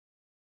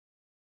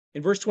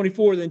 In verse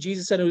 24, then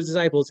Jesus said to his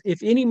disciples,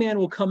 if any man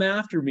will come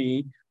after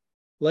me,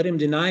 let him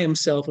deny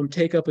himself and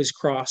take up his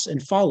cross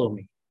and follow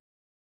me.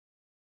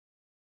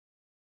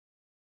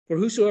 For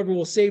whosoever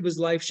will save his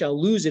life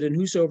shall lose it, and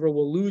whosoever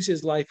will lose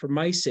his life for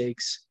my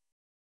sakes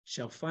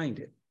shall find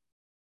it.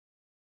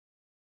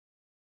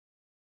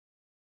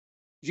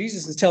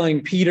 Jesus is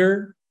telling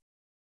Peter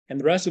and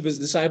the rest of his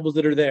disciples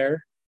that are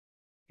there,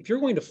 if you're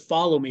going to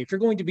follow me, if you're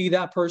going to be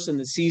that person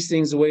that sees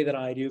things the way that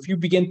I do, if you're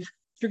going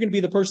to be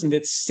the person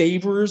that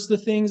savors the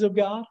things of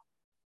God,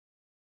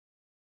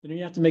 then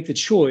you have to make the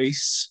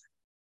choice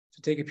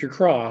to take up your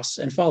cross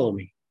and follow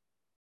me.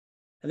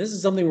 And this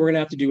is something we're going to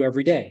have to do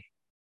every day.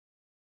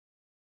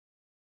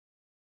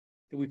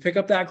 That we pick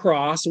up that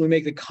cross and we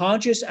make the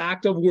conscious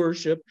act of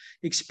worship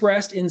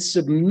expressed in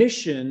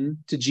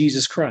submission to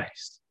Jesus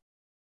Christ.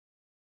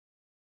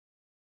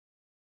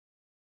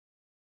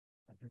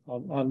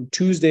 On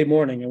Tuesday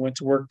morning, I went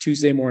to work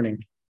Tuesday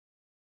morning.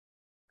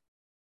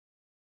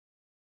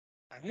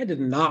 I did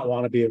not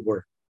want to be at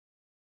work.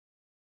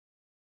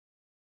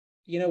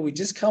 You know, we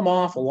just come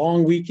off a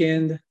long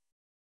weekend.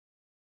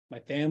 My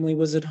family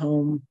was at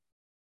home.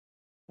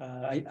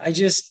 I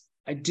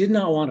did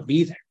not want to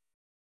be there.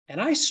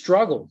 And I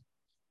struggled.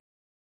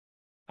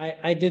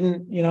 I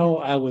didn't,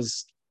 I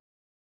was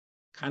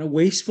kind of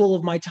wasteful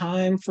of my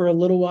time for a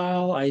little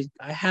while. I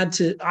had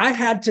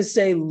to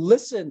say,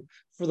 listen,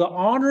 for the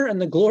honor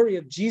and the glory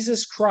of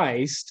Jesus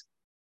Christ,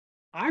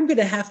 I'm going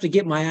to have to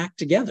get my act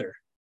together.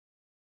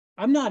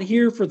 I'm not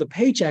here for the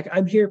paycheck.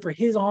 I'm here for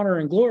his honor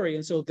and glory.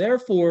 And so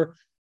therefore,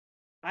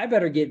 I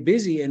better get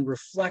busy and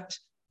reflect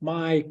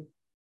my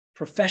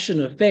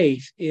profession of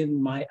faith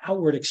in my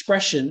outward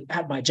expression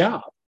at my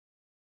job.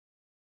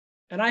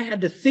 And I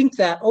had to think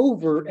that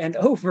over and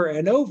over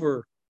and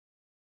over.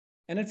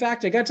 And in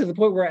fact, I got to the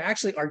point where I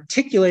actually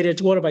articulated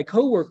to one of my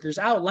coworkers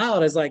out loud.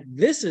 I was like,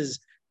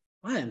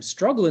 I am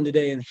struggling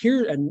today.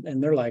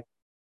 And they're like,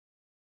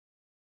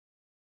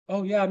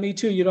 oh yeah, me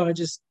too.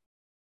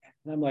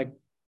 And I'm like,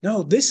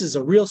 no, this is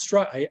a real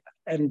struggle.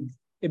 And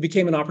it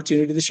became an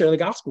opportunity to share the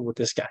gospel with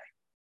this guy.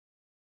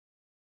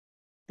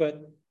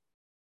 But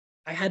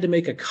I had to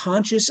make a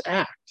conscious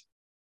act,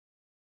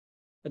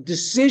 a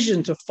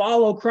decision to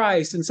follow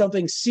Christ in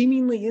something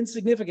seemingly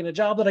insignificant, a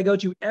job that I go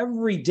to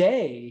every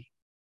day.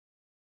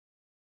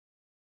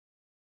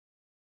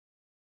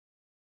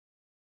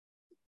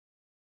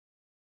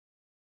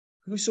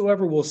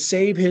 Whosoever will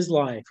save his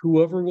life,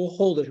 whoever will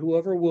hold it,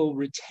 whoever will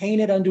retain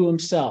it unto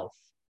himself,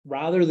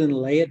 rather than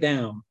lay it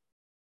down,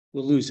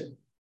 will lose it.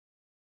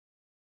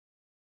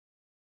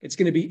 It's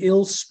going to be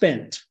ill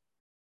spent.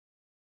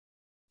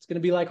 It's going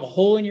to be like a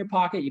hole in your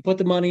pocket. You put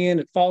the money in,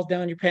 it falls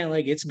down your pant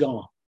leg, it's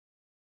gone.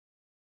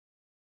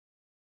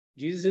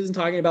 Jesus isn't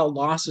talking about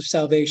loss of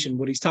salvation.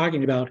 What he's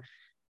talking about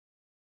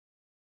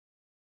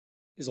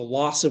is a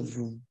loss of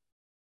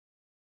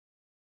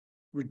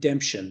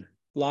redemption.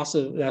 That's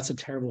a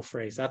terrible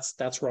phrase.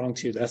 That's wrong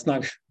too. That's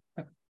not.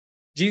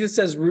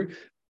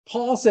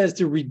 Paul says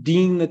to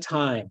redeem the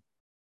time.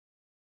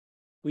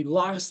 We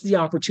lost the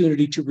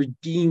opportunity to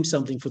redeem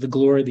something for the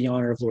glory and the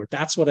honor of the Lord.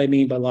 That's what I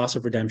mean by loss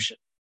of redemption.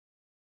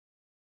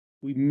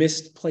 We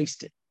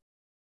misplaced it.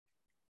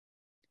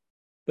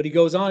 But he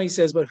goes on, he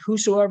says, but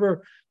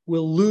whosoever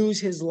will lose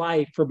his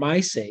life for my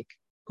sake,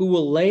 who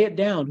will lay it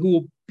down, who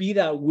will be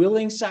that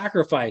willing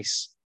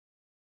sacrifice,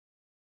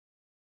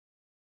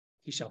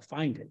 he shall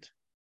find it.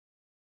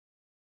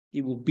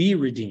 He will be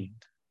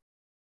redeemed.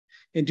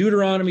 In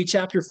Deuteronomy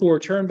chapter 4,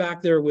 turn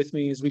back there with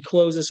me as we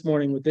close this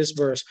morning with this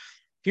verse.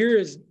 Here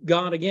is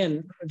God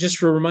again, just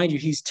to remind you,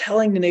 he's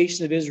telling the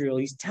nation of Israel,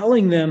 he's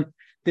telling them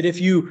that if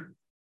you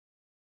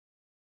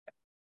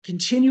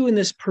continue in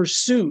this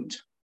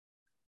pursuit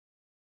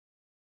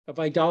of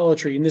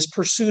idolatry, in this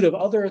pursuit of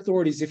other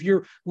authorities, if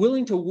you're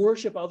willing to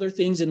worship other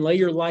things and lay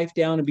your life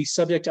down and be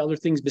subject to other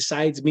things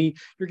besides me,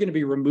 you're going to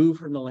be removed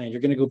from the land.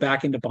 You're going to go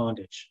back into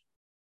bondage.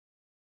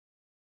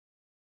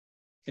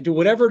 And to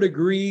whatever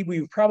degree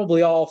we've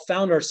probably all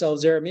found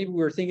ourselves there, maybe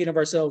we were thinking of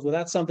ourselves, well,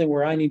 that's something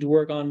where I need to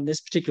work on in this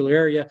particular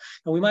area.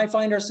 And we might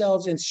find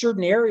ourselves in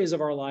certain areas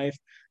of our life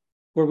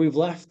where we've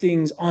left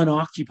things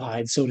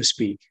unoccupied, so to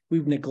speak.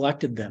 We've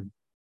neglected them.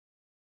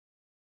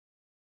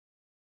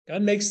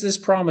 God makes this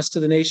promise to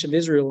the nation of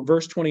Israel in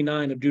verse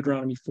 29 of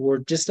Deuteronomy 4,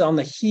 just on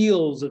the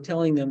heels of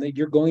telling them that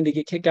you're going to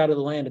get kicked out of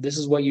the land, and this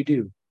is what you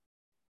do.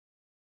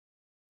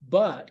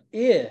 But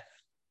if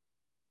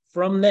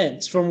from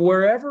thence, from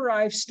wherever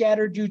I've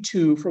scattered you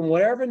to, from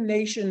whatever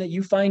nation that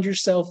you find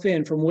yourself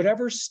in, from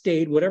whatever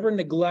state, whatever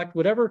neglect,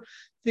 whatever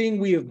thing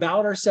we have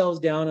bowed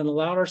ourselves down and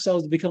allowed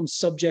ourselves to become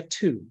subject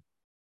to,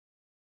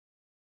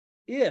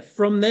 If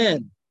from there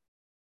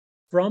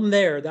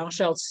thou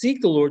shalt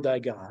seek the Lord thy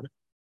God,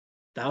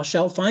 thou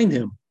shalt find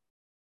him.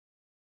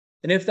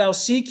 And if thou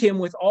seek him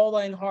with all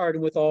thine heart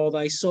and with all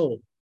thy soul.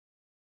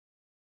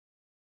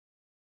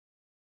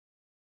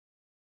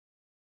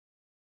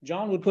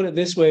 John would put it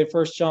this way in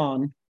 1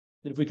 John,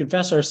 that if we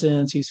confess our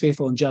sins, he's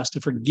faithful and just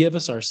to forgive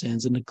us our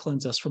sins and to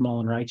cleanse us from all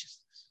unrighteousness.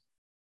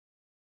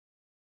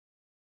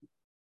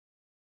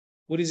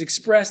 What is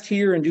expressed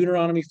here in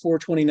Deuteronomy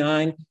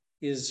 4:29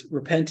 is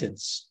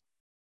repentance,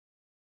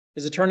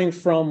 is a turning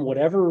from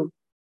whatever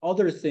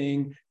other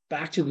thing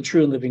back to the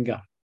true and living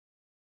God,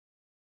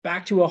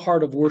 back to a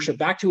heart of worship,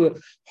 back to a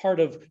heart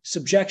of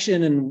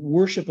subjection and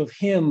worship of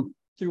him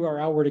through our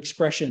outward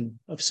expression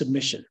of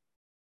submission,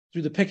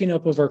 through the picking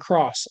up of our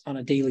cross on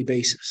a daily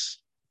basis.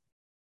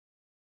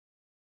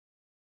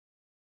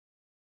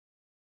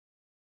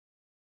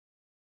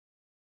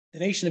 The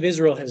nation of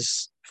Israel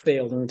has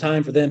failed, and the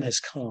time for them has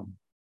come.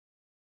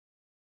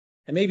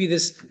 And maybe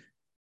this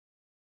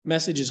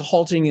message, is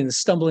halting and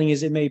stumbling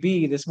as it may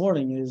be this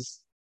morning, is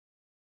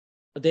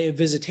a day of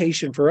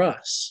visitation for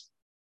us,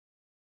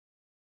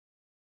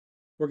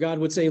 where God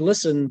would say,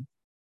 listen,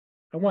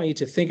 I want you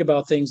to think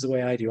about things the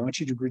way I do. I want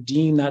you to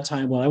redeem that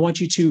time well. I want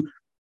you to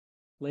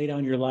lay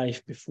down your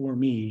life before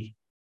me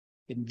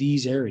in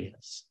these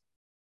areas.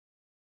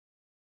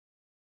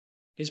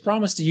 His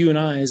promise to you and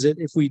I is that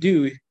if we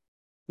do,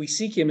 we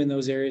seek him in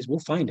those areas, we'll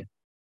find him.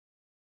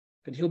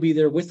 And he'll be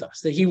there with us,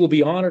 that he will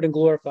be honored and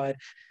glorified.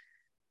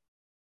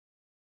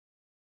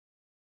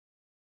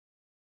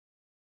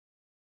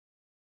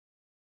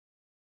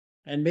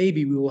 And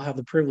maybe we will have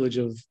the privilege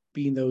of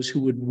being those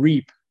who would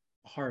reap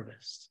a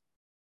harvest.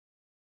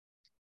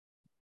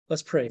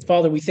 Let's pray.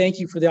 Father, we thank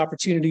you for the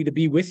opportunity to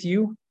be with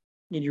you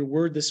in your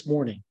word this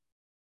morning.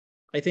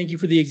 I thank you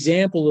for the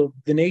example of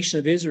the nation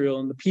of Israel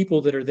and the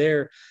people that are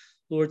there.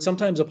 Lord,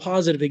 sometimes a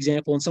positive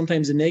example and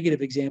sometimes a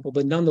negative example,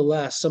 but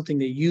nonetheless, something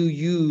that you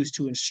use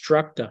to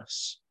instruct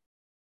us.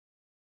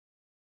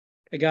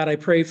 God, I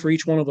pray for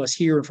each one of us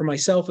here and for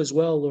myself as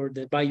well, Lord,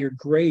 that by your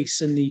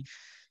grace and the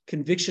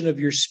conviction of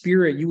your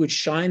spirit, you would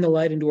shine the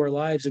light into our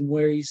lives in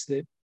ways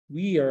that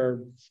we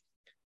are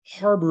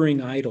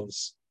harboring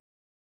idols.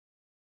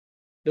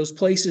 Those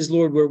places,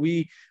 Lord, where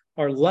we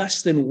are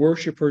less than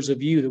worshipers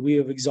of you, that we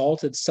have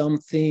exalted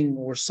something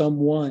or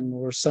someone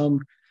or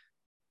some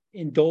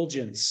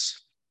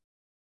indulgence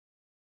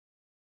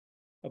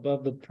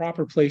above the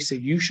proper place that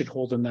you should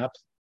hold in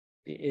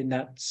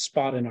that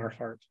spot in our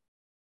heart.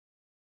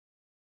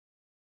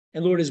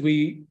 And Lord, as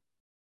we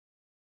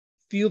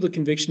feel the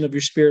conviction of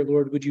your spirit,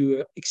 Lord, would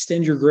you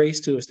extend your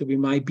grace to us that we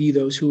might be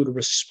those who would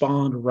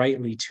respond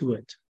rightly to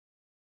it.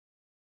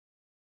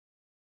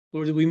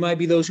 Lord, that we might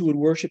be those who would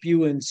worship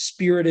you in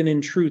spirit and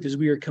in truth as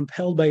we are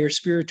compelled by your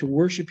spirit to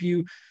worship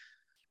you.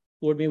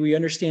 Lord, may we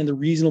understand the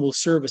reasonable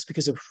service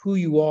because of who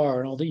you are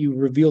and all that you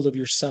revealed of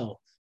yourself.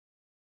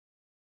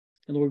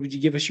 And Lord, would you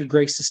give us your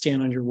grace to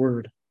stand on your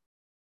word?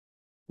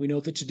 We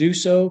know that to do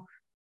so,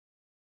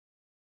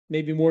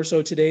 maybe more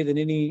so today than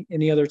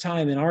any other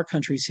time in our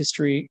country's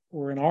history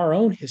or in our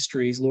own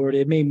histories, Lord,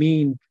 it may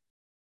mean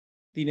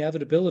the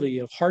inevitability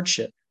of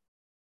hardship.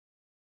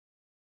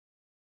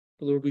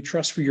 But Lord, we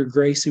trust for your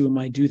grace that we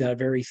might do that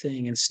very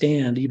thing and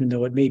stand even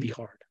though it may be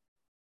hard.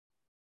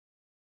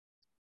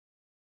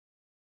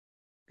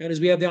 God, as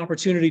we have the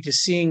opportunity to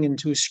sing and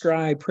to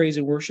ascribe praise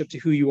and worship to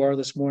who you are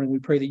this morning, we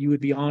pray that you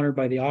would be honored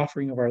by the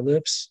offering of our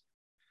lips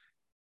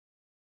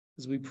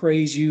as we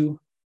praise you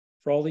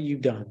for all that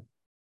you've done.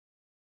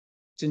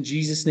 It's in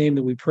Jesus' name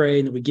that we pray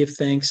and that we give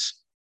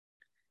thanks.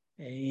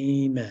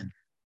 Amen.